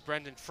 as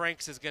Brendan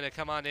Franks is going to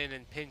come on in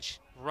and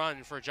pinch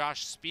run for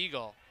Josh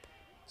Spiegel.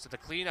 So the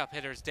cleanup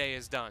hitter's day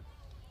is done,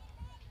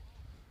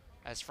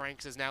 as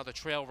Franks is now the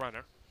trail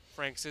runner.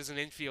 Franks is an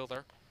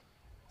infielder,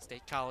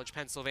 State College,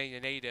 Pennsylvania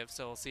native,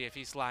 so we'll see if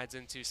he slides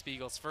into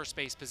Spiegel's first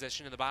base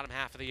position in the bottom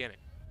half of the inning.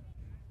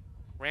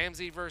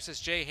 Ramsey versus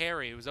Jay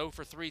Harry, who was 0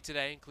 for 3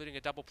 today, including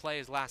a double play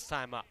his last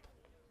time up.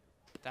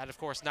 That, of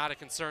course, not a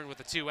concern with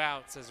the 2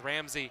 outs, as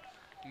Ramsey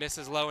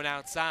misses low and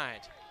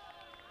outside.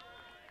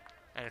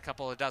 And a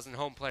couple of dozen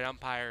home plate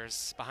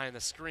umpires behind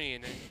the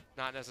screen,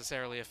 not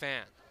necessarily a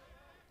fan.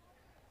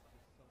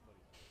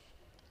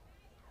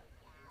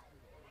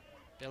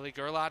 Billy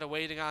Gerlot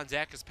awaiting on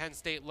deck as Penn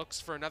State looks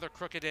for another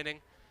crooked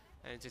inning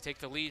and to take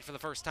the lead for the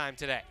first time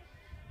today.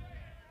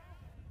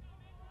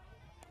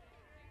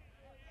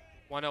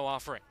 1-0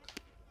 offering.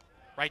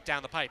 Right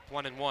down the pipe,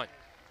 1-1.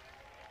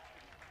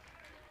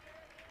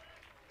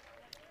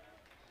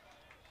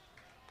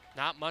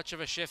 Not much of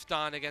a shift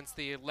on against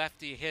the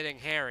lefty hitting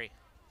Harry.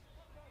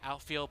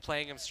 Outfield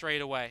playing him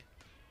straight away.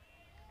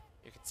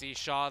 You can see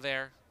Shaw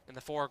there in the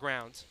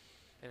foreground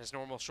in his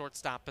normal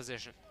shortstop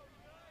position.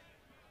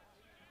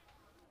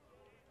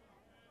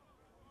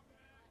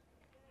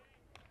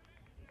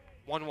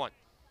 1-1.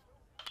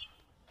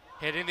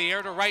 Hit in the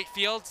air to right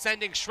field,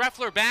 sending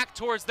Schreffler back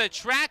towards the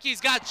track.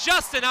 He's got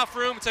just enough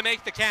room to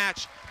make the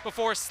catch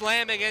before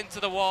slamming into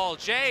the wall.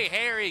 Jay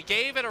Harry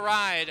gave it a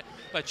ride,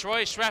 but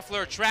Troy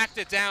Schreffler tracked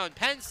it down.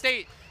 Penn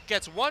State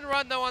gets 1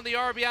 run, though, on the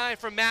RBI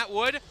from Matt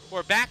Wood.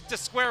 We're back to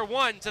square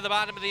one to the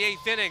bottom of the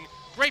 8th inning.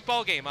 Great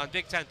ball game on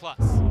Big Ten Plus.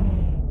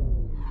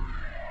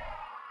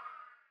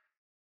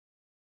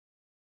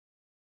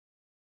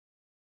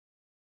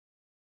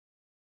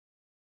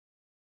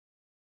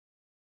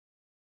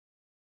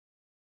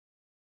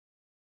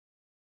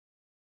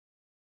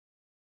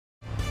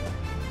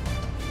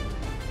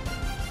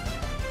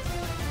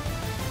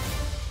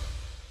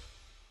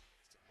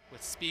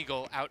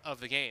 Spiegel out of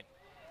the game.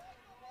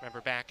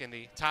 Remember, back in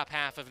the top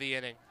half of the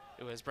inning,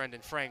 it was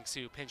Brendan Franks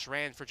who pinch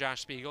ran for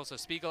Josh Spiegel. So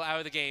Spiegel out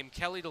of the game,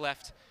 Kelly to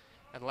left,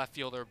 and left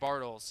fielder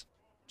Bartles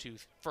to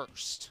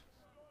first.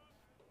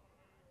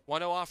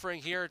 1-0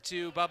 offering here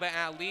to Bubba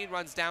Aline,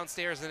 runs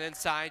downstairs and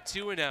inside,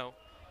 2-0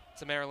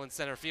 to Maryland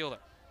center fielder.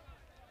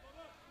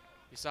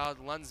 You saw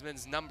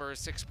Lunsman's numbers,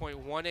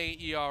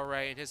 6.18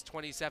 ERA in his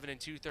 27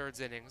 2/3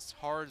 innings.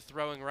 Hard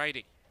throwing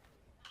righty.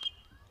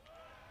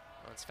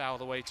 It's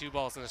fouled away, 2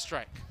 balls and a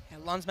strike.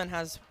 And Lunsman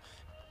has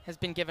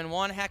been given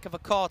one heck of a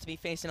call to be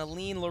facing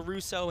Aline,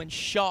 LaRusso, and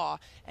Shaw.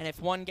 And if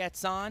one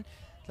gets on,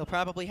 he'll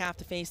probably have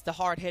to face the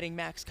hard-hitting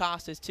Max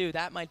Costas, too.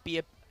 That might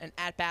be an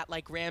at-bat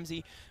like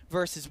Ramsey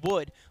versus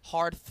Wood.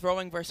 Hard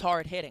throwing versus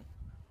hard hitting.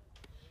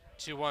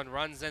 2-1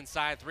 runs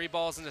inside, 3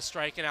 balls and a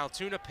strike. An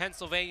Altoona,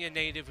 Pennsylvania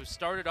native who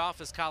started off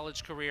his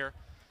college career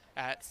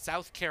at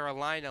South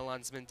Carolina,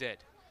 Lunsman did.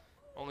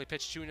 Only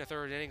pitched 2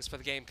 1/3 innings for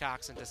the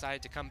Gamecocks and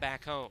decided to come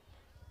back home.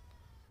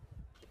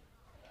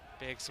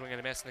 Big swing and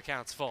a miss, and the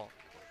count's full.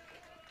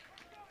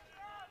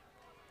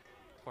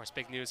 Of course,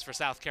 big news for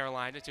South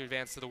Carolina to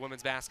advance to the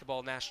women's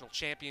basketball national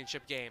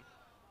championship game.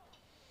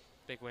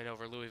 Big win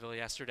over Louisville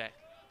yesterday.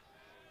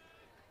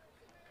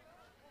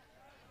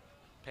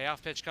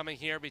 Payoff pitch coming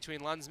here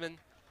between Lunsman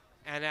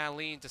and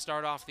Aline to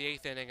start off the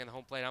 8th inning, and the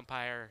home plate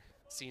umpire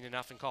seen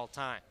enough and called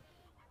time.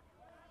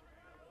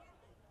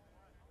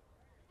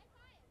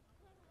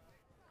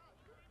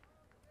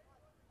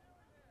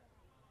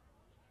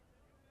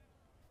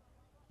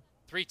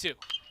 (3-2).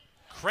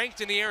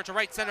 Cranked in the air to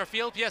right center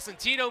field.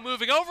 Piacentino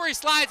moving over. He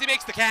slides. He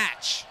makes the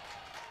catch.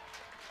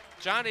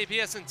 Johnny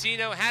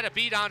Piacentino had a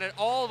beat on it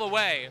all the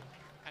way.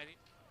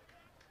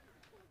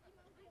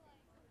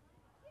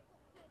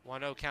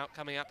 1-0 count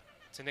coming up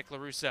to Nick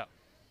LaRusso.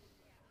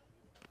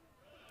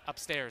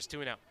 Upstairs,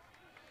 2-0.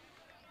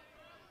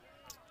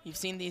 You've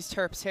seen these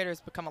Terps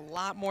hitters become a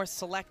lot more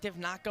selective,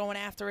 not going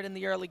after it in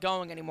the early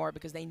going anymore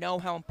because they know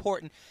how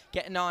important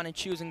getting on and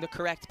choosing the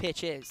correct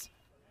pitch is.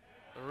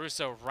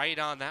 LaRusso right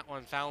on that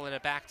one, fouling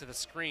it back to the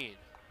screen.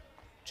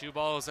 2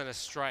 balls and a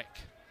strike.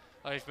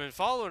 Well, you've been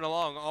following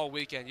along all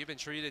weekend. You've been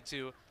treated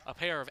to a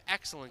pair of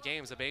excellent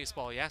games of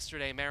baseball.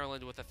 Yesterday,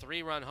 Maryland with a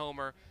 3-run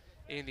homer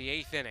in the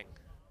 8th inning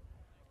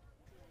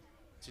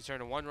to turn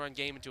a 1-run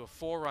game into a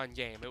 4-run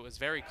game. It was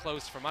very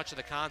close for much of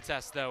the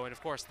contest, though, and of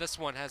course this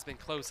one has been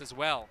close as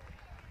well.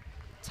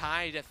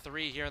 Tied at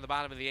 3 here in the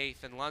bottom of the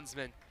 8th, and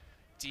Lunsman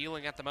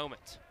dealing at the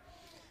moment.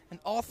 And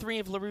all 3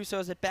 of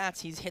LaRusso's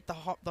at-bats, he's hit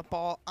the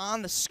ball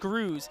on the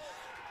screws.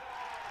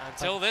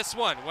 Until this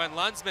one, when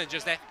Lunsman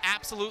just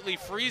absolutely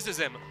freezes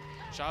him.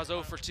 Shaw's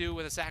 0 for 2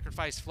 with a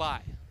sacrifice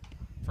fly.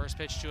 First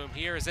pitch to him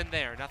here is in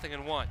there,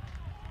 0-1.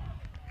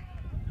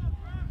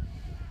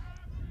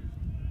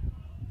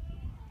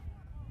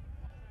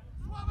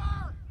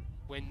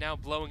 Wind now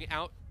blowing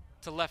out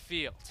to left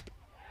field.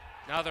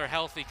 Another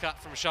healthy cut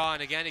from Shaw,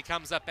 and again he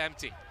comes up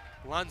empty.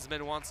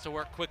 Lunsman wants to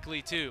work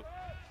quickly too.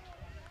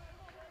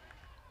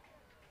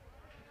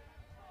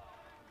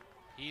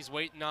 He's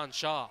waiting on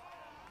Shaw.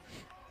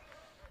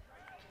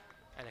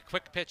 And a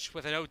quick pitch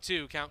with an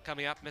 0-2 count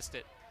coming up, missed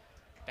it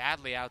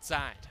badly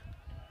outside.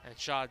 And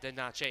Shaw did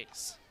not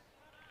chase.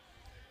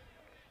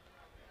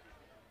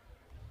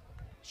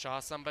 Shaw,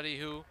 somebody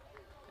who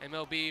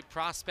MLB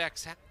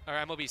prospects, or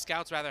MLB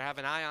scouts rather, have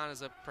an eye on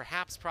as a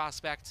perhaps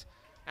prospect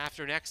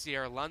after next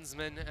year.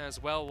 Lunsman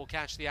as well will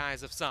catch the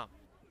eyes of some.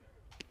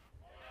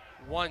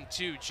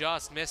 1-2,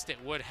 just missed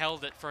it. Wood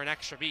held it for an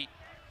extra beat.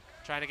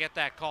 Trying to get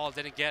that call,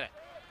 didn't get it.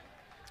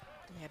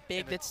 Yeah,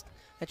 big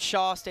that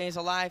Shaw stays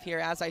alive here.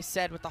 As I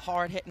said, with the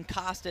hard hit and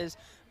Costas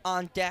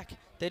on deck,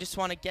 they just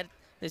want to get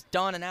this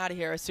done and out of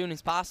here as soon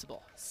as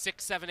possible.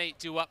 6, 7, 8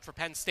 due up for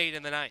Penn State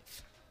in the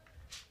ninth.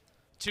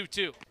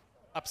 2-2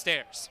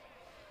 upstairs.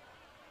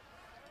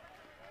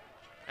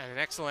 And an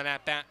excellent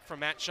at-bat from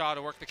Matt Shaw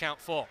to work the count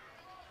full.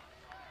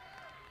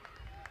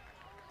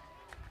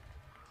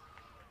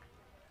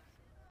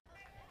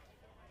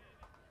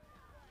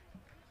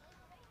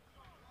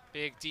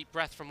 Big deep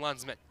breath from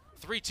Lunsman.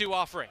 3-2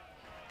 offering.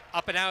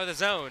 Up and out of the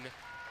zone.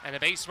 And a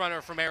base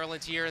runner for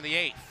Maryland here in the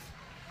eighth.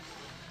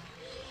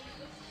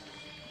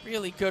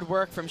 Really good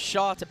work from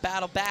Shaw to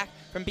battle back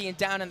from being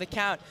down in the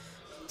count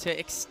to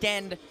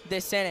extend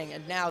this inning.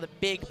 And now the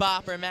big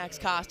bopper, Max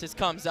Costas,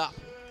 comes up.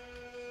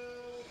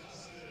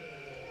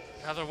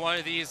 Another one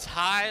of these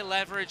high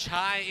leverage,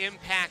 high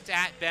impact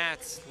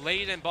at-bats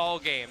late in ball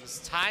games.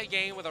 Tie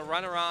game with a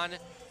runner on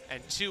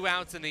and 2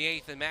 outs in the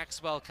eighth, and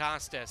Maxwell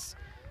Costas,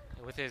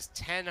 with his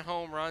 10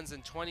 home runs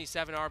and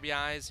 27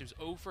 RBIs, who's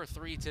 0 for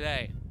 3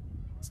 today,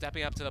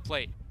 stepping up to the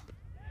plate.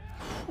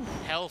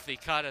 Healthy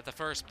cut at the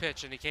first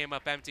pitch, and he came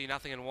up empty,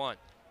 0-1.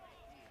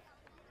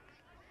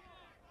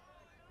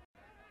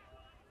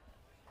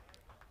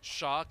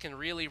 Shaw can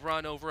really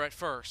run over at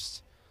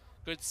first.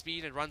 Good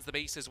speed and runs the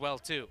base as well,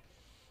 too.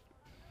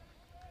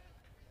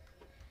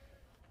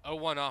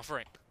 0-1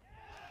 offering.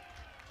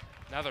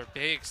 Another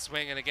big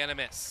swing and again a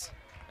miss.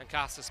 And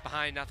Costas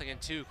behind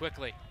 0-2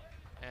 quickly.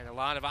 And a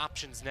lot of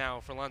options now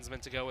for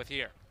Lunsman to go with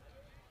here.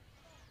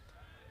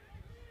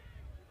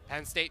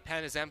 Penn State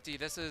pen is empty.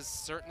 This is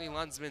certainly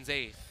Lunsman's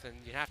eighth, and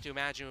you have to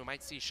imagine we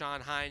might see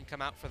Sean Hine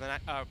come out for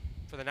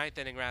the ninth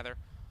inning rather,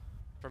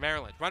 for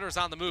Maryland. Runner's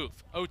on the move.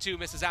 0-2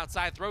 misses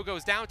outside. Throw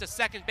goes down to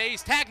second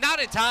base. Tag not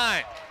in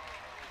time.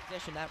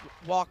 That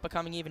walk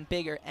becoming even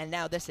bigger, and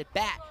now this at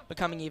bat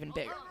becoming even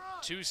bigger.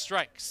 2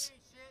 strikes.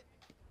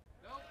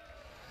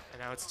 And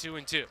now it's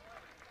 2-2.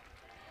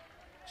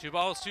 2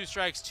 balls, 2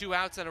 strikes, 2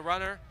 outs, and a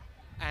runner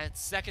at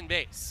second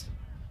base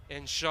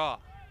in Shaw.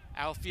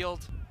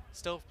 Outfield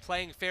still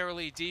playing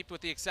fairly deep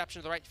with the exception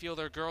of the right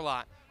fielder,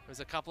 Gerlot. There's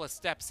a couple of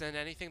steps in.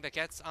 Anything that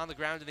gets on the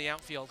ground in the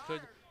outfield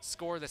could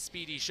score the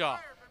speedy Shaw.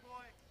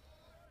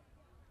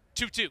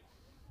 2-2.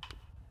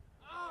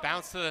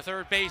 Bounce to the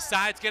third base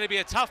side. It's going to be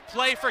a tough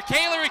play for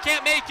Kaler. He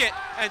can't make it,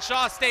 and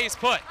Shaw stays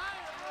put.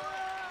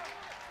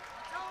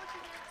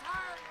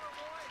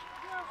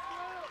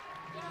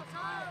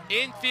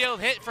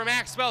 Infield hit for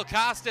Maxwell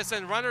Costas,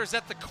 and runners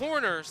at the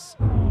corners.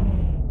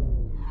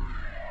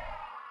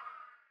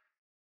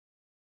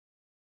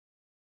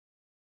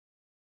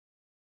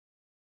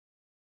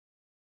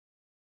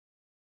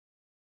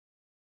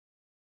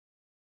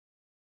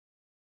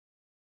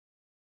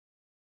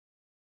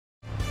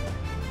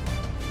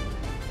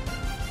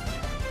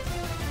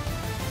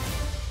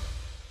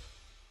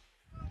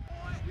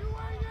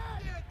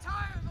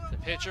 The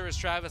pitcher is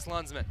Travis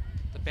Lunsman.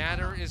 The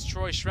batter is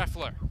Troy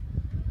Schreffler.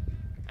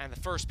 And the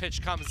first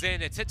pitch comes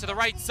in. It's hit to the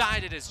right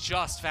side. It is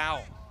just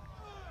foul.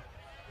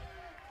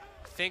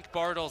 I think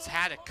Bartles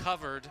had it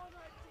covered.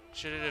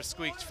 Should it have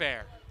squeaked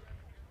fair?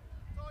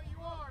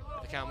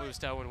 The count moves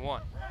to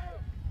 0-1.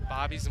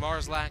 Bobby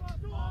Zmarzlak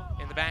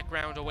in the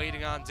background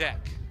awaiting on deck.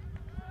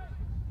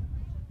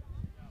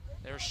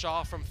 There's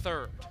Shaw from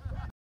third.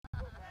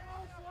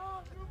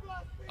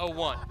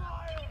 0-1.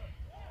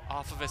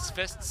 Off of his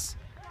fists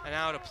and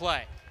out of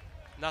play.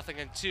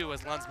 0-2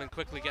 as Lunsman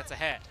quickly gets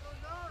ahead.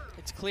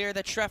 It's clear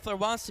that Schreffler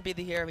wants to be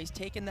the hero. He's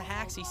taken the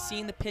hacks. He's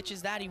seen the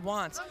pitches that he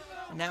wants.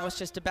 And now it's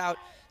just about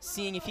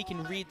seeing if he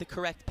can read the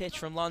correct pitch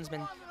from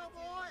Lunsman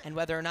and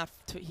whether or not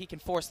he can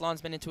force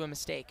Lunsman into a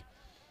mistake.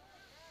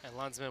 And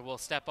Lunsman will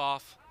step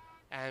off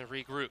and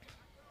regroup.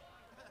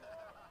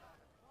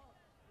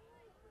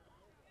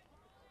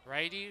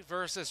 Righty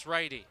versus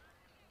righty.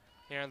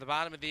 Here in the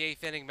bottom of the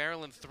eighth inning,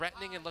 Maryland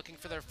threatening and looking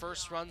for their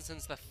first run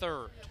since the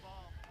third.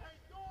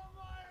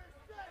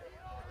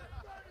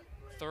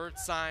 Third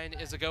sign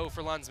is a go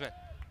for Lunsman.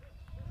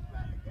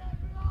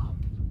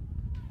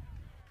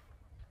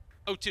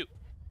 0-2.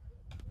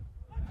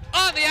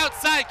 On the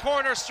outside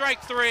corner,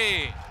 strike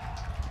 3.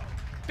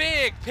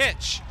 Big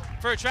pitch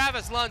for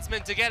Travis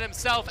Lunsman to get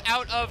himself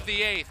out of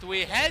the eighth.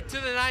 We head to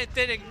the ninth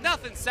inning,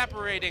 nothing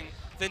separating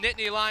the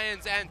Nittany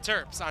Lions and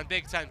Terps on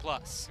Big Ten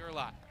Plus.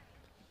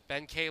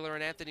 Ben Kaler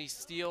and Anthony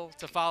Steele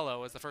to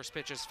follow as the first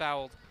pitch is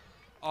fouled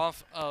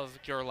off of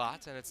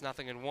Gerlot, and it's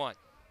 0-1.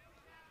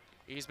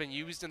 He's been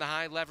used in the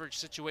high leverage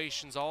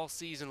situations all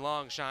season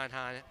long, Sean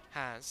Hine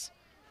has.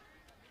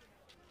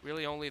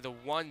 Really only the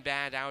one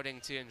bad outing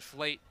to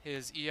inflate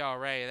his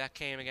ERA. That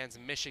came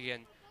against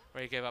Michigan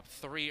where he gave up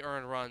 3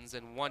 earned runs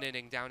in 1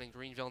 inning down in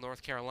Greenville,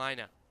 North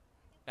Carolina,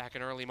 back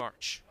in early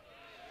March.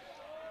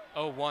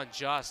 0-1,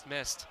 just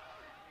missed.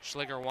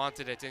 Schliger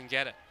wanted it, didn't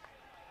get it.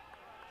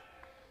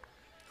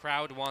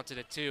 Crowd wanted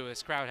it too.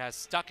 This crowd has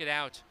stuck it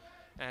out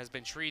and has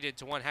been treated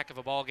to one heck of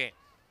a ball game.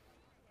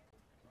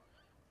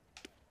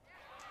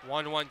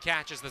 1-1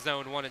 catches the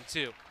zone,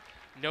 1-2.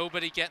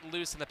 Nobody getting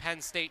loose in the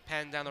Penn State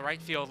pen down the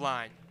right field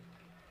line.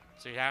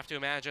 So you have to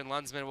imagine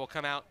Lunsman will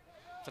come out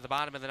for the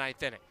bottom of the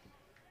 9th inning.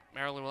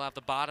 Maryland will have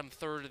the bottom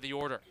third of the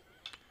order.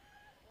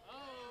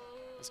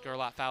 This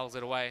Gerlach fouls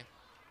it away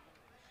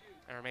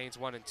and remains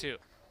 1-2.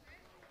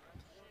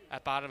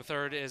 At bottom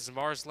third is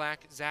Marzlak,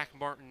 Zach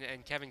Martin,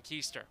 and Kevin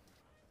Keister,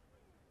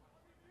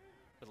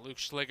 with Luke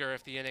Schliger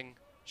if the inning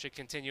should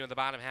continue in the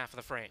bottom half of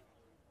the frame.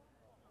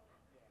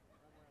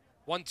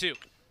 1-2.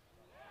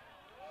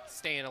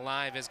 Staying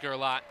alive is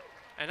Gerlach.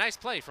 A nice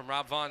play from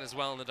Rob Vaughn as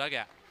well in the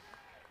dugout.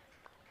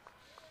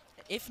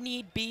 If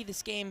need be,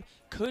 this game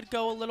could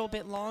go a little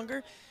bit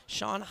longer.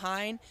 Sean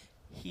Hine,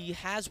 he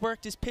has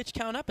worked his pitch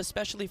count up,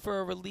 especially for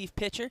a relief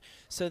pitcher,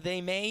 so they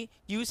may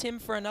use him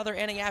for another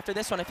inning after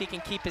this one if he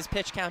can keep his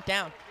pitch count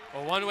down.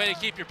 Well, one way to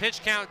keep your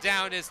pitch count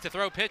down is to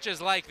throw pitches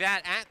like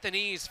that at the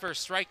knees for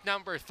strike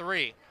number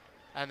 3.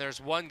 And there's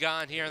 1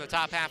 gone here in the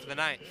top half of the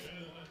 9th.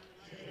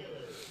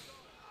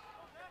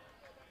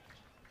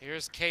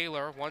 Here's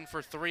Kaler, 1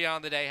 for 3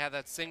 on the day, had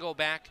that single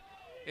back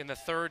in the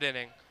 3rd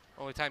inning.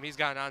 Only time he's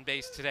gotten on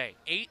base today.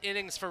 8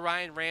 innings for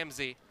Ryan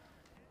Ramsey,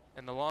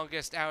 and the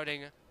longest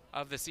outing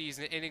of the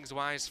season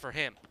innings-wise for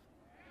him.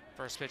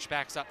 First pitch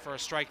backs up for a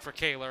strike for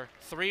Kaler.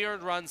 3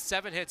 earned runs,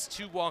 7 hits,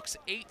 2 walks,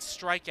 8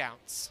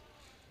 strikeouts.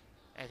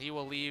 And he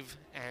will leave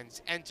and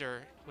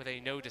enter with a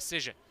no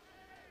decision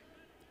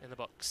in the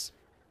books.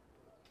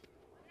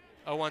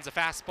 0-1's a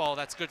fastball,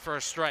 that's good for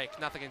a strike,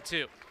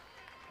 0-2.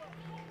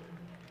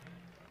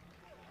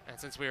 And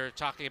since we were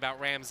talking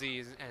about Ramsey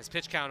and his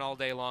pitch count all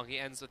day long, he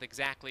ends with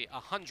exactly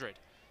 100.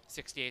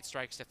 68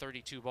 strikes to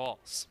 32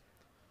 balls.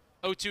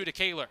 0-2 to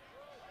Kaler.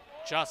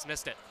 Just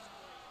missed it.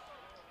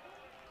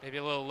 Maybe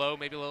a little low,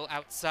 maybe a little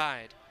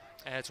outside.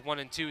 And it's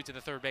 1-2 to the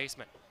 3rd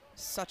baseman.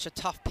 Such a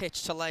tough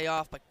pitch to lay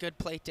off, but good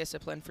plate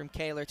discipline from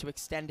Kaler to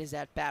extend his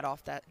at-bat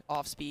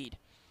off speed.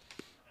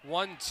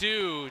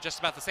 1-2, just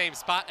about the same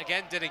spot.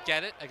 Again, didn't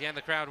get it. Again,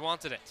 the crowd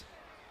wanted it.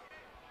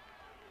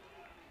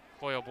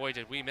 Boy, oh boy,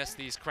 did we miss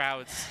these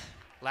crowds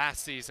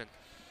last season.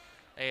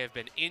 They have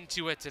been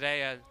into it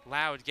today. A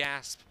loud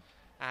gasp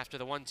after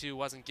the 1-2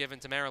 wasn't given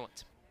to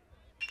Maryland.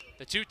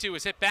 The 2-2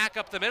 is hit back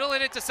up the middle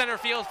and into center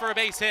field for a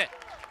base hit.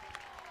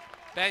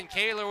 Ben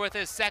Kaler with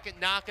his 2nd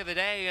knock of the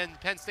day, and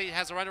Penn State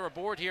has a runner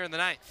aboard here in the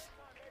 9th.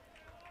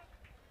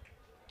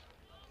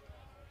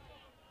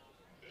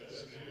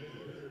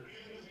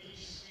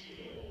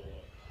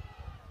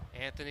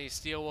 Anthony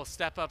Steele will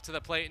step up to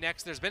the plate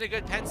next. There's been a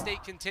good Penn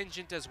State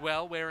contingent as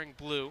well, wearing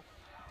blue,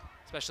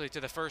 especially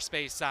to the first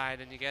base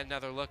side. And you get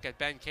another look at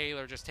Ben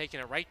Kaler just taking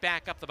it right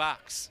back up the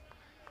box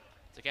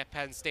to get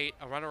Penn State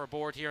a runner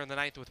aboard here in the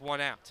 9th with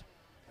 1 out.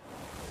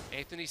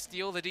 Anthony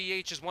Steele, the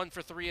DH, is 1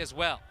 for 3 as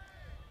well.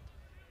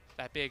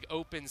 That big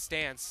open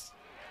stance.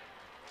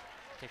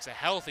 Takes a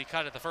healthy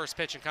cut at the first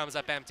pitch and comes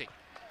up empty.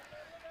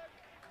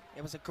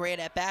 It was a great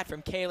at-bat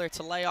from Kaler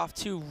to lay off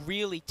 2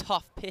 really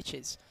tough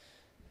pitches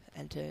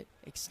and to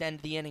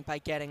extend the inning by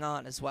getting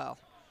on as well.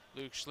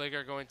 Luke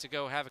Schliger going to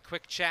go have a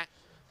quick chat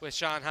with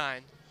Sean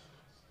Hine.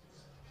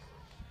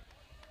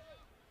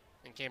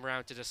 And came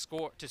around to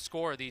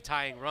score the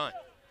tying run.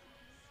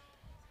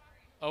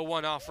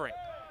 0-1 offering.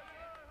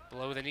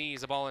 Below the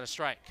knees, a ball and a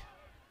strike.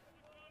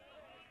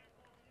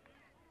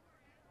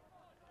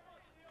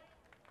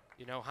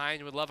 You know,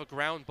 Hine would love a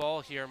ground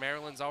ball here.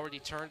 Maryland's already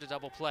turned a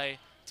double play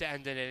to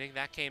end an inning.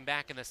 That came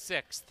back in the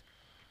 6th.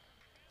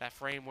 That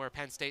frame where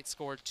Penn State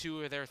scored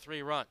 2 of their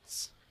 3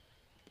 runs.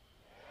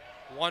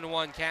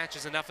 1-1 catch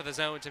is enough of the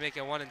zone to make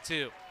it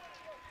 1-2.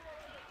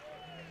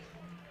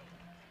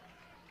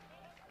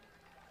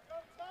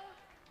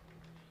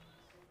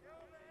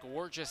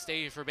 Gorgeous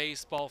day for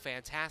baseball,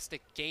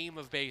 fantastic game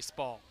of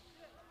baseball.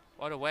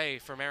 What a way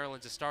for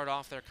Maryland to start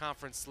off their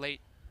conference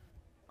slate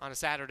on a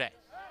Saturday.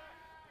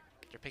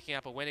 They're picking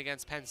up a win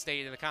against Penn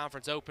State in the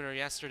conference opener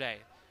yesterday.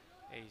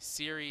 A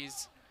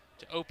series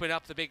to open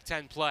up the Big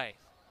Ten play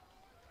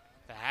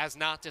that has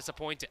not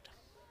disappointed.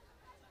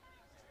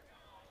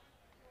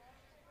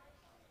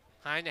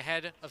 Hine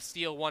ahead of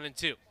Steele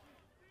 1-2.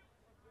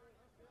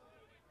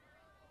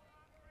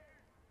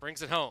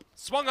 Brings it home.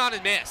 Swung on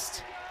and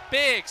missed.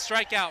 Big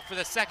strikeout for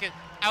the 2nd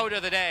out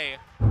of the day.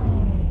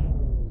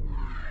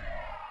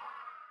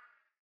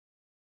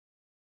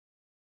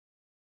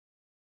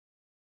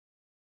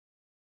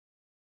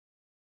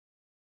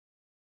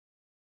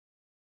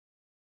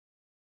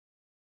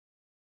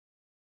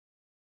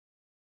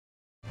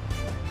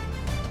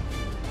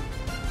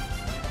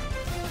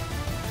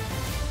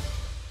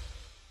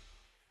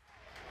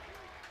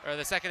 Or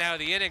the 2nd out of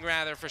the inning,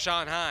 rather, for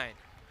Sean Hine.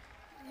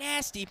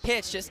 Nasty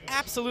pitch, just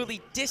absolutely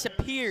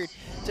disappeared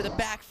to the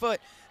back foot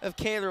of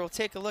Kaler. We'll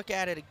take a look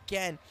at it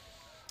again.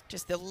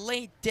 Just the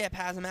late dip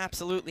has him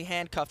absolutely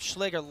handcuffed.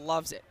 Schliger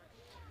loves it.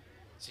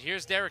 So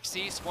here's Derek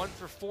Cease, 1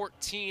 for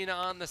 14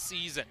 on the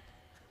season.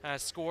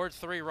 Has scored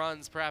 3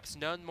 runs, perhaps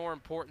none more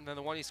important than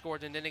the one he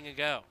scored an inning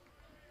ago.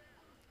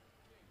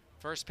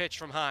 First pitch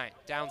from Hine,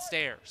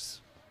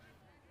 downstairs.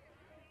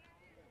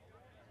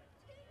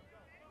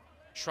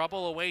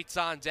 Trouble awaits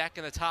on deck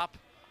in the top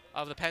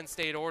of the Penn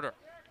State order.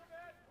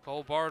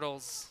 Cole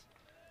Bartles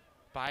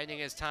biding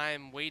his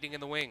time, waiting in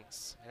the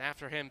wings. And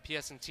after him,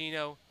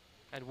 Piacentino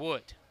and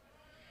Wood.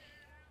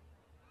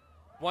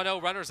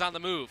 1-0, runners on the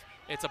move.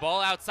 It's a ball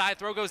outside,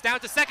 throw goes down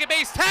to second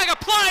base, tag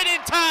applied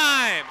in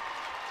time!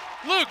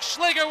 Luke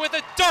Schliger with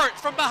a dart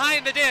from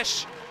behind the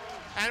dish.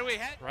 And we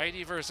head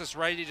righty versus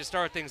righty to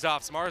start things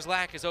off.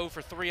 Smarzlack is 0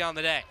 for 3 on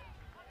the day.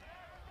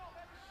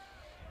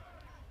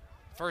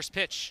 First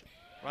pitch,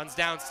 runs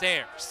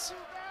downstairs.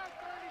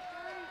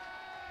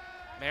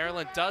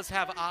 Maryland does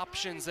have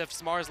options if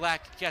Smarzlack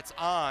gets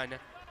on,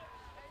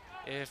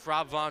 if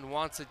Rob Vaughn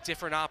wants a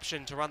different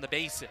option to run the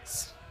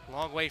bases.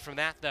 Long way from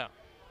that, though.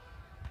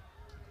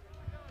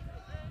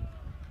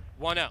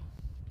 1-0.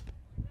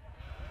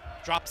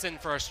 Drops in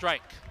for a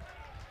strike.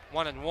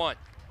 1-1.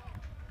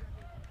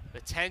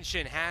 The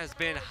tension has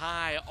been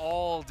high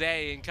all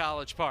day in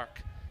College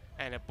Park,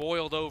 and it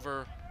boiled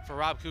over for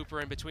Rob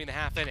Cooper in between the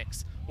half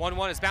innings.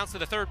 1-1 is bounced to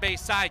the third base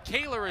side.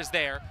 Kaler is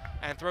there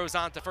and throws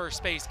on to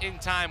first base in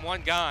time,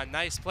 1 gone.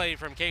 Nice play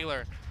from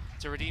Kaler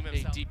to redeem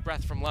himself. A deep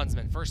breath from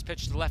Lunsman. First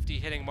pitch to lefty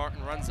hitting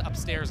Martin, runs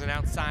upstairs and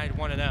outside,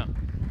 1-0.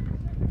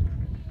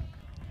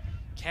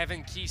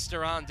 Kevin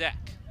Keister on deck.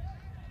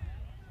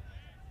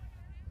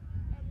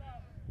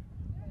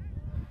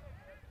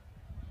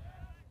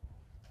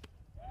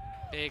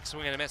 Big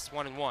swing and a miss,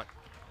 1-1.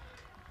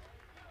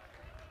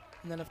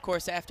 And then, of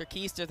course, after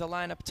Keister, the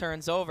lineup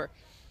turns over.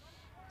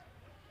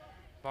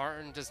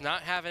 Martin does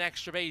not have an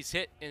extra base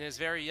hit in his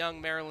very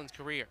young Maryland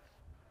career.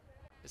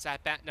 This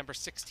at-bat number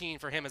 16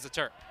 for him as a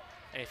Terp.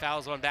 And he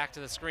fouls one back to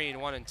the screen,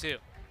 1-2.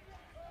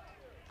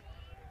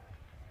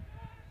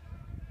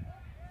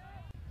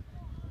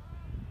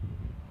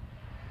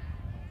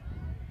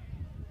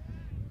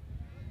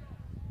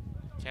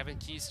 Kevin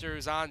Keister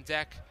is on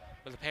deck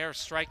with a pair of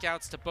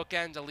strikeouts to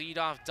bookend a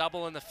leadoff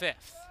double in the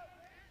 5th.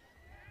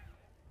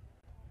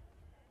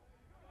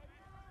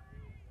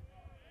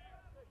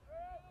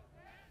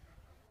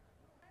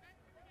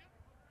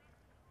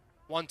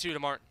 One-two to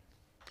Martin.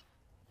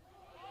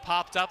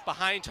 Popped up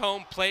behind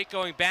home plate,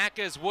 going back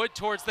as Wood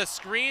towards the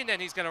screen,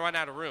 and he's going to run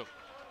out of room.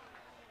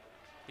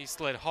 He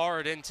slid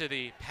hard into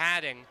the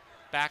padding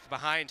back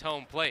behind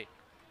home plate.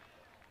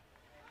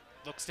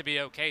 Looks to be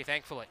okay,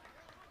 thankfully.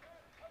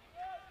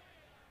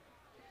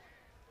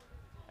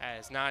 That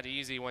is not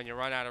easy when you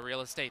run out of real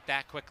estate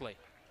that quickly.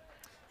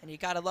 And you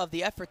got to love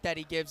the effort that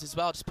he gives as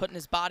well, just putting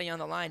his body on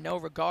the line, no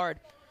regard.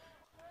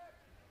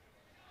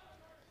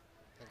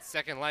 And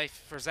second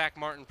life for Zach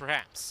Martin,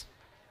 perhaps.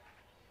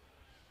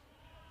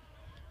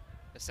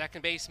 The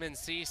second baseman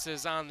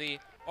ceases on the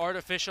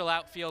artificial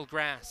outfield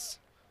grass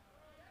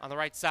on the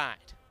right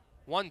side.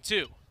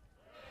 1-2.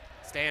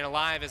 Staying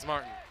alive is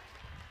Martin.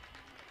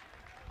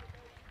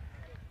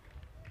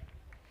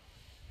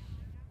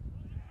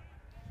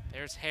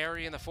 There's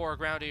Harry in the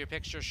foreground of your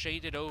picture,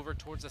 shaded over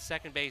towards the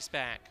second base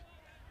bag.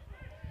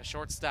 A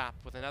shortstop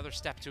with another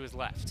step to his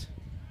left.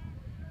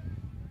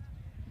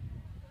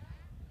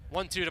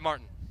 1-2 to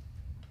Martin.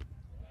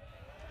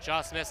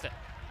 Just missed it.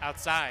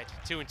 Outside,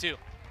 2-2.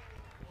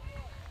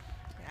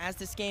 As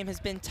this game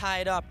has been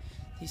tied up,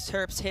 these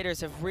Terps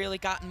hitters have really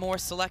gotten more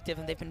selective,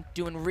 and they've been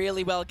doing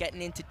really well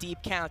getting into deep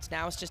counts.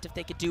 Now it's just if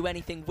they could do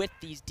anything with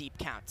these deep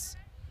counts.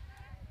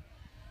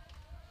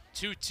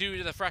 2-2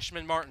 to the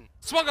freshman Martin.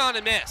 Swung on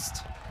and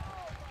missed.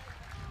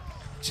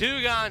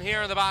 2 gone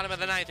here in the bottom of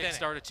the 9th inning.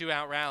 Start a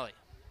 2-out rally.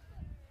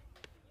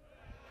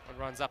 One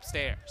runs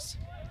upstairs.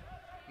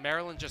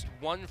 Maryland just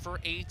 1 for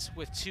 8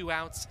 with 2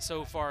 outs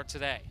so far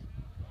today.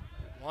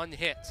 1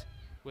 hit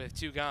with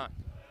 2 gone.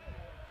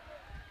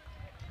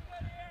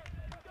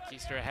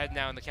 Keister ahead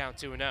now in the count,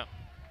 2-0.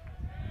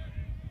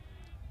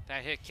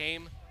 That hit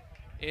came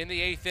in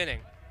the 8th inning.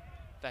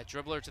 That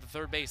dribbler to the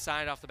third base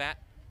side off the bat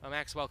of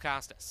Maxwell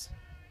Costas.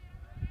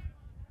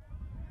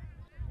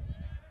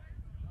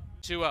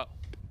 2-0.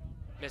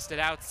 Missed it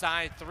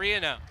outside,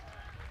 3-0.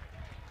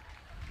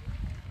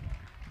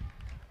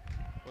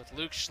 With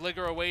Luke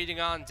Schliger awaiting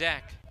on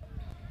deck,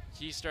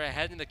 Keister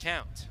ahead in the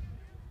count.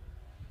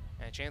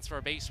 And a chance for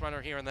a base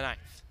runner here in the 9th.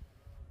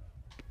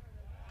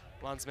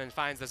 Lunsman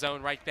finds the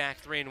zone right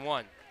back,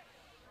 3-1.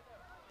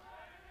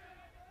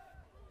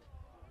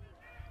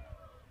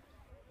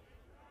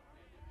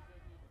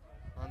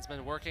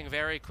 Lunsman working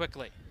very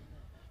quickly.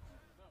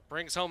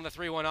 Brings home the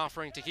 3-1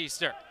 offering to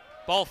Keister.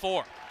 Ball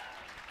 4.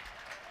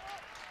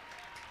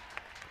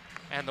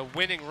 And the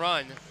winning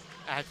run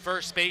at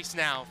first base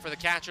now for the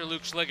catcher,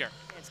 Luke Schliger.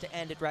 Chance to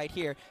end it right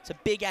here. It's a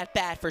big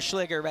at-bat for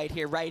Schliger right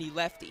here,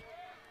 righty-lefty.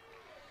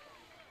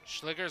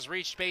 Schliger's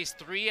reached base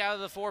 3 out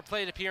of the 4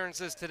 plate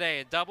appearances today.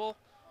 A double,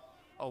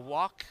 a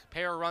walk,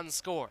 pair of runs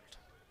scored.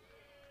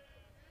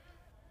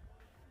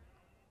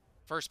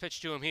 First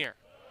pitch to him here.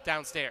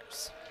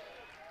 downstairs.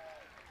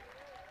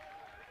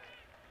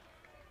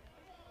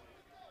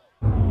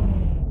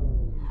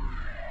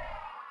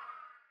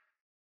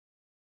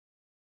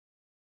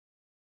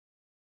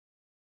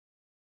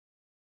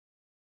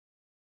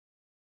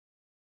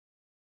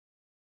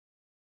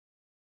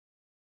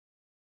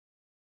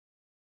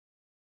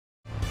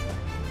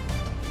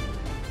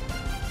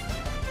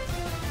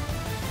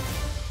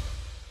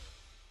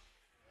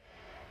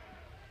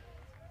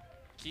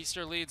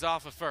 Keister leads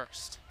off of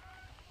first.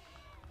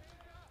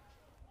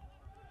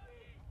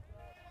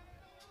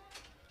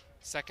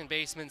 Second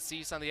baseman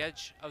Cease on the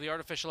edge of the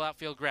artificial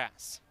outfield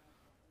grass.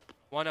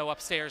 1-0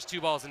 upstairs, 2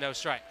 balls and no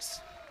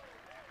strikes.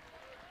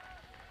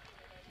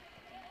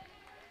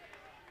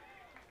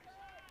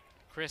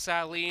 Chris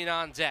Allen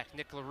on deck.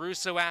 Nick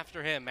LaRusso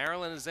after him.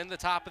 Maryland is in the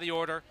top of the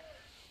order,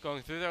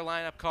 going through their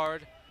lineup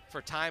card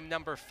for time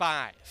number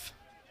 5.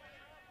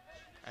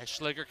 And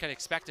Schliger can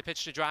expect a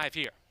pitch to drive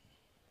here.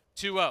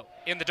 2-0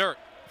 in the dirt,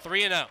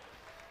 3-0.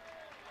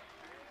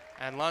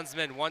 And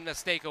Lunsman one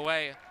mistake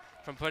away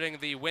from putting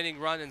the winning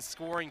run in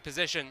scoring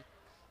position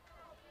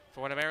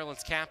for one of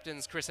Maryland's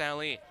captains, Chris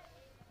Allen.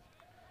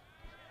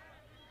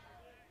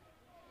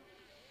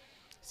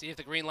 See if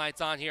the green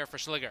light's on here for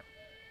Schliger.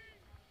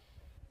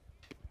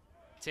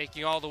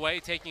 Taking all the way,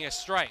 taking a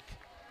strike.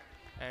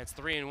 And it's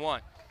 3-1.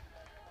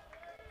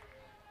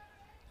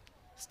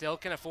 Still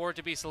can afford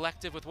to be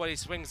selective with what he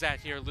swings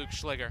at here, Luke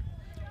Schliger.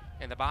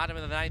 In the bottom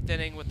of the 9th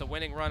inning with the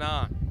winning run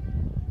on.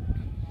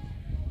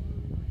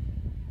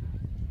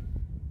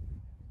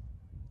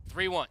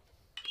 3-1.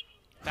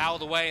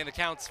 Fouled away and the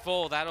count's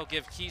full. That'll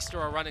give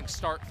Keister a running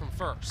start from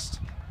first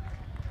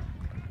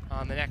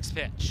on the next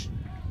pitch.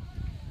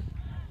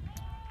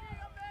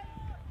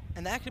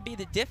 And that could be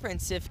the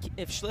difference if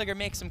Schliger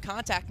makes some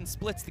contact and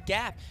splits the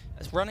gap.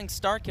 A running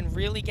start can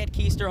really get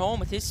Keister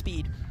home with his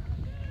speed.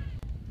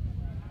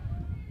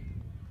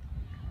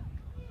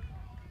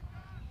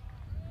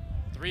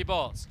 3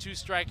 balls, 2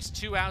 strikes,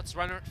 2 outs,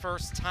 runner at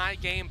first, tie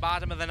game,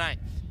 bottom of the 9th.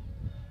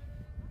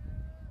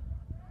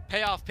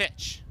 Payoff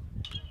pitch.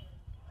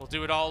 We'll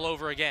do it all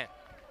over again.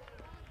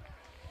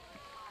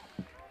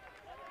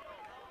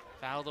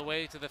 Fouled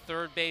away to the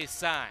third base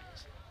side.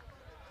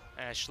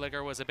 As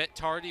Schliger was a bit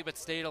tardy but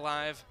stayed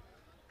alive.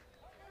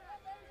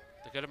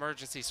 The good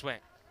emergency swing.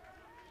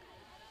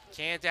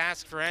 Can't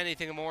ask for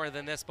anything more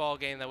than this ball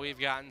game that we've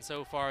gotten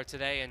so far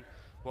today, and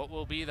what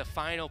will be the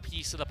final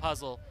piece of the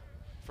puzzle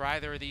for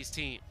either of these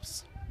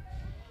teams.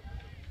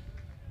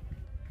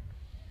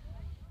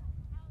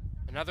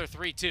 Another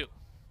 3-2.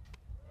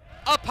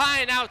 Up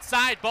high and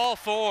outside, ball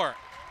 4.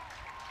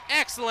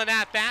 Excellent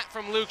at-bat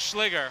from Luke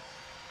Schliger.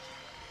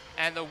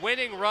 And the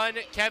winning run,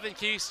 Kevin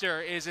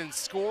Keister, is in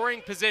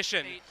scoring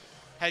position.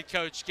 Head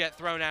coach get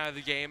thrown out of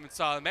the game, and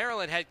saw the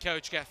Maryland head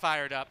coach get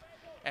fired up.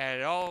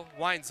 And it all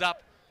winds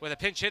up with a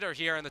pinch hitter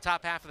here in the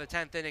top half of the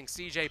 10th inning,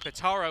 C.J.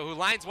 Pitaro, who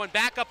lines one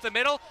back up the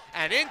middle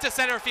and into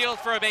center field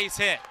for a base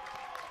hit.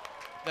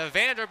 The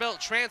Vanderbilt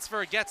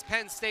transfer gets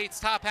Penn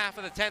State's top half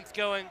of the 10th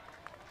going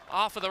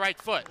off of the right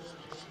foot.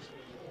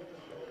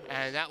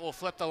 And that will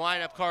flip the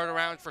lineup card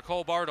around for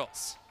Cole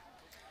Bartles.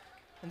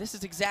 And this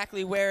is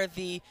exactly where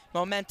the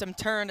momentum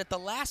turned at the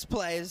last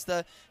play as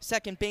the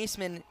second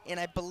baseman, and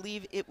I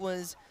believe it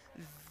was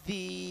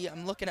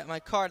I'm looking at my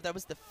card, that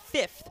was the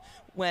 5th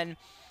when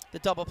the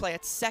double play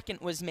at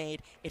second was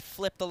made. It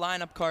flipped the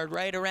lineup card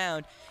right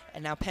around,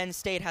 and now Penn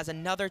State has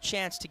another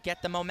chance to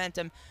get the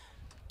momentum,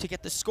 to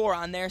get the score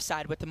on their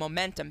side with the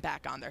momentum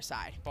back on their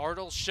side.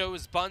 Bartles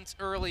shows bunt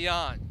early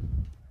on,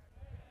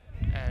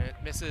 and it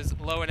misses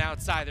low and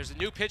outside. There's a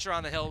new pitcher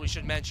on the hill we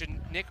should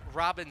mention. Nick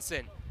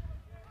Robinson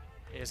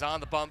is on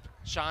the bump.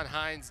 Sean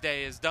Hines'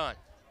 day is done.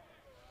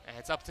 And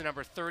it's up to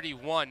number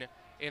 31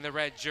 in the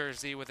red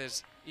jersey with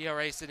his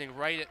ERA sitting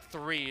right at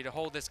 3 to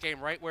hold this game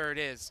right where it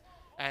is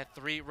at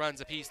 3 runs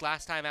apiece.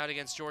 Last time out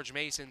against George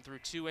Mason through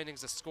 2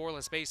 innings of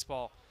scoreless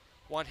baseball.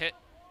 1 hit,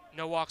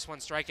 no walks, 1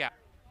 strikeout.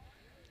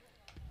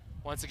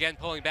 Once again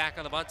pulling back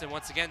on the bunt and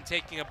once again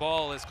taking a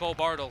ball is Cole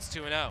Bartles,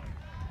 2-0.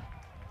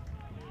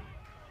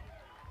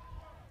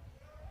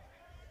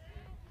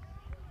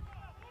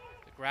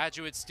 The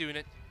graduate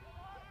student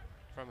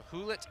from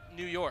Hewlett,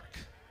 New York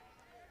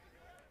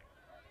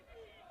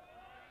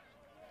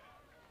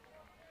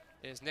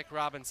is Nick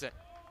Robinson,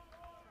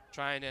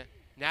 trying to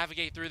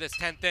navigate through this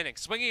 10th inning.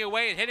 Swinging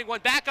away and hitting one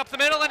back up the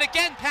middle, and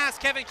again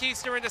past Kevin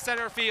Keister into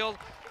center field.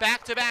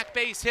 Back-to-back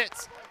base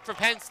hits for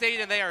Penn State,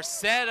 and they are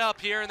set up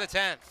here in the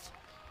 10th.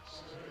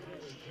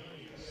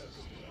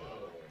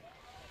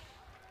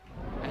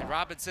 And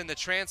Robinson, the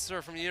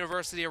transfer from the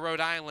University of Rhode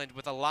Island,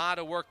 with a lot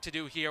of work to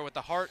do here with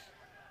the heart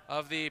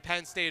of the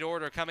Penn State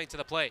order coming to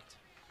the plate.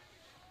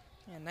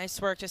 Yeah,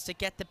 nice work just to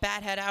get the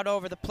bat head out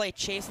over the plate,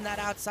 chasing that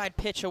outside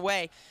pitch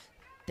away.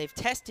 They've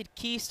tested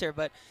Keister,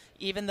 but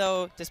even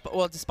though,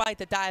 despite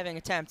the diving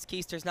attempts,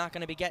 Keister's not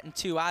going to be getting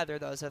 2 either of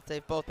those if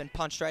they've both been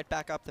punched right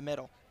back up the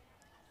middle.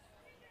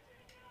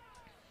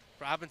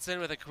 Robinson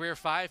with a career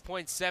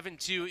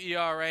 5.72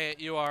 ERA at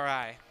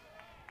URI.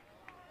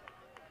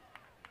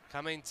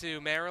 Coming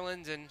to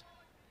Maryland and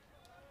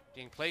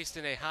being placed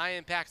in a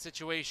high-impact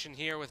situation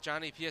here with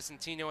Johnny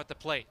Piacentino at the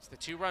plate. The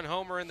 2-run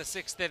homer in the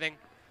 6th inning,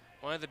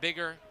 one of the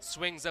bigger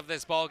swings of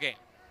this ball game.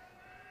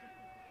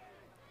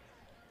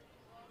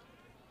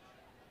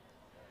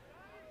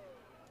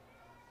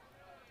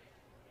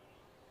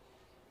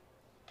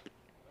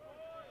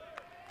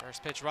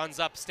 First pitch runs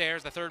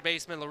upstairs. The third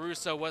baseman,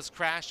 LaRusso, was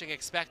crashing,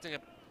 expecting a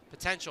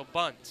potential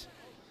bunt.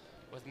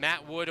 With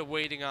Matt Wood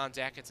awaiting on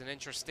deck, it's an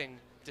interesting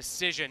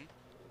decision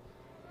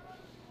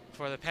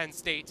for the Penn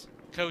State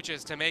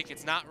coaches to make.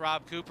 It's not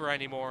Rob Cooper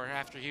anymore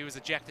after he was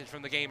ejected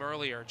from the game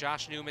earlier.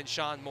 Josh Newman,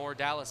 Sean Moore,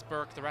 Dallas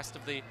Burke, the rest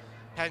of the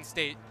Penn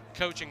State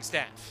coaching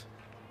staff.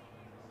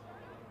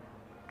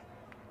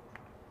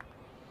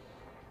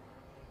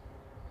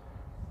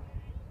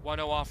 One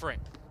 0 offering.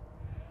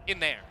 In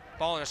there.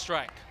 Ball and a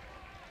strike.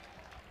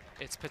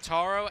 It's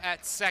Pitaro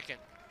at second.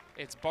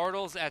 It's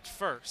Bartles at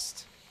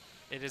first.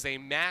 It is a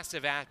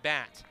massive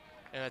at-bat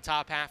in the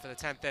top half of the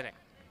 10th inning.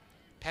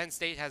 Penn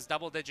State has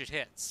double-digit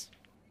hits.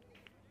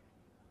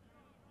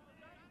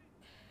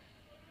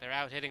 They're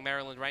out hitting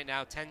Maryland right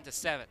now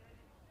 10-7.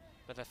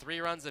 But the 3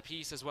 runs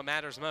apiece is what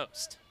matters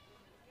most.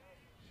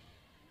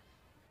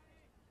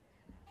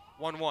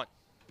 1-1.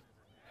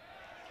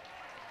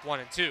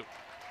 1-2.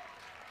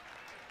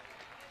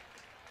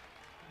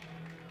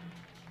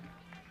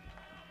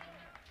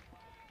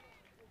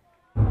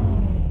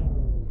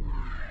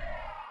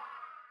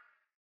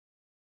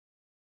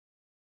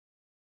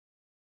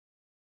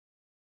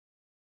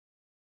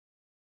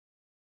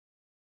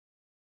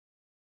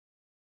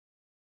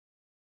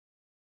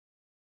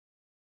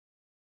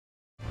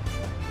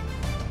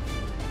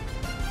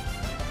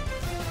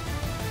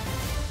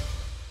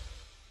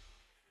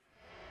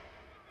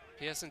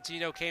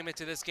 Piacentino came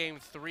into this game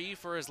 3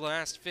 for his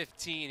last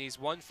 15. He's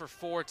 1 for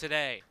 4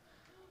 today.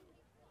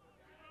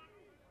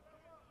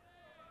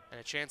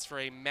 And a chance for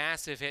a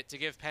massive hit to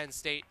give Penn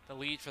State the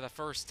lead for the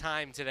first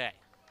time today.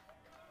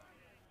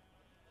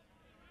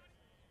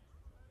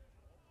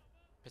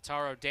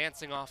 Pitaro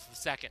dancing off of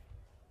second.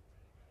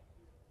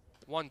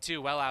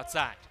 1-2 well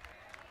outside.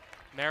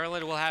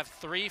 Maryland will have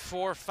 3,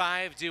 4,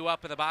 5 due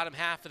up in the bottom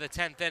half of the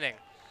 10th inning.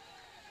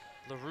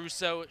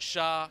 LaRusso,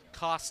 Shaw,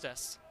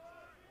 Costas,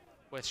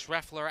 with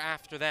Schreffler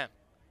after them.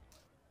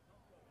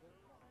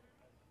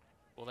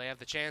 Will they have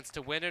the chance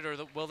to win it, or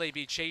will they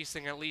be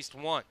chasing at least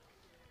one?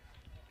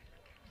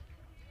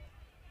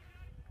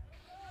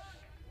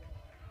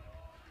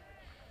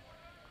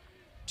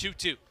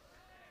 Two.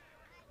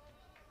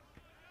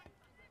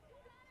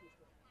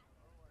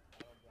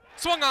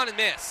 Swung on and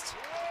missed.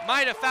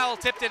 Might have foul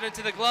tipped it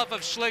into the glove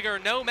of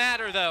Schliger. No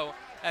matter though,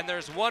 and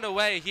there's one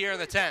away here in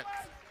the 10th.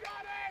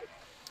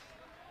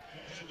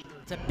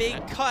 It's a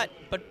big cut,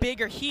 but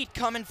bigger heat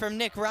coming from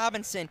Nick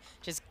Robinson.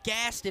 Just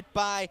gassed it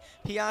by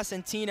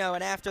Piacentino,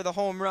 and after the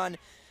home run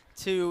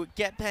to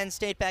get Penn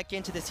State back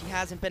into this, he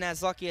hasn't been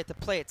as lucky at the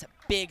plate. It's a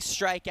big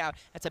strikeout.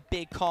 That's a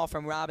big call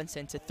from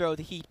Robinson to throw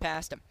the heat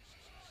past him.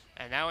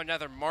 And now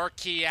another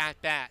marquee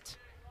at-bat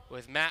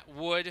with Matt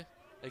Wood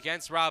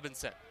against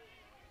Robinson.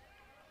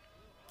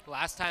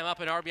 Last time up,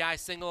 an RBI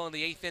single in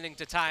the 8th inning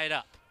to tie it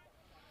up.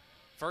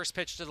 First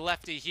pitch to the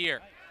lefty here.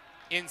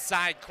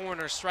 Inside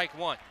corner, strike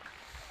one.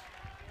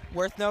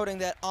 Worth noting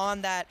that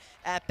on that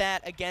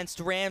at-bat against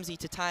Ramsey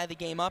to tie the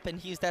game up, and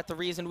he's the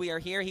reason we are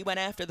here, he went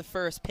after the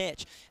first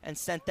pitch and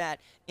sent that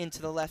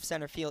into the left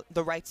center field,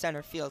 the right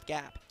center field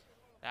gap.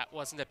 That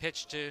wasn't a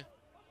pitch to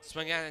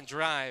swing at and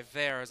drive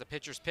there as a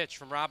pitcher's pitch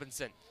from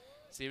Robinson.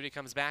 See what he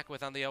comes back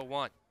with on the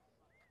 0-1.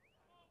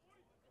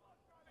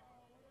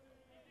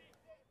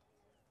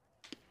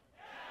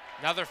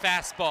 Another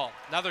fastball,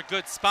 another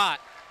good spot,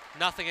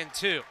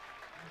 0-2.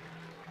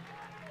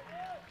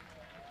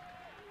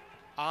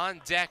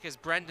 On deck is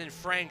Brendan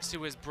Franks,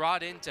 who is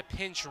brought in to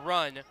pinch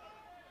run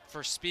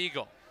for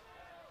Spiegel.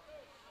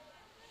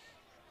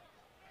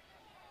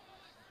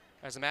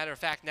 As a matter of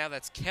fact, now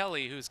that's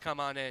Kelly who's come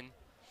on in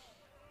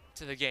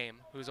to the game,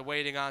 who's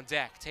awaiting on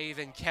deck.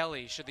 Taven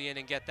Kelly, should the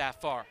inning get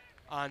that far,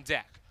 on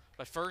deck.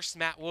 But first,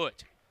 Matt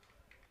Wood,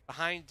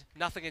 behind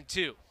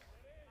 0-2.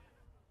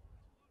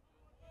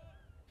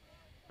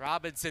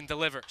 Robinson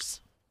delivers.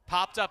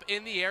 Popped up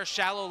in the air,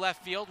 shallow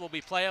left field, will be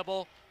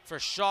playable for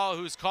Shaw,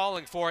 who's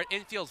calling for it.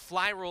 Infield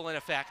fly rule in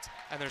effect,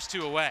 and there's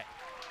 2 away.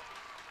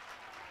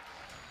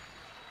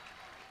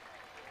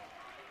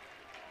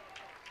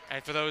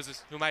 And for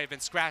those who might have been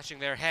scratching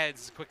their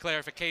heads, quick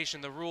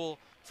clarification, the rule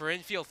for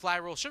infield fly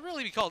rule should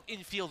really be called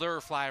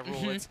infielder fly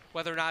rule. It's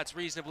whether or not it's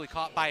reasonably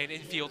caught by an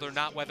infielder,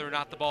 not whether or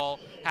not the ball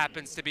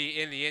happens to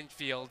be in the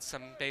infield.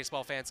 Some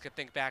baseball fans could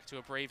think back to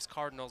a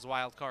Braves-Cardinals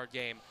wild card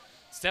game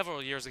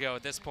several years ago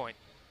at this point,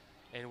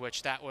 in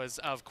which that was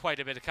of quite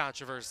a bit of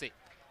controversy.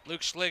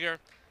 Luke Schliger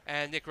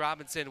and Nick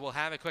Robinson will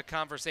have a quick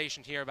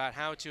conversation here about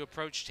how to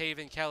approach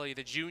Taven Kelly,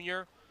 the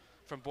junior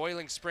from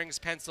Boiling Springs,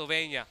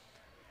 Pennsylvania,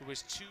 who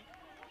was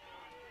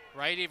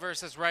righty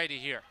versus righty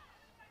here.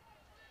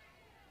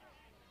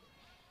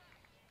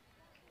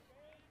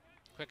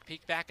 Quick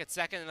peek back at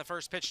second, and the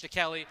first pitch to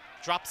Kelly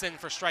drops in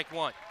for strike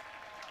one.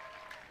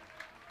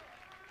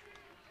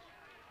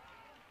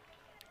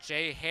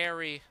 Jay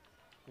Harry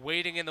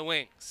waiting in the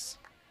wings.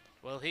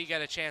 Will he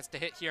get a chance to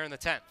hit here in the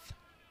 10th?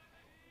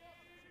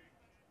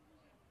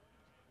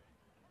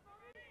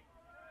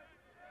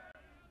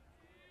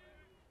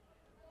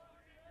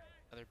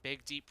 Another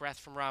big deep breath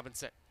from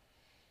Robinson.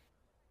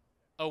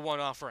 0-1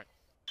 offering.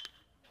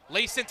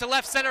 Laced into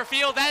left center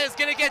field. That is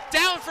going to get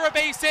down for a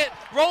base hit.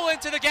 Roll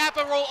into the gap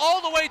and roll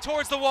all the way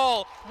towards the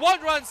wall.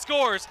 1 run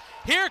scores.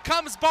 Here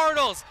comes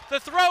Bartles. The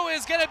throw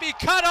is going to be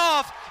cut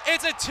off.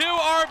 It's a 2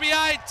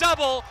 RBI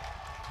double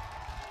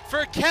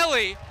for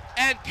Kelly,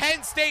 and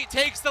Penn State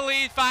takes the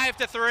lead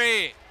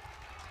 5-3.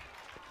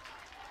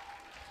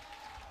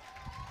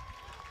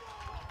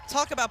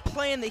 Talk about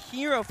playing the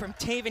hero from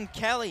Taven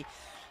Kelly.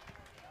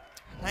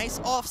 Nice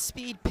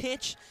off-speed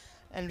pitch,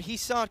 and he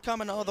saw it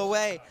coming all the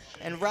way.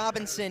 And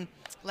Robinson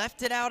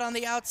left it out on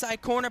the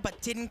outside corner,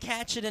 but didn't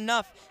catch it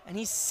enough, and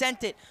he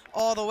sent it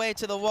all the way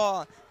to the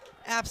wall.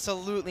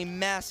 Absolutely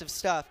massive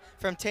stuff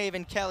from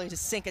Taven Kelly to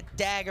sink a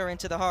dagger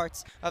into the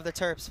hearts of the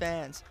Terps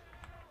fans.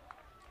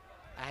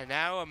 And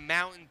now a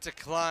mountain to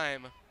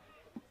climb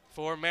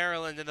for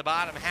Maryland in the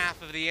bottom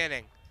half of the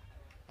inning.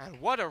 And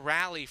what a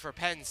rally for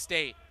Penn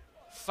State.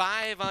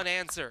 5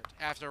 unanswered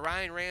after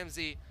Ryan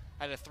Ramsey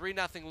had a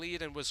 3-0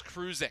 lead and was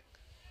cruising.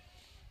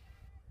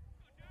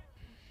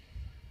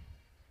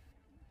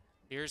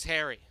 Here's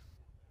Harry.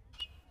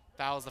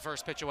 Fouls the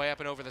first pitch away up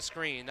and over the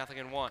screen,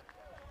 0-1.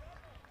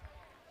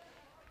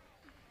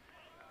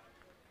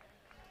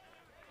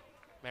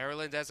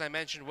 Maryland, as I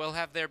mentioned, will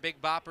have their big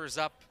boppers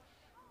up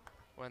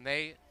when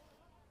they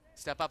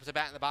step up to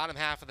bat in the bottom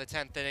half of the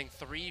 10th inning,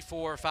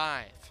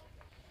 3-4-5.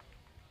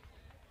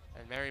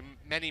 And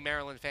many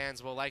Maryland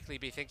fans will likely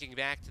be thinking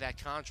back to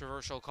that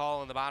controversial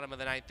call in the bottom of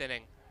the 9th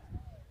inning.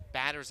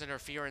 Batter's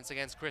interference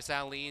against Chris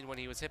Alleen when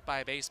he was hit by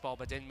a baseball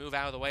but didn't move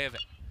out of the way of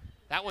it.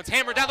 That one's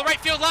hammered down the right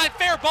field line.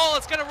 Fair ball.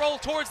 It's going to roll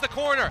towards the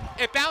corner.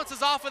 It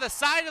bounces off of the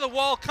side of the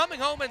wall. Coming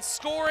home and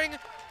scoring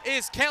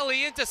is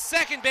Kelly. Into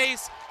second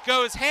base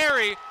goes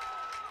Harry.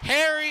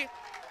 Harry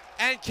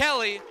and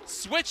Kelly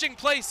switching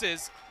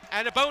places,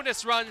 and a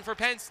bonus run for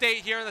Penn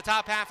State here in the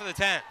top half of the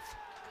 10th.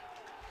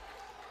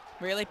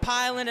 Really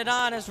piling it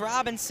on as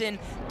Robinson.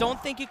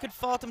 Don't think you could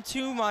fault him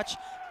too much,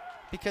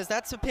 because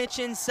that's a pitch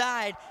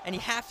inside, and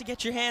you have to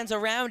get your hands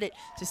around it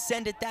to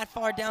send it that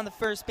far down the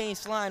first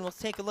base line. We'll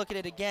take a look at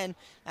it again.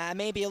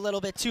 Maybe a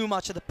little bit too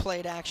much of the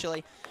plate,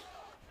 actually.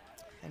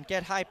 And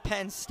get high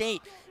Penn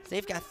State.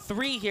 They've got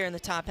 3 here in the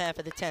top half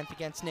of the 10th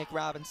against Nick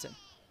Robinson.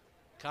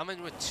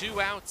 Coming with 2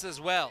 outs as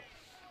well,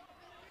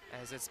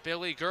 as it's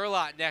Billy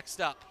Gerlot next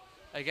up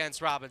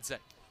against Robinson.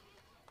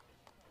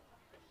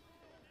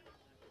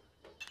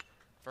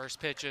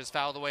 First pitch is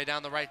fouled away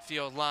down the right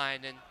field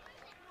line, and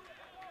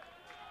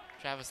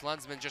Travis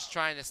Lunsman just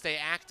trying to stay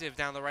active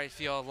down the right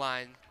field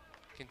line,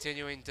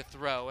 continuing to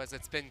throw, as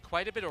it's been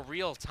quite a bit of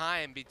real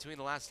time between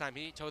the last time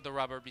he towed the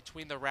rubber,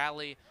 between the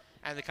rally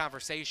and the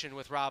conversation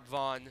with Rob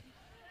Vaughn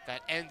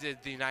that ended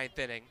the 9th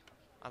inning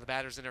on the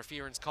batter's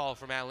interference call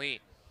from Alleen.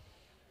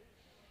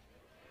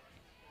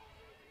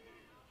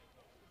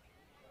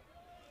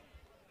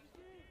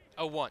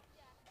 Oh, 1.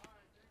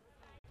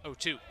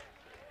 0-2.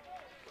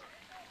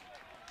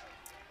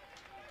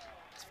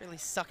 It's really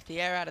sucked the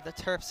air out of the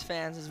Terps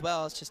fans as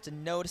well. It's just a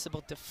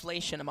noticeable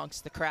deflation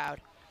amongst the crowd.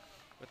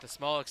 With the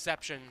small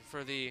exception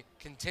for the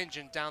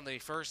contingent down the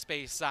first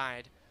base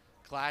side,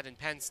 clad in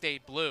Penn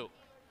State blue,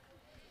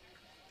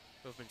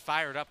 who've been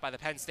fired up by the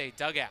Penn State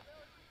dugout.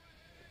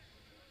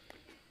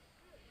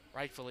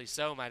 Rightfully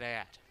so, might I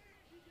add.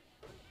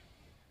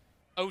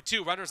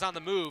 0-2, runners on the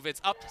move. It's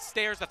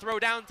upstairs, the throw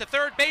down to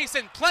third base,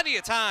 and plenty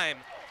of time.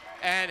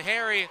 And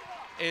Harry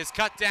is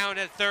cut down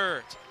at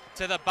third.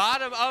 To the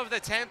bottom of the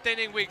 10th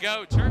inning we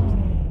go.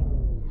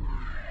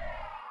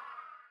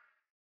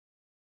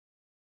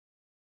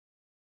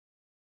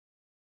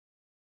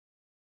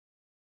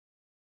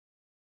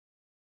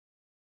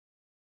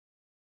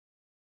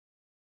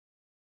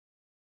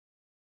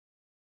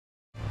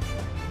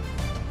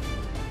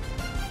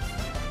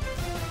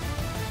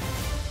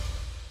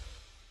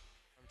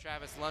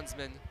 Travis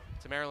Lunsman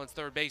to Maryland's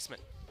third baseman.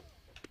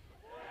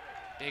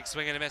 Big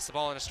swing and a miss, the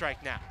ball and a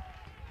strike now.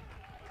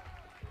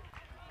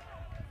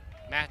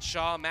 Matt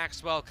Shaw,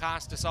 Maxwell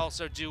Costas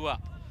also due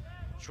up.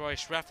 Troy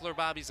Schreffler,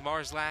 Bobby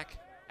Zmarzlak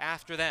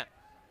after them.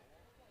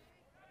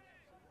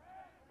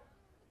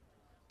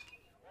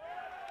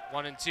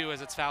 1-2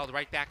 as it's fouled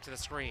right back to the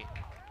screen.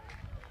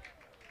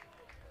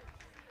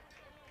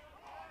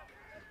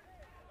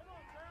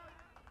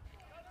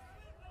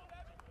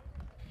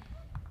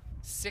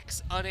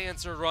 Six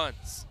unanswered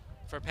runs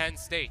for Penn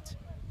State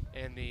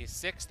in the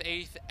 6th,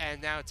 8th,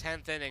 and now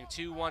 10th inning,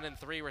 2, 1, and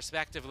 3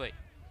 respectively.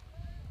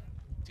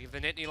 To give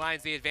the Nittany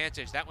Lions the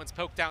advantage. That one's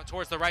poked out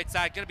towards the right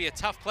side. Going to be a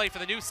tough play for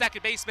the new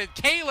second baseman,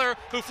 Kaler,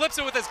 who flips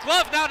it with his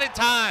glove, not in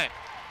time.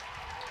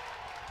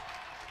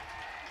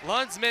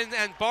 Lunsman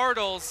and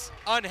Bartles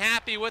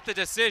unhappy with the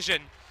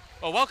decision.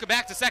 Well, welcome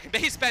back to second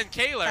base, Ben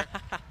Kaler.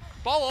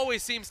 Ball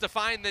always seems to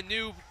find the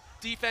new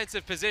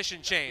defensive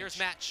position change. Here's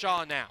Matt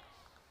Shaw now.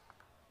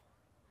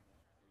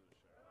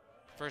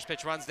 First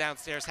pitch runs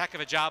downstairs. Heck of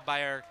a job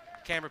by our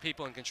camera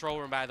people in control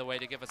room, by the way,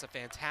 to give us a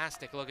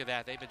fantastic look at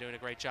that. They've been doing a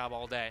great job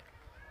all day.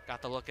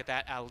 Got the look at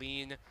that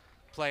Aline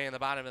play in the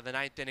bottom of the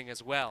 9th inning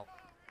as well.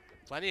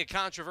 Plenty of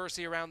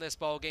controversy around this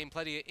ball game,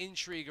 plenty of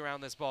intrigue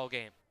around this ball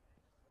game.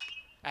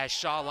 As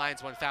Shaw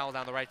lines one foul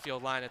down the right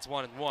field line, it's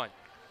 1-1.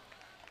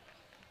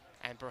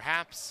 And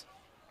perhaps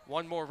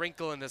one more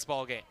wrinkle in this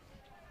ball game.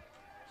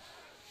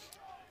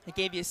 I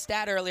gave you a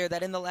stat earlier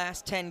that in the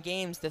last 10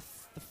 games, the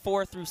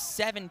 4 through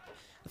 7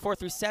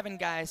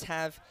 guys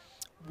have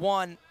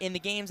won in the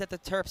games that the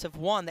Terps have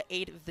won. The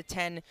 8 of the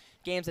 10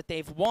 games that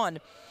they've won,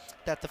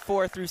 that the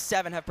 4 through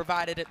 7 have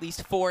provided at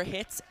least 4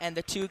 hits, and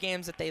the 2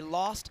 games that they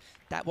lost,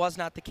 that was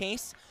not the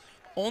case.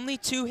 Only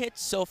 2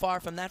 hits so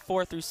far from that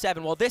 4 through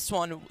 7. Well, this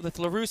one with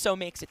LaRusso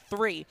makes it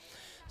 3.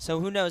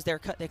 So who knows?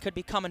 They could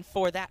be coming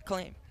for that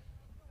claim.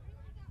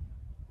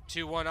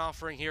 2-1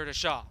 offering here to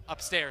Shaw.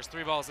 Upstairs,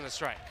 3 balls and a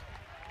strike.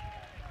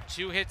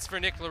 2 hits for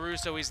Nick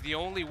LaRusso. He's the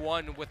only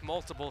one with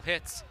multiple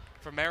hits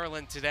for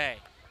Maryland today.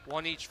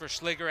 1 each for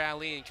Schliger,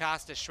 Ali, and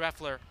Costas,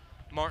 Schreffler,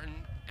 Martin,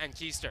 and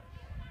Keister.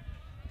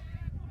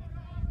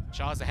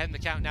 Shaw's ahead in the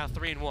count now,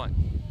 3-1.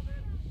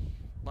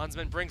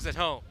 Lunsman brings it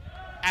home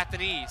at the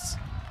knees,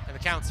 and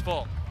the count's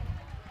full.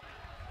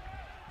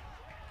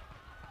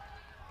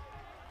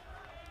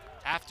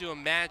 Have to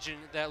imagine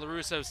that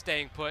LaRusso's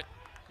staying put.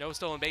 No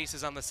stolen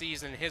bases on the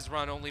season. His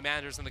run only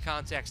matters in the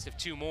context of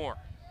 2 more.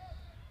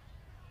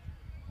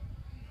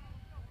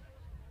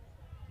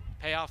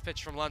 Payoff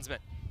pitch from Lunsman.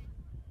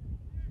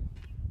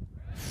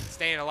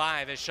 Staying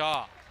alive is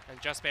Shaw, and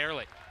just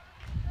barely.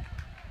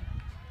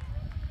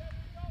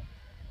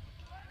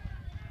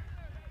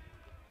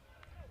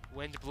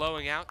 Wind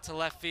blowing out to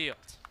left field.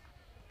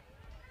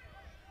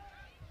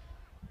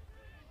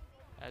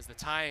 As the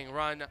tying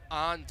run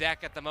on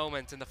deck at the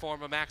moment in the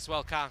form of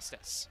Maxwell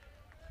Costas.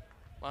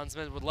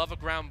 Lunsman would love a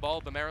ground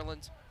ball, but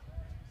Maryland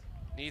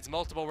needs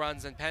multiple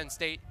runs, and Penn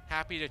State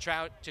happy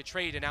to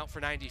trade an out for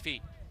 90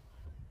 feet.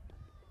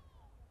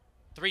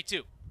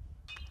 3-2.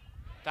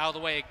 Fouled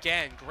away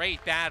again.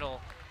 Great battle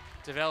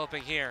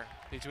developing here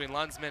between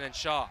Lunsman and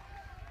Shaw.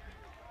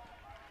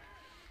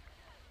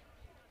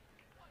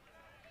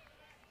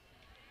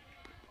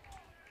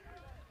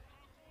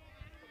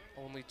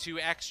 Only 2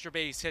 extra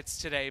base hits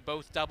today,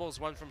 both doubles,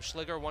 1 from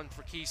Schliger, 1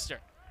 for Keister.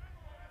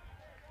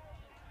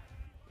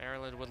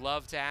 Maryland would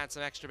love to add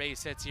some extra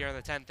base hits here in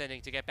the 10th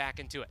inning to get back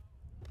into it.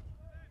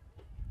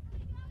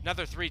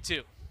 Another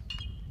 3-2.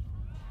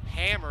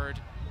 Hammered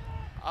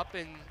up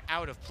and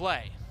out of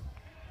play.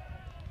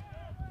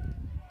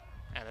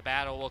 And the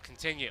battle will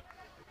continue.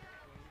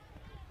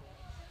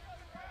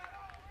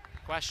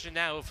 Question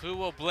now of who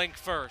will blink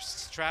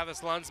first, Travis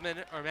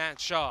Lunsman or Matt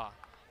Shaw.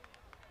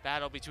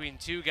 Battle between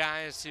 2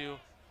 guys who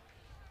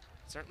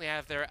certainly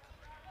have their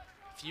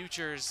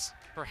futures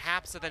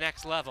perhaps at the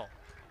next level.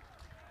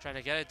 Trying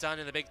to get it done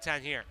in the Big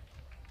Ten here.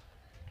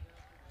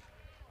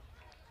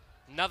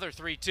 Another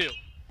 3-2.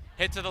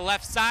 Hit to the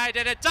left side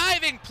and a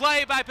diving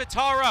play by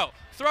Pitaro.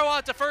 Throw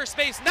out to first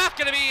base, not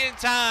going to be in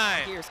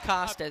time. Here's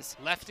Costas.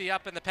 Lefty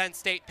up in the Penn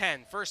State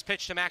pen. First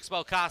pitch to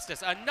Maxwell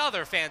Costas.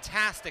 Another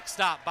fantastic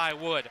stop by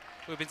Wood.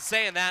 We've been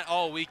saying that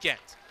all weekend.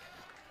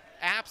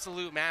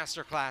 Absolute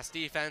masterclass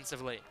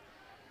defensively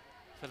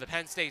for the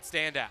Penn State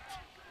standout.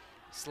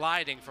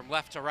 Sliding from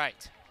left to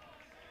right.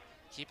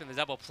 Keeping the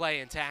double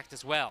play intact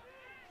as well.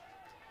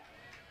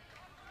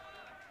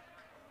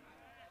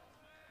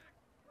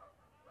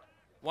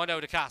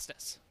 1-0 to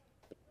Costas.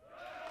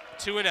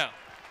 2-0.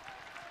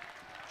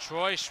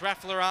 Troy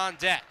Schreffler on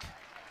deck.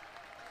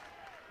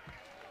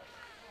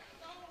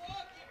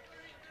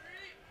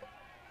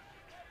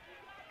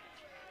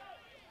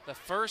 The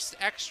first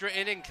extra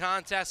inning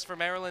contest for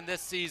Maryland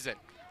this season,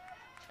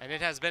 and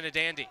it has been a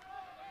dandy.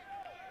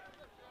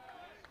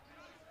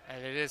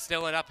 And it is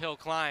still an uphill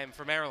climb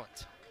for Maryland.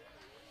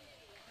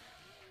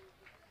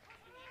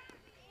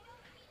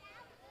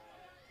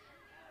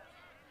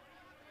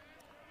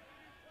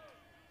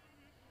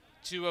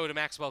 (2-0) to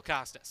Maxwell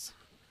Costas.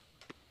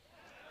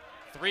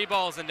 3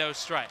 balls and no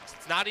strikes.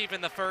 It's not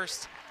even the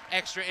first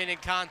extra inning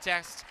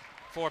contest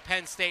for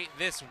Penn State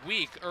this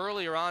week.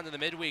 Earlier on in the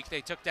midweek,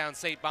 they took down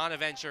St.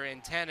 Bonaventure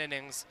in 10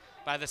 innings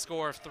by the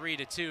score of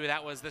 3-2.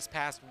 That was this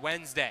past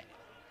Wednesday.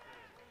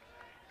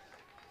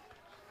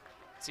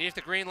 See if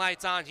the green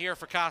light's on here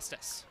for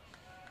Costas.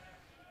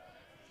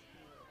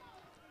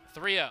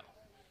 3-0.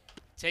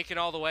 Taken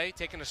all the way,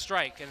 taking a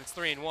strike, and it's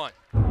 3-1.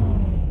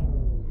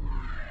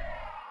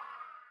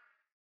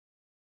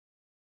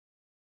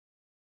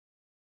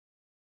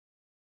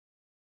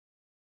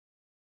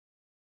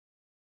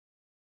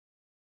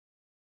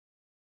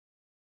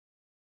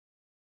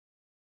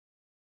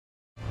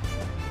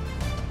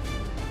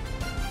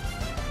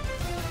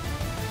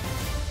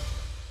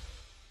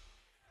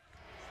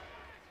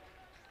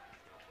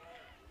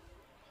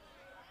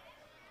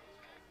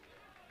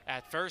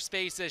 At first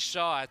base is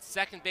Shaw, at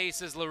second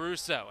base is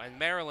LaRusso, and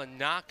Maryland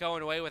not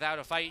going away without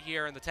a fight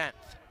here in the 10th.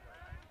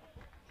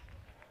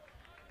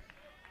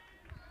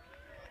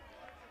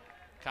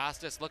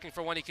 Costas looking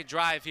for one he could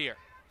drive here.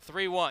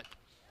 3-1.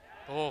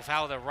 Oh,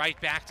 fouled it right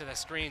back to the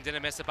screen.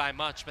 Didn't miss it by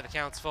much, but the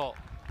count's full.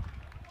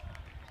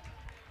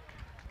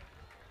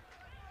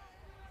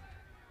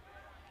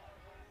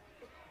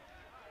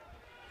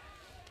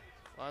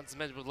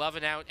 Lunsman would love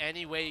it out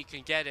any way he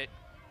can get it,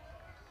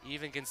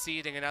 even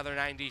conceding another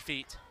 90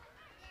 feet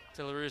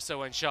to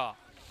LaRusso and Shaw.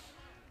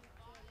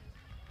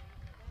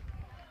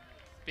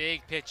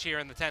 Big pitch here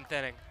in the 10th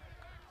inning,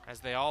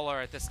 as they all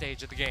are at this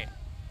stage of the game.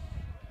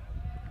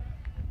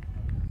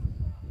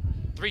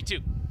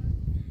 3-2.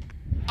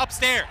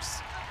 Upstairs.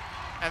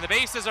 And the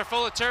bases are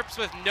full of Terps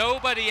with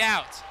nobody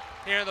out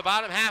here in the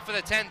bottom half of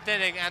the 10th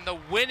inning, and the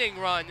winning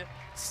run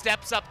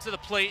steps up to the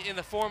plate in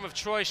the form of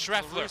Troy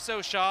Schreffler.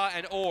 LaRusso, Shaw,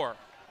 and Orr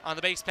on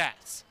the base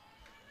paths.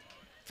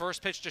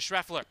 First pitch to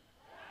Schreffler.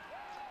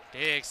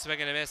 Big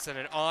swing and a miss, and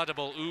an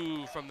audible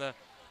ooh from the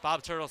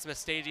Bob Turtlesmith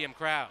Stadium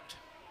crowd.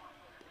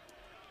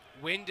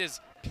 Wind is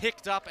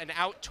picked up and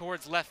out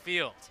towards left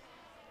field,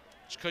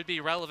 which could be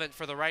relevant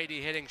for the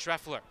righty hitting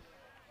Schreffler.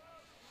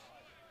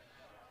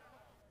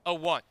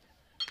 0-1.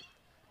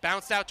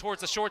 Bounced out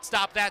towards the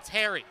shortstop, that's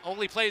Harry.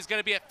 Only play is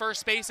gonna be at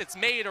first base. It's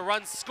made, a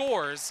run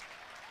scores,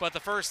 but the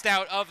first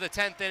out of the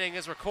 10th inning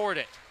is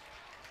recorded.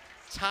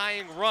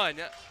 Tying run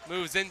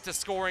moves into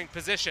scoring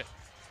position.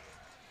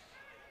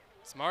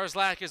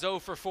 Zmarzlak is 0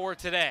 for 4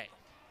 today.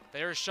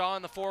 There's Shaw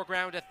in the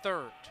foreground at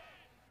third.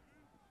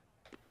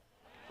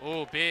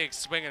 Oh, big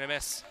swing and a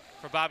miss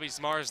for Bobby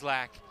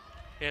Zmarzlak.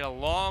 Hit a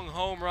long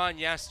home run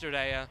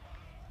yesterday. A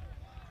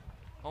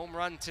home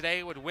run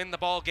today would win the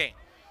ball game.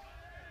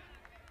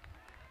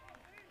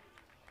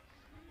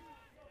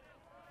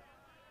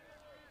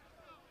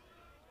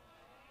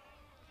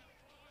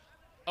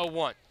 A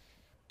 1.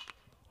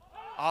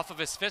 Off of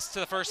his fist to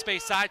the first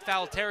base side,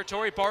 foul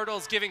territory.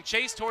 Bartles giving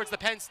chase towards the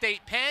Penn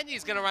State pen.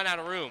 He's gonna run out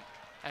of room,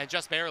 and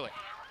just barely.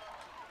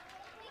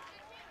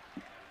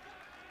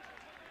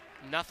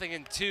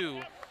 0-2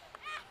 to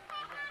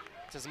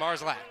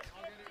Zmarzlak.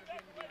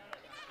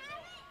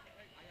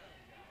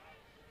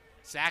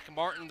 Zach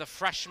Martin, the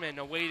freshman,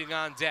 awaiting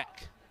on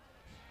deck.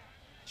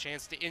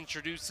 Chance to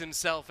introduce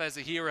himself as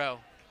a hero.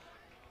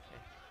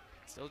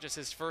 Still just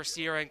his first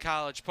year in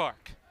College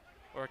Park.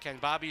 Or can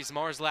Bobby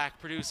Zmarzlak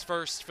produce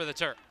first for the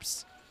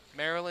Terps?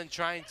 Maryland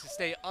trying to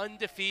stay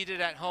undefeated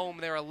at home.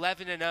 They're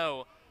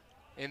 11-0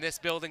 in this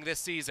building this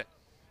season.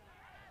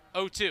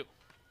 0-2,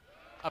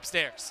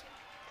 upstairs.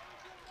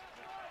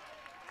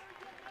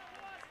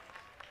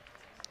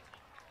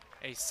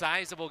 A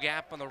sizable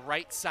gap on the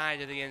right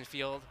side of the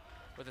infield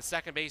with the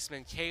second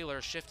baseman,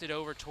 Kaler, shifted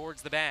over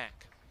towards the bag.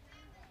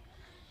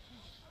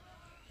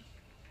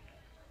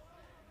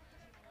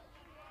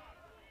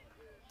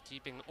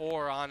 Keeping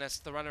Orr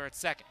honest, the runner at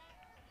second.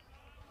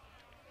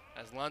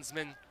 As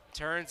Lunsman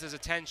turns his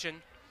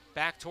attention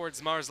back towards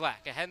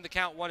Zmarzlak. Ahead in the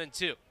count,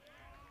 1-2.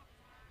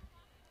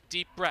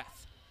 Deep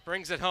breath,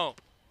 brings it home.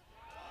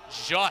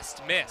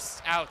 Just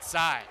missed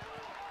outside.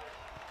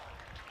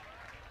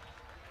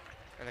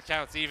 And the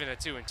count's even at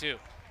 2-2.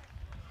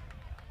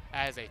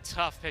 That is a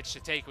tough pitch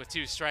to take with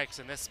 2 strikes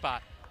in this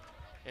spot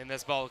in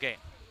this ball game.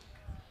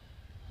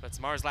 But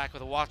Zmarzlak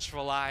with a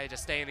watchful eye to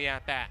stay in the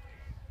at-bat.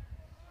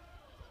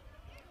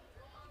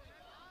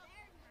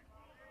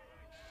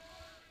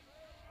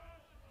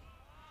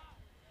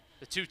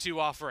 The 2-2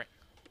 offering.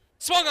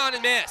 Swung on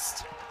and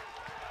missed.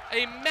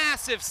 A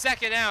massive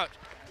second out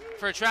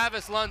for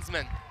Travis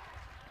Lunsman.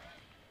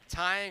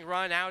 Tying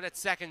run out at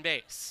second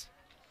base.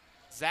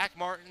 Zach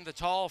Martin, the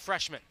tall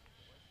freshman.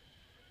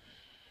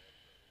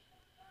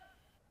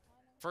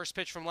 First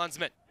pitch from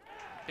Lunsman.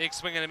 Big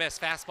swing and a miss.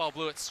 Fastball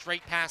blew it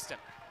straight past him.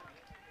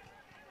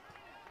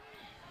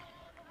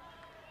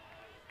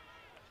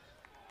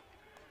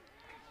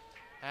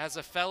 As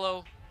a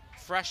fellow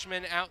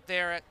freshman out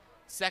there at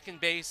second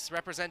base,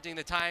 representing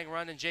the tying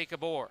run, in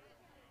Jacob Orr.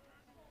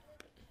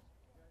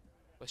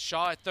 With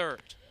Shaw at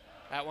third.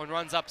 That one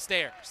runs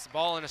upstairs.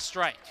 Ball and a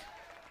strike.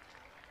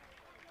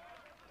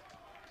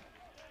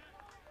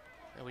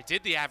 And we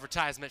did the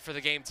advertisement for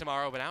the game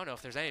tomorrow, but I don't know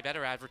if there's any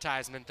better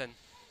advertisement than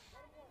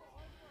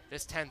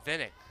this 10th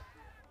inning.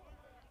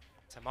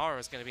 Tomorrow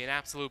is going to be an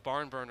absolute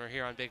barn burner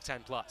here on Big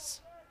Ten Plus.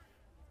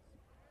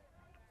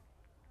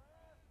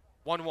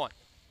 1-1.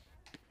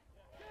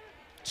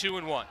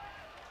 2-1.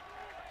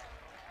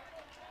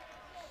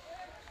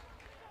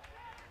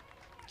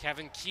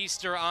 Kevin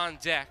Keister on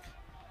deck.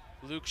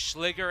 Luke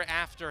Schliger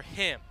after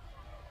him.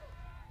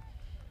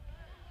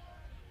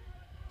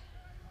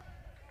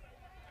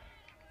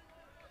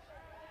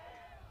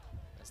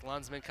 As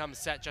Lunsman comes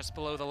set just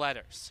below the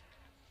letters.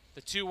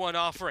 The 2-1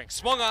 offering.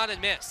 Swung on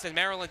and missed, and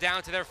Maryland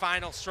down to their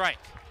final strike.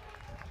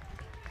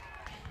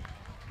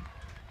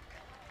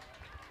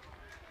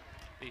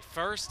 The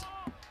first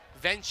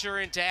venture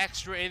into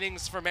extra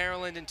innings for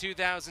Maryland in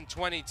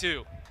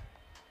 2022.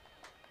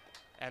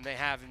 And they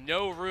have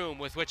no room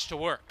with which to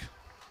work.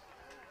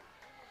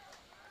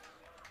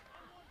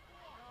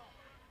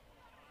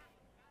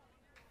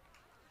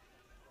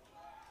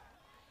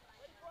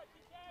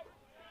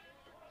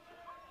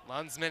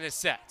 Lunsman is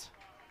set.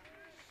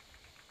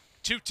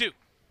 2-2.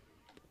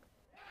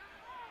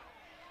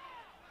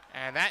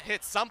 And that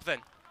hits something.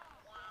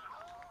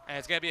 And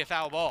it's going to be a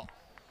foul ball.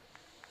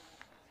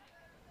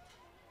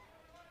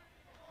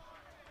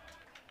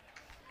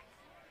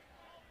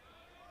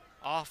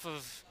 Off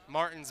of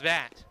Martin's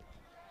bat.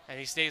 And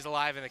he stays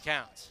alive in the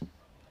count.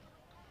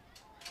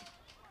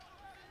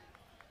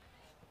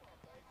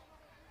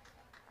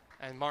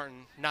 And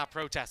Martin not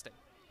protesting.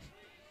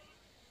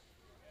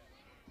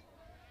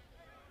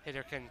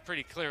 Hitter can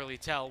pretty clearly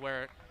tell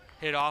where it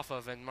hit off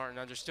of, and Martin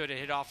understood it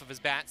hit off of his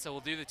bat, so we'll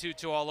do the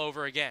 2-2 all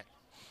over again.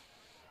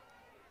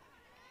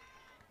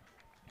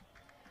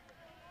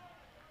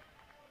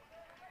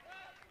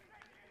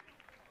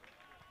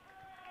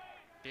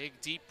 Big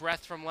deep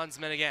breath from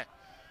Lunsman again.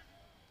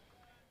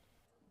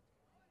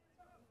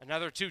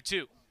 Another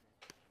 2-2.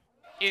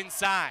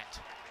 Inside.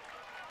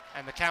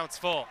 And the count's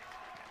full.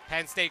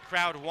 Penn State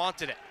crowd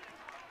wanted it.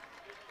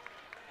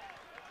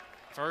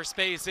 First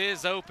base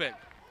is open.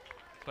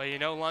 But you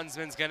know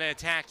Lunsman's going to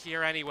attack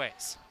here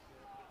anyways.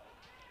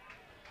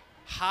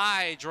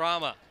 High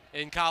drama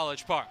in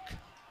College Park.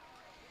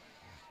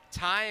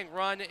 Tying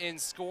run in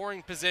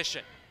scoring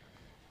position.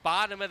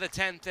 Bottom of the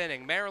 10th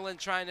inning. Maryland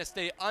trying to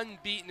stay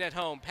unbeaten at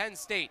home. Penn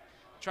State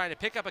trying to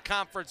pick up a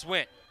conference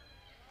win.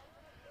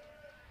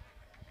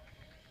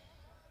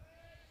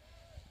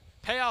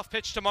 Payoff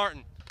pitch to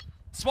Martin.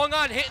 Swung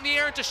on, hit in the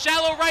air into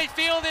shallow right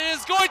field. It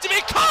is going to be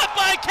caught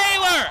by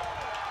Kaler.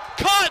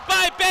 Caught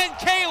by Ben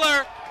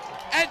Kaler,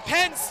 and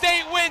Penn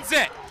State wins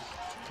it.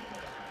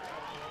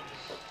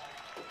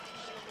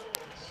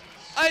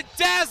 A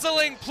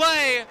dazzling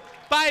play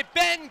by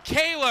Ben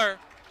Kaler,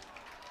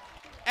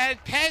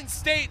 and Penn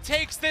State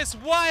takes this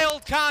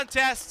wild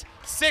contest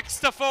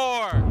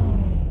 6-4.